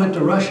 before I went to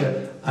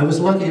Russia, I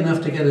was lucky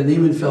enough to get an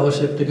Nieman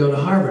Fellowship to go to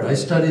Harvard. I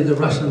studied the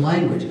Russian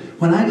language.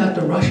 When I got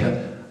to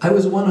Russia, I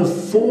was one of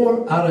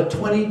 4 out of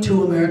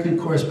 22 American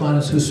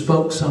correspondents who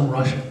spoke some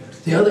Russian.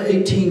 The other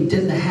 18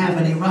 didn't have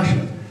any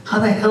Russian. How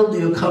the hell do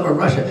you cover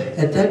Russia?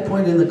 At that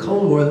point in the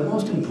Cold War, the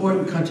most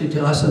important country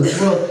to us in the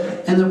world,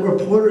 and the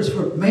reporters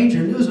for major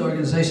news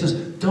organizations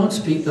don't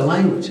speak the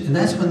language. And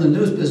that's when the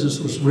news business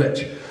was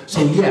rich.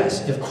 So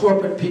yes, if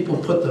corporate people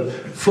put the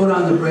foot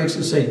on the brakes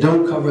and say,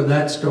 don't cover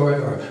that story,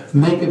 or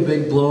make a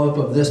big blow-up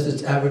of this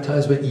that's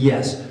advertisement,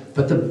 yes.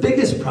 But the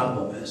biggest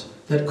problem is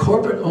that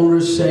corporate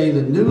owners say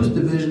the news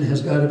division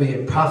has got to be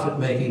a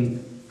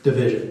profit-making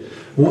division.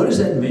 What does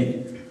that mean?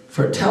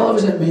 For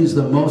television, it means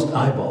the most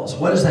eyeballs.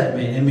 What does that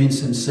mean? It means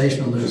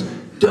sensational news.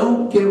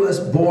 Don't give us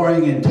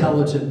boring,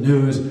 intelligent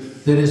news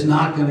that is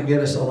not going to get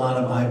us a lot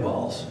of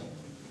eyeballs.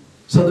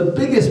 So the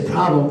biggest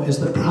problem is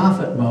the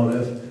profit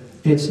motive.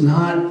 It's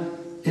not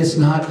it's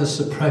not the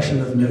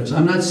suppression of news.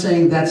 I'm not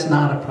saying that's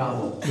not a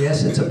problem.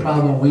 Yes, it's a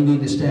problem. We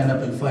need to stand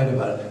up and fight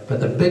about it. But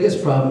the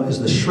biggest problem is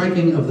the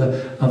shrinking of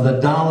the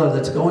dollar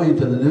that's going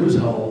into the news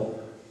hole,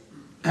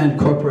 and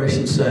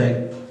corporations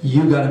saying,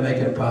 you got to make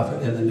it a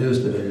profit in the news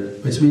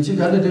division, which means you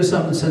got to do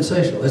something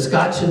sensational. It's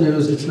gotcha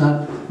news. It's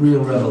not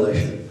real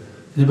revelation.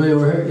 Anybody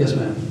over here? Yes,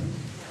 ma'am.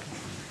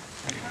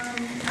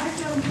 I've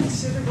done a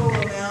considerable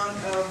amount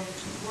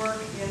of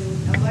work in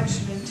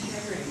election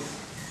integrity,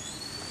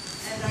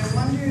 and I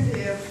wondered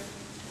if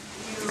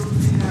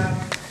you have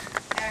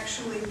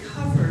actually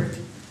covered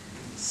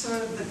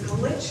sort of the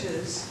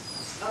glitches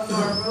of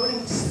our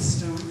voting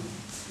system,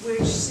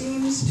 which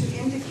seems to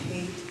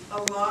indicate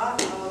a lot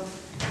of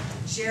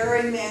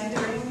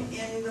gerrymandering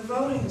in the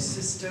voting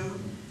system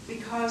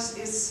because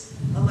it's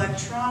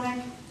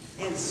electronic,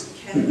 it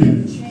can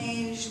be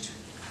changed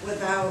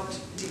without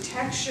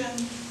detection,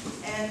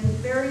 and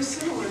very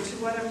similar to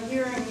what I'm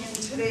hearing in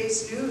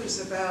today's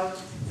news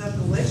about the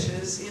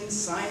glitches in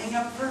signing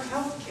up for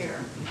health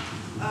care.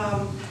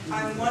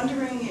 I'm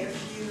wondering if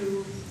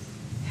you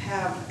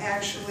have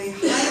actually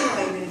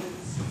highlighted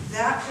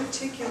that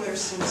particular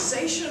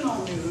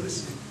sensational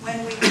news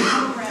when we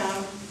come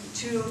around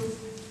to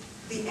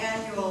the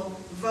annual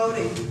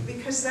voting,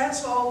 because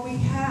that's all we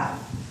have.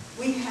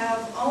 We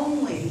have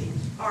only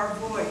our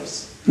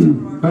voice.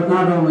 But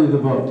not only the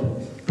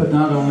vote. But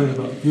not only the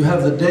vote. You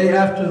have the day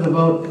after the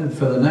vote, and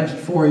for the next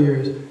 4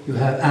 years, you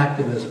have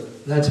activism.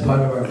 That's part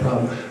of our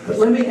problem. But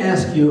let me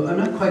ask you, I'm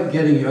not quite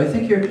getting you. I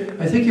think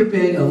you're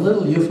being a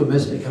little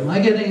euphemistic. Am I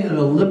getting an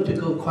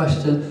elliptical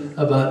question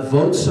about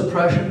vote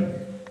suppression?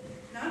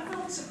 Not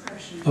vote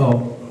suppression.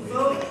 Oh.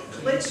 Vote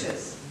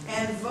glitches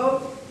and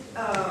vote...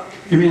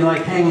 You mean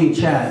like hanging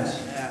chads?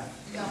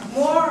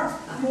 More.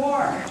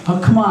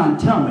 Oh, come on,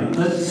 tell me.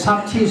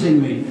 Stop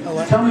teasing me.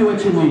 Tell me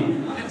what you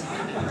mean.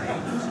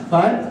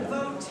 What?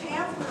 Vote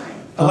tampering.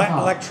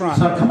 Electronic.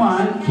 So come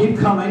on, keep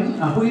coming.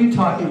 Now, who are you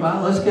talking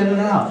about? Let's get it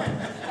out.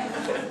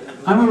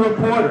 I'm a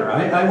reporter.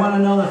 I want to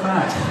know the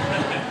facts.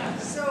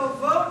 So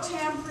vote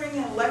tampering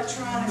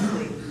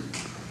electronically.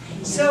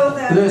 So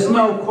that There's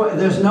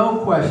no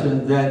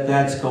question that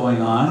that's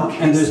going on, okay,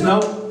 and there's so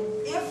no.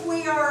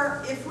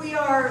 If we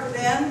are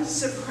then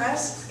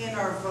suppressed in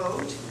our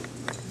vote,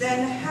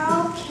 then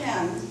how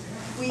can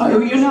we? Oh,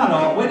 you're not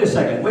all. Wait a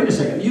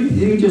second.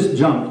 You just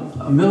jumped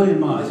a million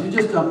miles. You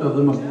just jumped over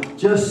the moon.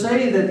 Just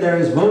say that there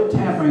is vote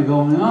tampering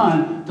going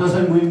on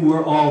doesn't mean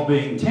we're all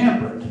being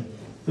tampered.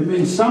 It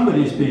means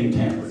somebody's being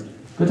tampered.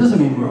 But it doesn't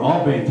mean we're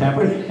all being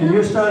tampered. And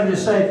you're starting to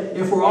say,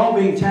 if we're all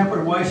being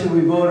tampered, why should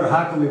we vote, or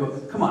how can we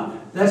vote? Come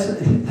on,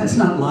 that's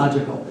not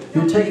logical.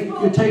 You're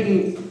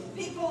taking.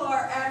 People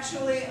are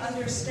actually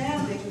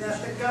understanding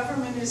that the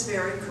government is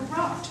very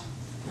corrupt.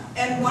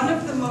 And one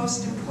of the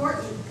most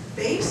important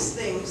base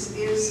things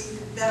is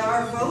that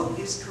our vote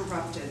is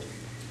corrupted.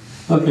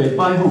 Okay,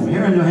 by whom?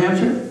 Here in New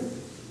Hampshire?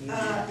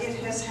 It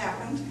has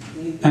happened.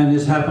 And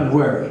it's happened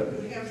where?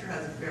 New Hampshire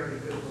has a very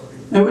good voting.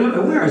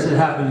 And where has it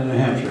happened in New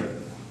Hampshire?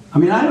 I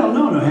mean, I don't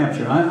know New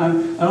Hampshire. I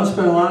don't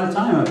spend a lot of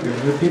time up here.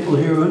 There are people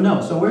here who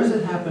know. So where's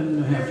it happened in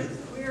New Hampshire?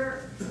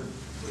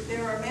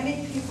 There are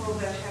many people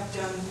that have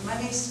done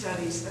many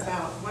studies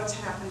about what's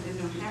happened in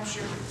New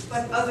Hampshire,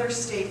 but other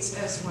states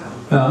as well.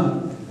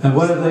 And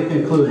what have they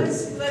concluded?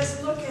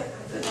 Let's look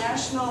at the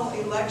national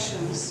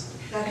elections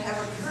that have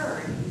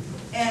occurred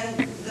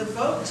and the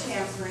vote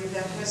tampering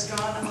that has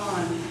gone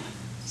on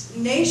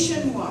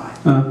nationwide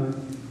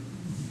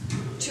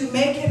to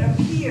make it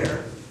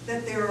appear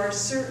that there are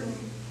certain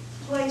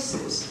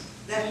places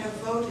that have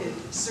voted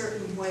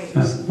certain ways.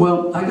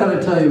 Well, I got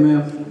to tell you,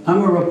 ma'am,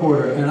 I'm a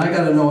reporter, and I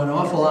got to know an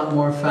awful lot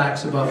more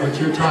facts about what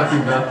you're talking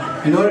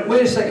about.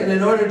 Wait a second.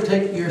 In order to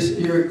take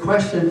your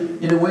question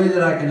in a way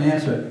that I can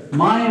answer it,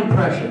 my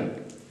impression,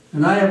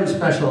 and I haven't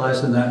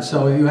specialized in that,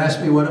 so if you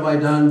ask me what have I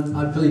done,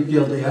 I plead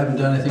guilty. I haven't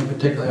done anything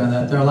particularly on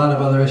that. There are a lot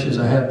of other issues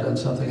I have done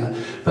something on.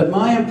 But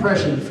my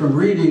impression from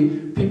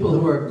reading people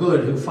who are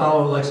good, who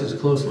follow elections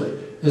closely,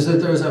 is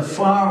that there's a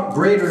far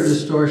greater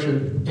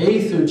distortion,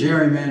 A, through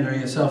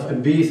gerrymandering itself,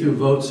 and B, through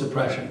vote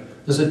suppression.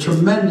 There's a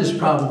tremendous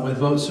problem with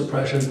vote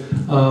suppression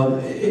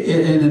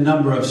in a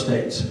number of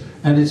states.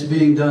 And it's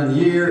being done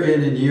year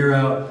in and year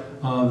out.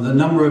 The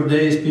number of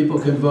days people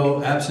can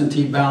vote,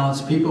 absentee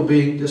ballots, people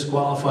being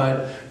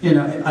disqualified. You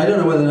know, I don't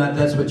know whether or not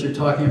that's what you're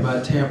talking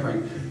about,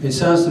 tampering. It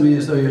sounds to me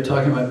as though you're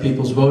talking about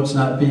people's votes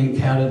not being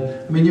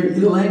counted. I mean,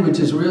 your language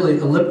is really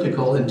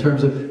elliptical in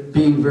terms of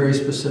being very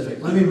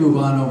specific. Let me move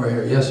on over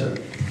here. Yes, sir.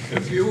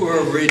 If you were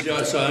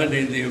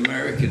redesigning the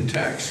American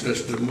tax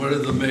system, what are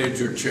the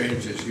major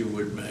changes you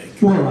would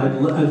make? Well,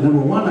 number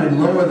one, I'd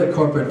lower the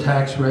corporate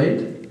tax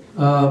rate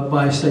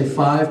by, say,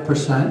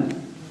 5%,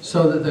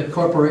 so that the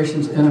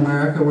corporations in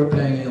America were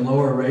paying a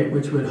lower rate,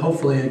 which would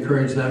hopefully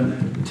encourage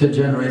them to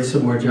generate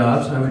some more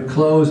jobs. I would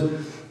close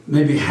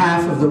maybe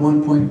half of the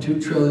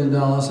 $1.2 trillion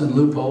in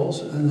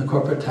loopholes in the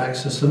corporate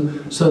tax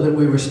system, so that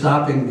we were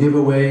stopping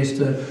giveaways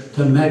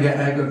to mega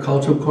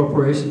agricultural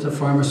corporations, to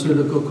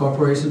pharmaceutical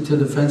corporations, to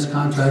defense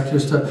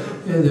contractors, to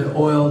the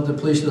oil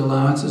depletion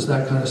allowances,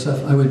 that kind of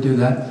stuff. I would do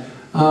that.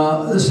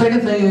 The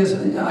second thing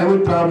is, I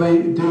would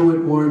probably do what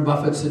Warren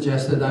Buffett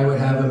suggested. I would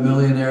have a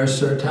millionaire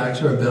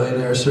surtax or a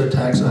billionaire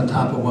surtax on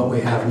top of what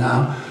we have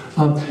now.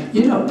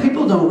 You know,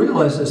 people don't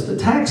realize this. The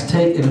tax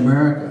take in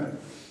America,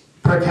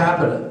 per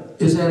capita,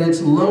 is at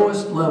its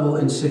lowest level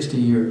in 60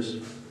 years.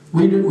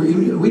 We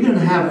didn't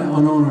have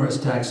an onerous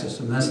tax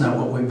system. That's not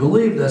what we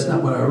believe. That's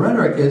not what our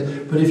rhetoric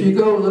is. But if you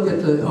go look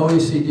at the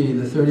OECD,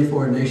 the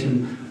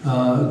 34-nation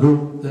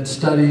group that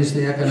studies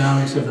the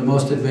economics of the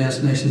most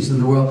advanced nations in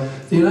the world,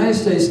 the United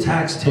States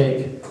tax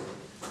take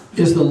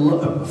is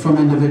from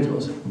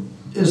individuals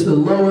is the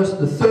lowest,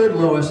 the third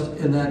lowest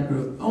in that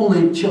group.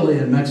 Only Chile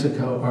and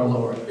Mexico are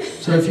lower.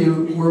 So if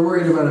you were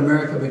worried about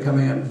America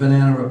becoming a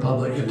banana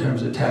republic in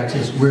terms of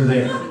taxes, we're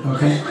there,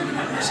 okay?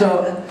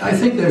 So I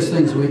think there's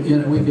things we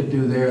could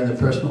do there in the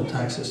personal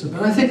tax system.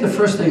 But I think the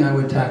first thing I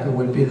would tackle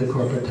would be the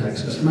corporate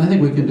tax system. I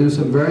think we could do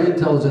some very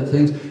intelligent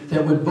things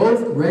that would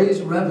both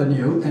raise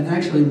revenue and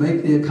actually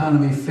make the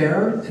economy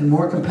fairer and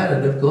more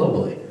competitive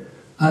globally.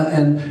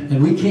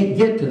 And we can't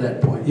get to that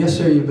point. Yes,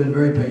 sir, you've been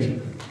very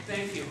patient.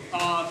 Thank you.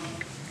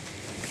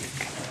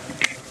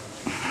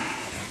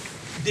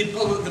 The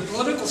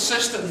political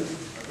system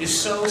is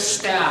so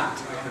stacked.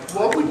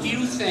 What would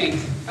you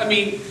think? I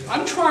mean,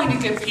 I'm trying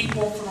to get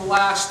people for the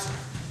last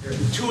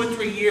 2 or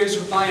 3 years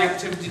of my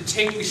activity to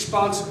take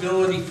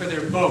responsibility for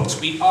their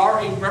votes. We are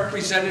a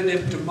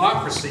representative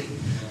democracy.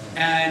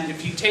 And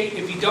if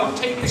you don't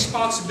take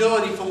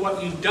responsibility for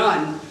what you've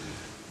done,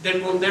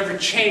 then we'll never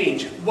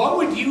change. What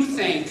would you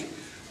think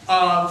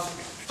of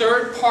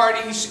third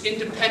parties,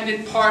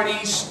 independent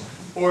parties,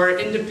 or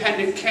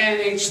independent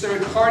candidates,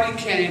 third party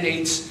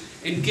candidates,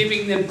 and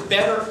giving them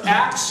better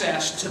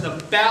access to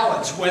the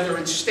ballots, whether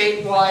it's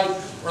statewide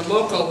or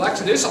local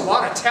election? There's a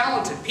lot of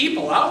talented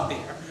people out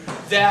there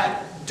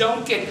that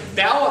don't get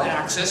ballot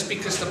access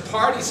because the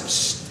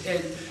parties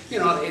have, you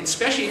know,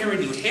 especially here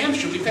in New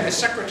Hampshire, we've had a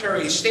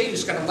Secretary of State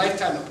who's got a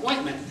lifetime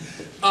appointment,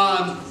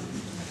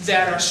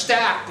 that are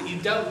stacked, that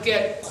you don't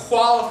get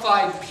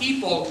qualified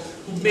people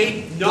who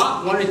may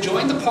not want to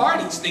join the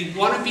parties. They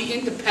want to be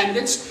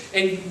independents,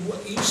 and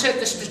you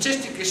said the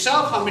statistic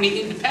yourself, how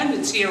many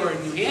independents here are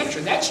in New Hampshire.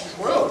 That's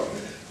true,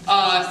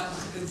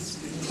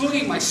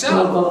 including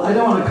myself. Well, I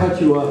don't want to cut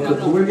you off,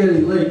 but we're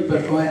getting late,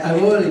 but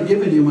I've already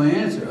given you my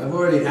answer. I've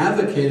already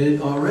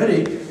advocated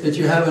already that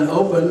you have an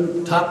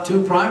open top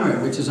 2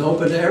 primary, which is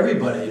open to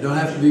everybody. You don't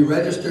have to be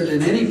registered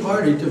in any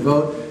party to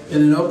vote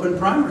in an open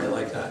primary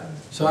like that.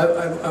 So I've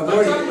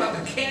already... I'm talking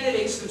about the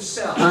candidates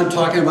themselves. I'm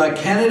talking about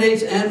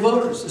candidates and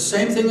voters. The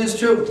same thing is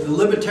true. The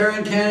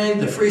Libertarian candidate,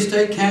 the Free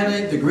State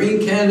candidate, the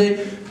Green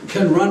candidate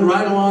can run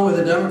right along with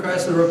the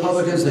Democrats and the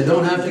Republicans. They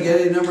don't have to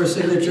get any number of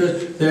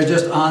signatures. They're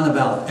just on the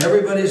ballot.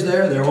 Everybody's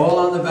there. They're all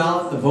on the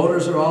ballot. The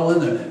voters are all in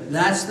there.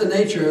 That's the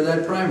nature of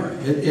that primary.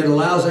 It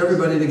allows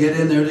everybody to get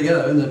in there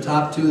together, and the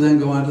top 2 then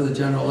go on to the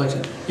general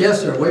election.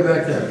 Yes, sir. Way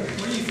back there.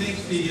 What do you think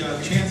the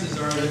chances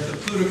are that the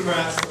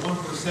plutocrats, the 1%,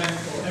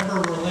 will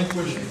ever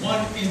relinquish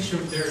 1 inch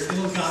of their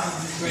ill-gotten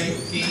great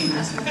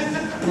gains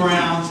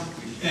ground?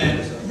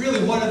 And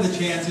really, what are the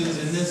chances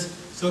in this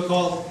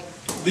so-called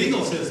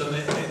legal system?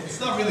 It's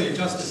not really a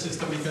justice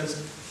system,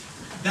 because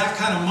that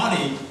kind of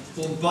money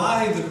will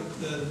buy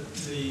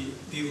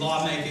the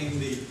lawmaking,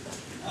 the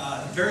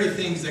very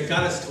things that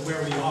got us to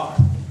where we are.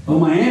 Well,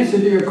 my answer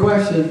to your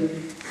question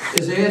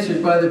is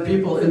answered by the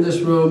people in this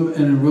room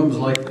and in rooms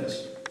like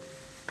this.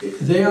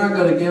 They aren't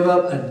going to give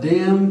up a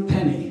damn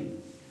penny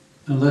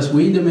unless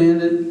we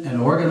demand it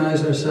and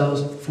organize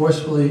ourselves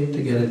forcefully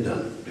to get it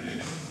done.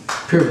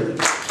 Period.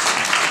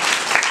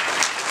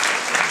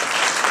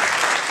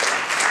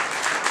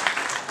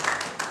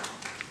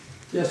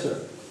 Yes,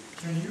 sir.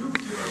 Can you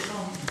give us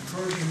some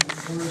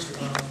encouraging words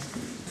about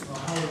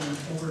how we can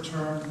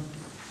overturn?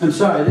 I'm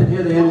sorry, I didn't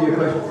hear the end of your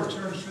question.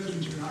 Overturn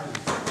Citizens United.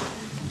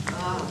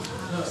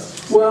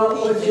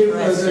 Well,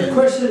 the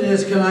question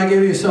is, can I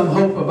give you some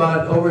hope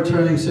about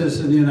overturning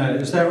Citizens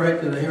United? Is that right?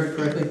 Did I hear it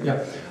correctly?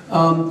 Yeah.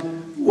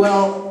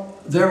 Well,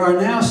 there are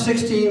now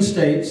 16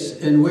 states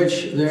in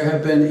which there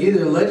have been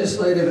either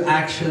legislative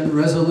action,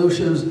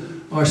 resolutions,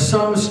 or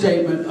some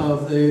statement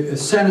of the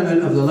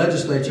sentiment of the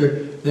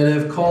legislature that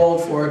have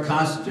called for a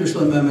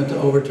constitutional amendment to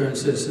overturn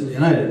Citizens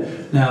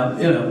United. Now,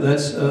 you know,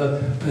 there's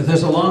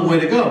a long way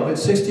to go, but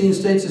 16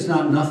 states is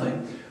not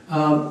nothing.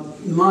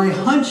 My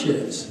hunch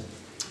is,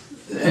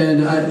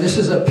 and this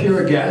is a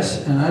pure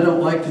guess, and I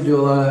don't like to do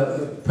a lot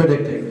of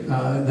predicting.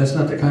 That's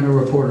not the kind of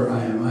reporter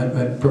I am.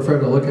 I prefer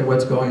to look at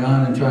what's going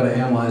on and try to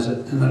analyze it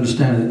and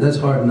understand it. That's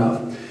hard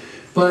enough.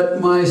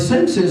 But my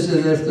sense is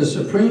that if the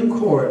Supreme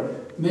Court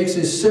makes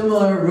a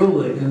similar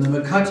ruling in the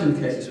McCutcheon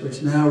case,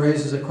 which now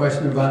raises a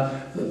question about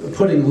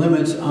putting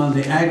limits on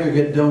the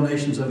aggregate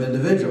donations of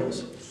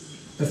individuals.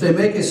 If they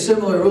make a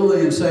similar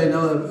ruling and say,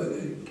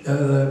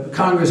 no,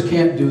 Congress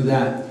can't do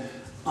that,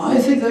 I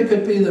think that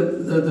could be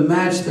the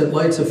match that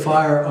lights a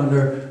fire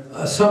under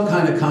some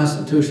kind of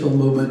constitutional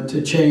movement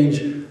to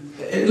change,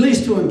 at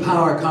least to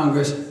empower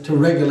Congress to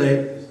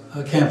regulate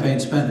campaign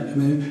spending. I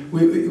mean,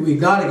 we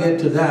got to get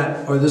to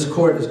that, or this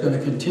court is going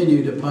to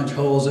continue to punch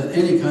holes in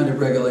any kind of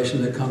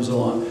regulation that comes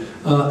along.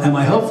 Am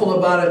I hopeful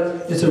about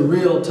it? It's a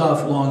real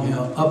tough, long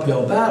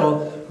uphill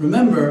battle.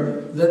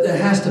 Remember that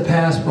it has to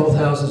pass both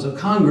houses of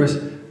Congress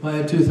by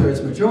a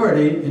 2/3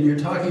 majority, and you're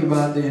talking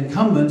about the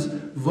incumbents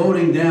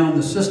voting down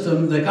the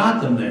system that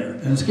got them there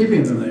and is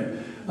keeping them there.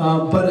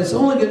 But it's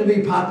only going to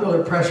be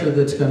popular pressure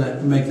that's going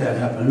to make that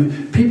happen. I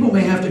mean, people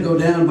may have to go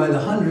down by the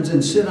hundreds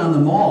and sit on the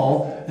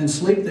mall and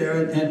sleep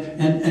there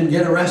and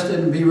get arrested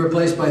and be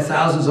replaced by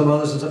thousands of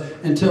others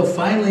until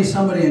finally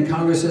somebody in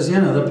Congress says, you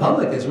know, the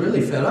public is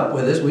really fed up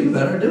with this, we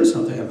better do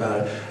something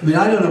about it. I mean,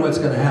 I don't know what's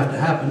going to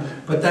happen,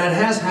 but that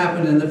has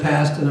happened in the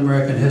past in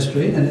American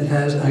history, and it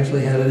has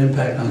actually had an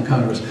impact on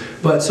Congress.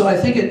 But so I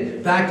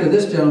think back to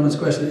this gentleman's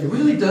question, it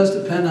really does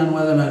depend on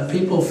whether or not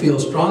people feel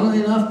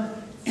strongly enough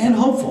and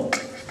hopeful.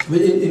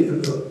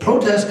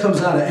 Protest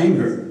comes out of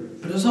anger,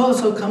 but it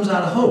also comes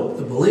out of hope,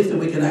 the belief that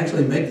we can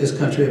actually make this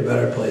country a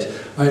better place.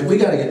 All right, we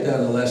got to get down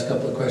to the last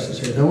couple of questions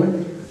here, don't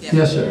we? Yeah.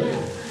 Yes, sir.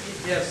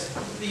 Yes.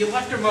 The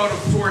electromotive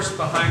force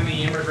behind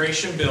the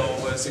immigration bill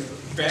was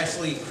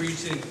vastly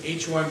increasing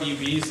H-1B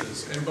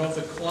visas, and both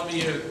the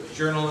Columbia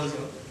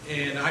Journalism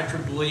and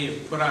IEEE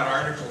have put out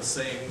articles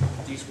saying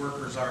these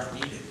workers aren't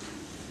needed.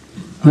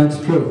 That's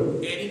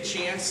true. Any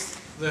chance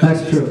that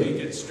That's this true. could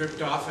get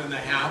stripped off in the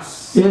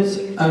House? It's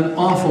an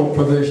awful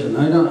provision.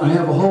 I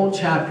have a whole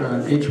chapter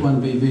on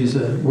H-1B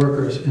visa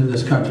workers in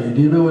this country.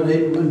 Do you know what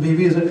H-1B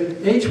visa?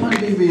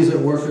 H-1B visa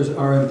workers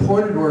are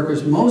imported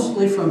workers,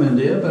 mostly from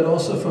India, but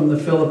also from the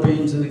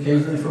Philippines and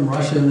occasionally from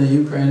Russia and the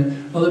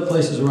Ukraine, other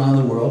places around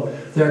the world.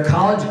 They're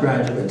college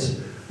graduates.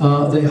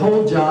 They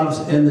hold jobs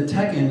in the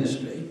tech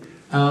industry.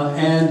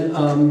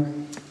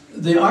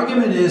 The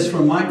argument is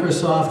from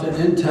Microsoft and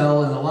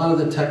Intel and a lot of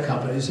the tech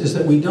companies is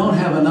that we don't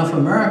have enough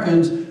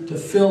Americans to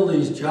fill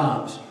these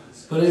jobs.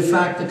 But in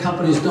fact, the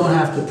companies don't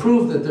have to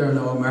prove that there are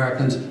no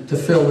Americans to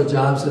fill the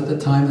jobs at the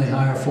time they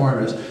hire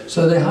foreigners.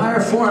 So they hire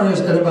foreigners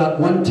at about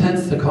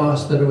 1/10 the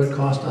cost that it would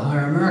cost to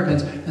hire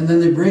Americans, and then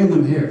they bring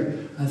them here.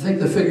 I think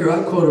the figure I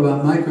quote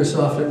about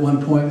Microsoft at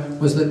one point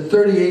was that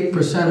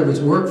 38% of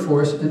its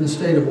workforce in the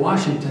state of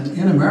Washington,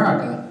 in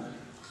America,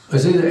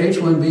 was either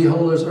H-1B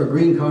holders or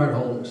green card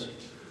holders.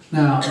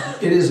 Now,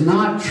 it is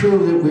not true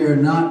that we are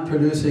not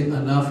producing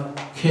enough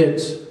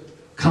kids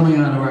coming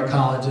out of our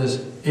colleges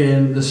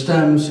in the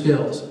STEM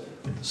skills,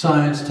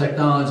 science,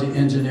 technology,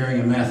 engineering,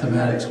 and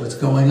mathematics. What's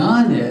going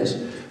on is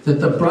that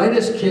the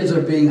brightest kids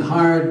are being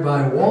hired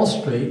by Wall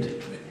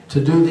Street to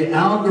do the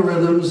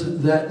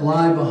algorithms that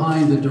lie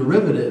behind the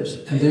derivatives,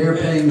 and they are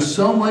paying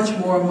so much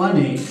more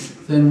money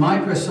than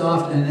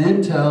Microsoft and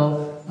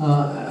Intel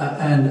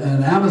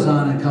and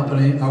Amazon and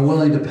company are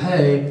willing to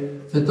pay,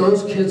 that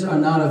those kids are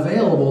not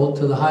available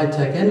to the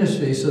high-tech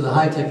industry, so the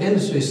high-tech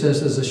industry says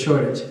there's a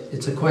shortage.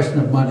 It's a question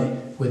of money.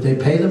 Would they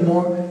pay them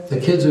more? The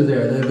kids are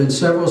there. There have been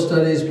several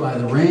studies by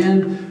the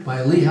RAND,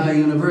 by Lehigh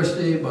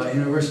University, by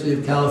University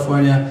of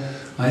California.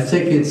 I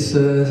think it's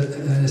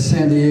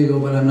San Diego,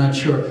 but I'm not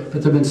sure.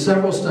 But there have been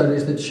several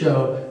studies that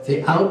show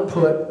the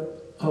output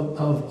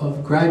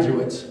of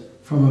graduates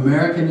from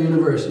American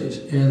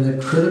universities in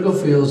the critical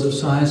fields of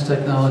science,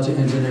 technology,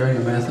 engineering,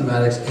 and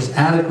mathematics is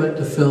adequate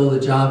to fill the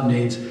job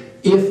needs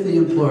if the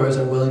employers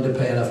are willing to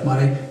pay enough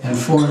money, and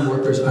foreign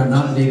workers are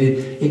not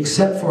needed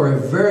except for a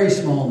very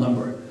small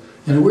number.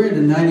 And we're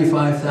into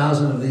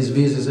 95,000 of these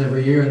visas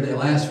every year, and they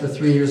last for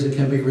 3 years and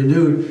can be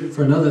renewed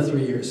for another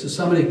 3 years.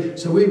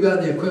 So we've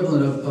got the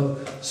equivalent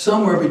of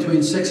somewhere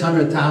between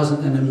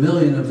 600,000 and 1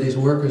 million of these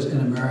workers in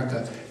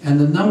America. And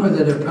the number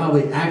that are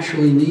probably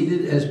actually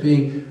needed as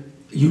being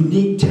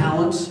unique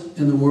talents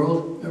in the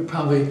world are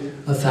probably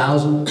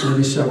 1,000,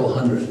 maybe several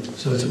hundred.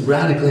 So it's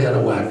radically out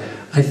of whack.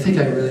 I think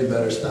I really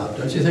better stop.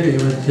 Don't you think?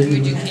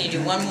 Can you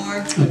do one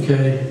more?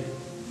 Okay.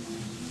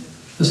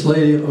 This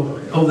lady,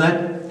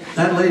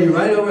 that lady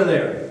right over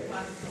there.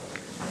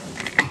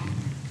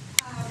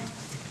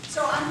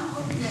 So I'm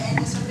hoping to end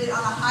this a bit on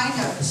a high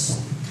note,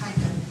 kind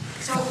of.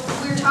 So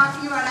we're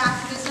talking about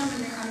activism,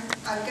 and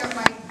I've got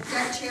my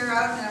deck chair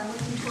out, and I'm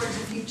looking towards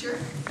the future.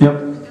 Yep.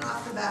 Looking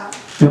off the bow.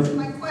 Yep. So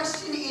my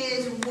question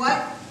is,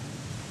 what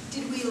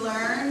did we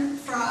learn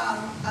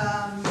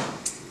from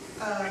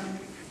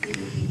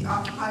the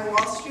Occupy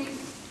Wall Street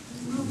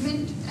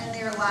movement and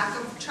their lack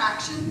of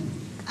traction,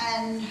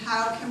 and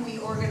how can we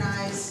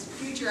organize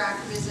future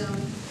activism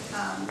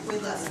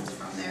with lessons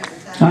from there?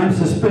 I'm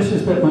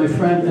suspicious that my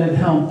friend Ed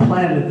Helm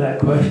planted that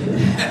question.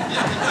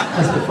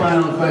 That's the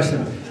final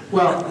question.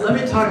 Well, let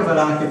me talk about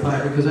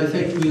Occupy, because I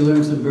think we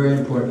learned some very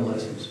important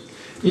lessons.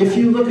 If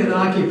you look at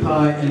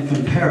Occupy and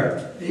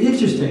compare it,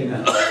 interesting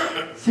now,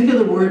 think of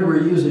the word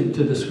we're using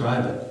to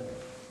describe it.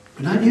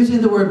 We're not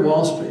using the word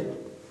Wall Street.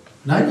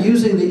 We're not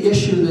using the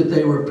issue that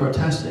they were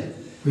protesting.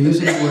 We're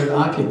using the word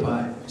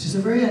Occupy, which is a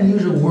very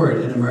unusual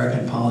word in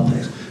American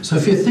politics. So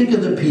if you think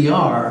of the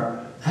PR,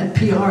 that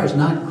PR is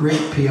not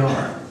great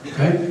PR,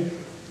 okay?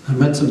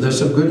 There's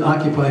some good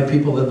Occupy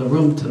people in the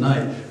room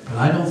tonight, But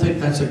I don't think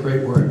that's a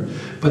great word.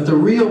 But the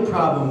real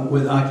problem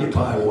with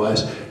Occupy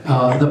was,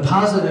 the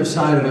positive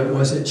side of it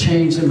was it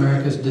changed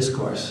America's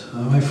discourse.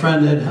 My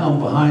friend Ed Helm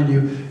behind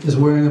you is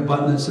wearing a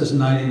button that says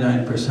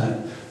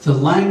 99%. The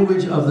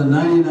language of the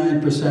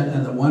 99%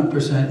 and the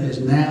 1% is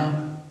now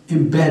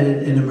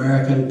embedded in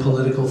American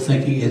political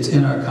thinking. It's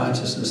in our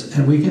consciousness.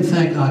 And we can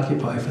thank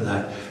Occupy for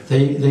that.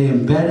 They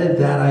embedded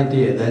that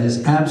idea. That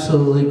is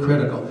absolutely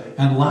critical.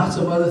 And lots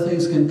of other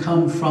things can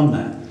come from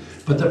that.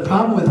 But the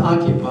problem with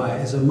Occupy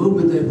as a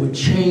movement that would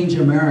change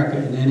America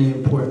in any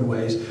important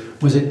ways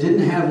was it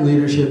didn't have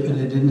leadership and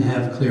it didn't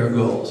have clear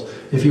goals.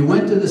 If you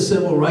went to the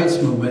civil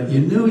rights movement, you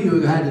knew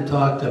you had to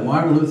talk to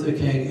Martin Luther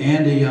King,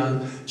 Andy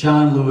Young,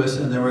 John Lewis,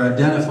 and there were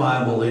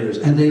identifiable leaders.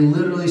 And they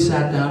literally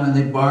sat down and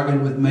they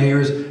bargained with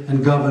mayors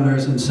and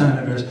governors and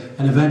senators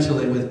and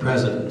eventually with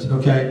presidents,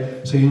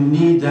 okay? So you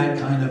need that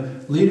kind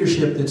of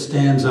leadership that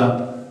stands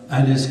up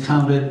and is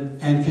counted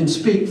and can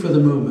speak for the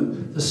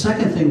movement. The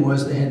second thing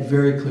was they had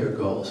very clear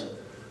goals.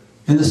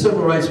 In the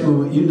civil rights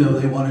movement, you know,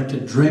 they wanted to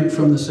drink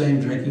from the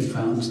same drinking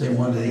fountains. They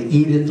wanted to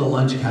eat at the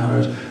lunch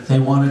counters. They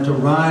wanted to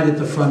ride at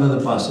the front of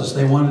the buses.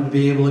 They wanted to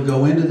be able to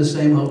go into the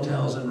same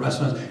hotels and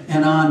restaurants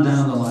and on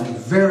down the line.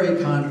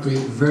 Very concrete,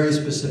 very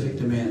specific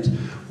demands.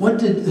 What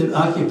did the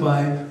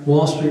Occupy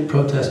Wall Street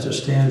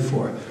protesters stand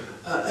for?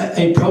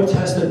 A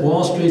protest that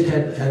Wall Street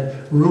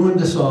had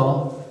ruined us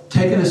all,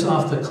 taken us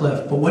off the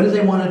cliff. But what did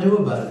they want to do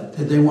about it?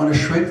 Did they want to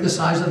shrink the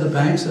size of the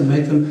banks and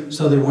make them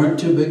so they weren't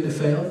too big to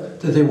fail?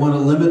 Did they want to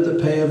limit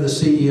the pay of the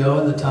CEO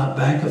and the top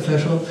bank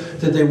official?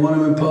 Did they want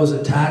to impose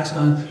a tax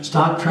on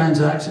stock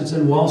transactions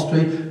in Wall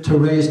Street to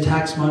raise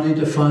tax money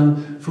to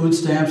fund food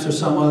stamps or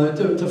some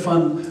other, to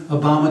fund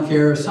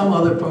Obamacare or some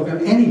other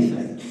program?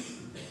 Anything.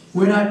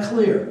 We're not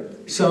clear.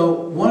 So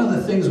one of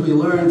the things we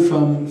learned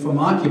from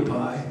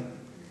Occupy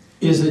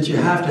is that you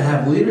have to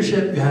have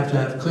leadership, you have to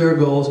have clear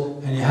goals,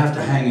 and you have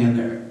to hang in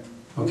there,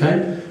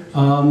 okay?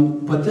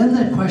 But then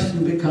the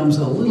question becomes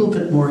a little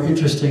bit more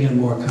interesting and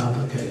more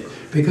complicated.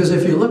 Because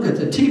if you look at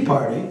the Tea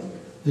Party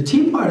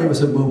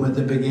was a movement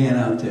that began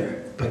out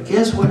there. But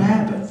guess what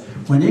happened?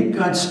 When it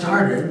got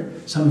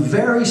started, some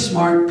very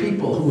smart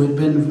people who had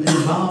been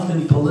involved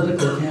in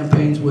political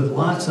campaigns with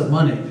lots of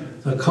money,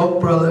 the Koch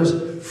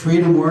brothers,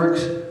 Freedom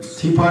Works,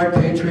 Tea Party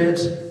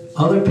Patriots,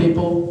 other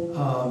people,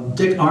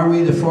 Dick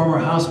Armey, the former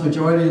House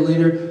Majority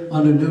Leader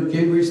under Newt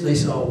Gingrich, they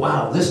saw,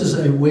 wow, this is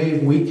a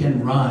wave we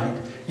can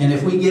ride. And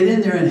if we get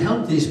in there and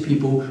help these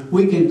people,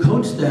 we can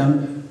coach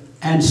them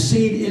and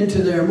seed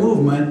into their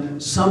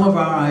movement some of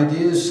our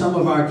ideas, some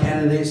of our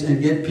candidates, and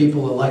get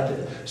people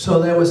elected.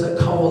 So there was a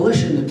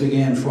coalition that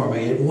began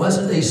forming. It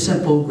wasn't a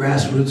simple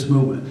grassroots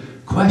movement.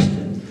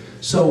 Question,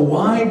 so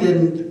why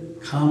didn't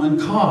Common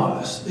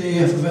Cause, the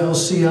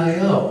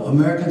AFL-CIO,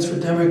 Americans for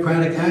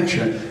Democratic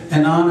Action,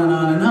 and on and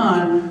on and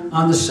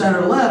on the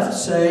center left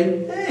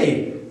say,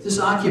 hey, this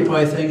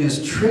Occupy thing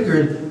has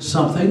triggered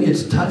something.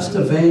 It's touched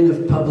a vein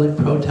of public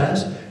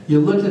protest. You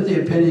looked at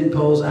the opinion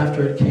polls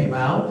after it came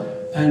out,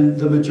 and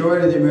the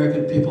majority of the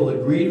American people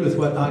agreed with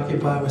what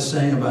Occupy was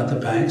saying about the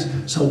banks.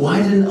 So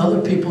why didn't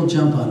other people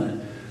jump on it?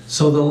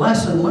 So the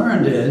lesson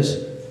learned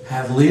is,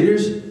 have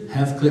leaders,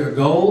 have clear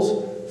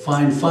goals,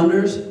 find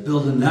funders,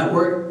 build a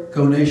network,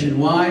 go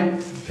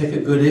nationwide, pick a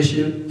good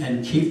issue,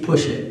 and keep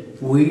pushing.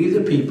 We,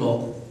 the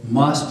people,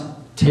 must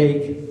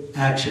take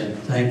action.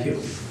 Thank you.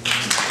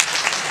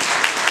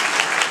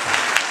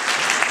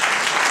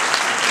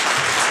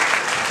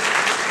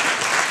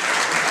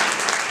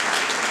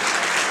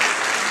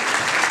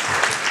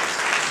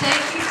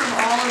 Thank you from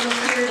all of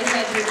us here to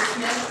Hedrick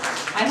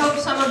Smith. I hope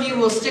some of you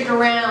will stick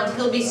around.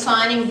 He'll be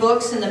signing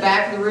books in the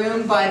back of the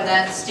room by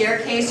that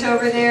staircase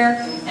over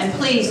there. And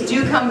please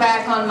do come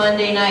back on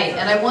Monday night.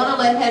 And I want to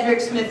let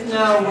Hedrick Smith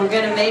know we're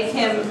going to make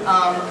him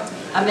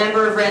a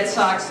member of Red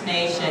Sox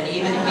Nation,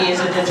 even if he is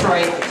a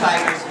Detroit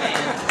Tigers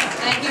fan.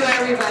 Thank you,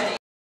 everybody.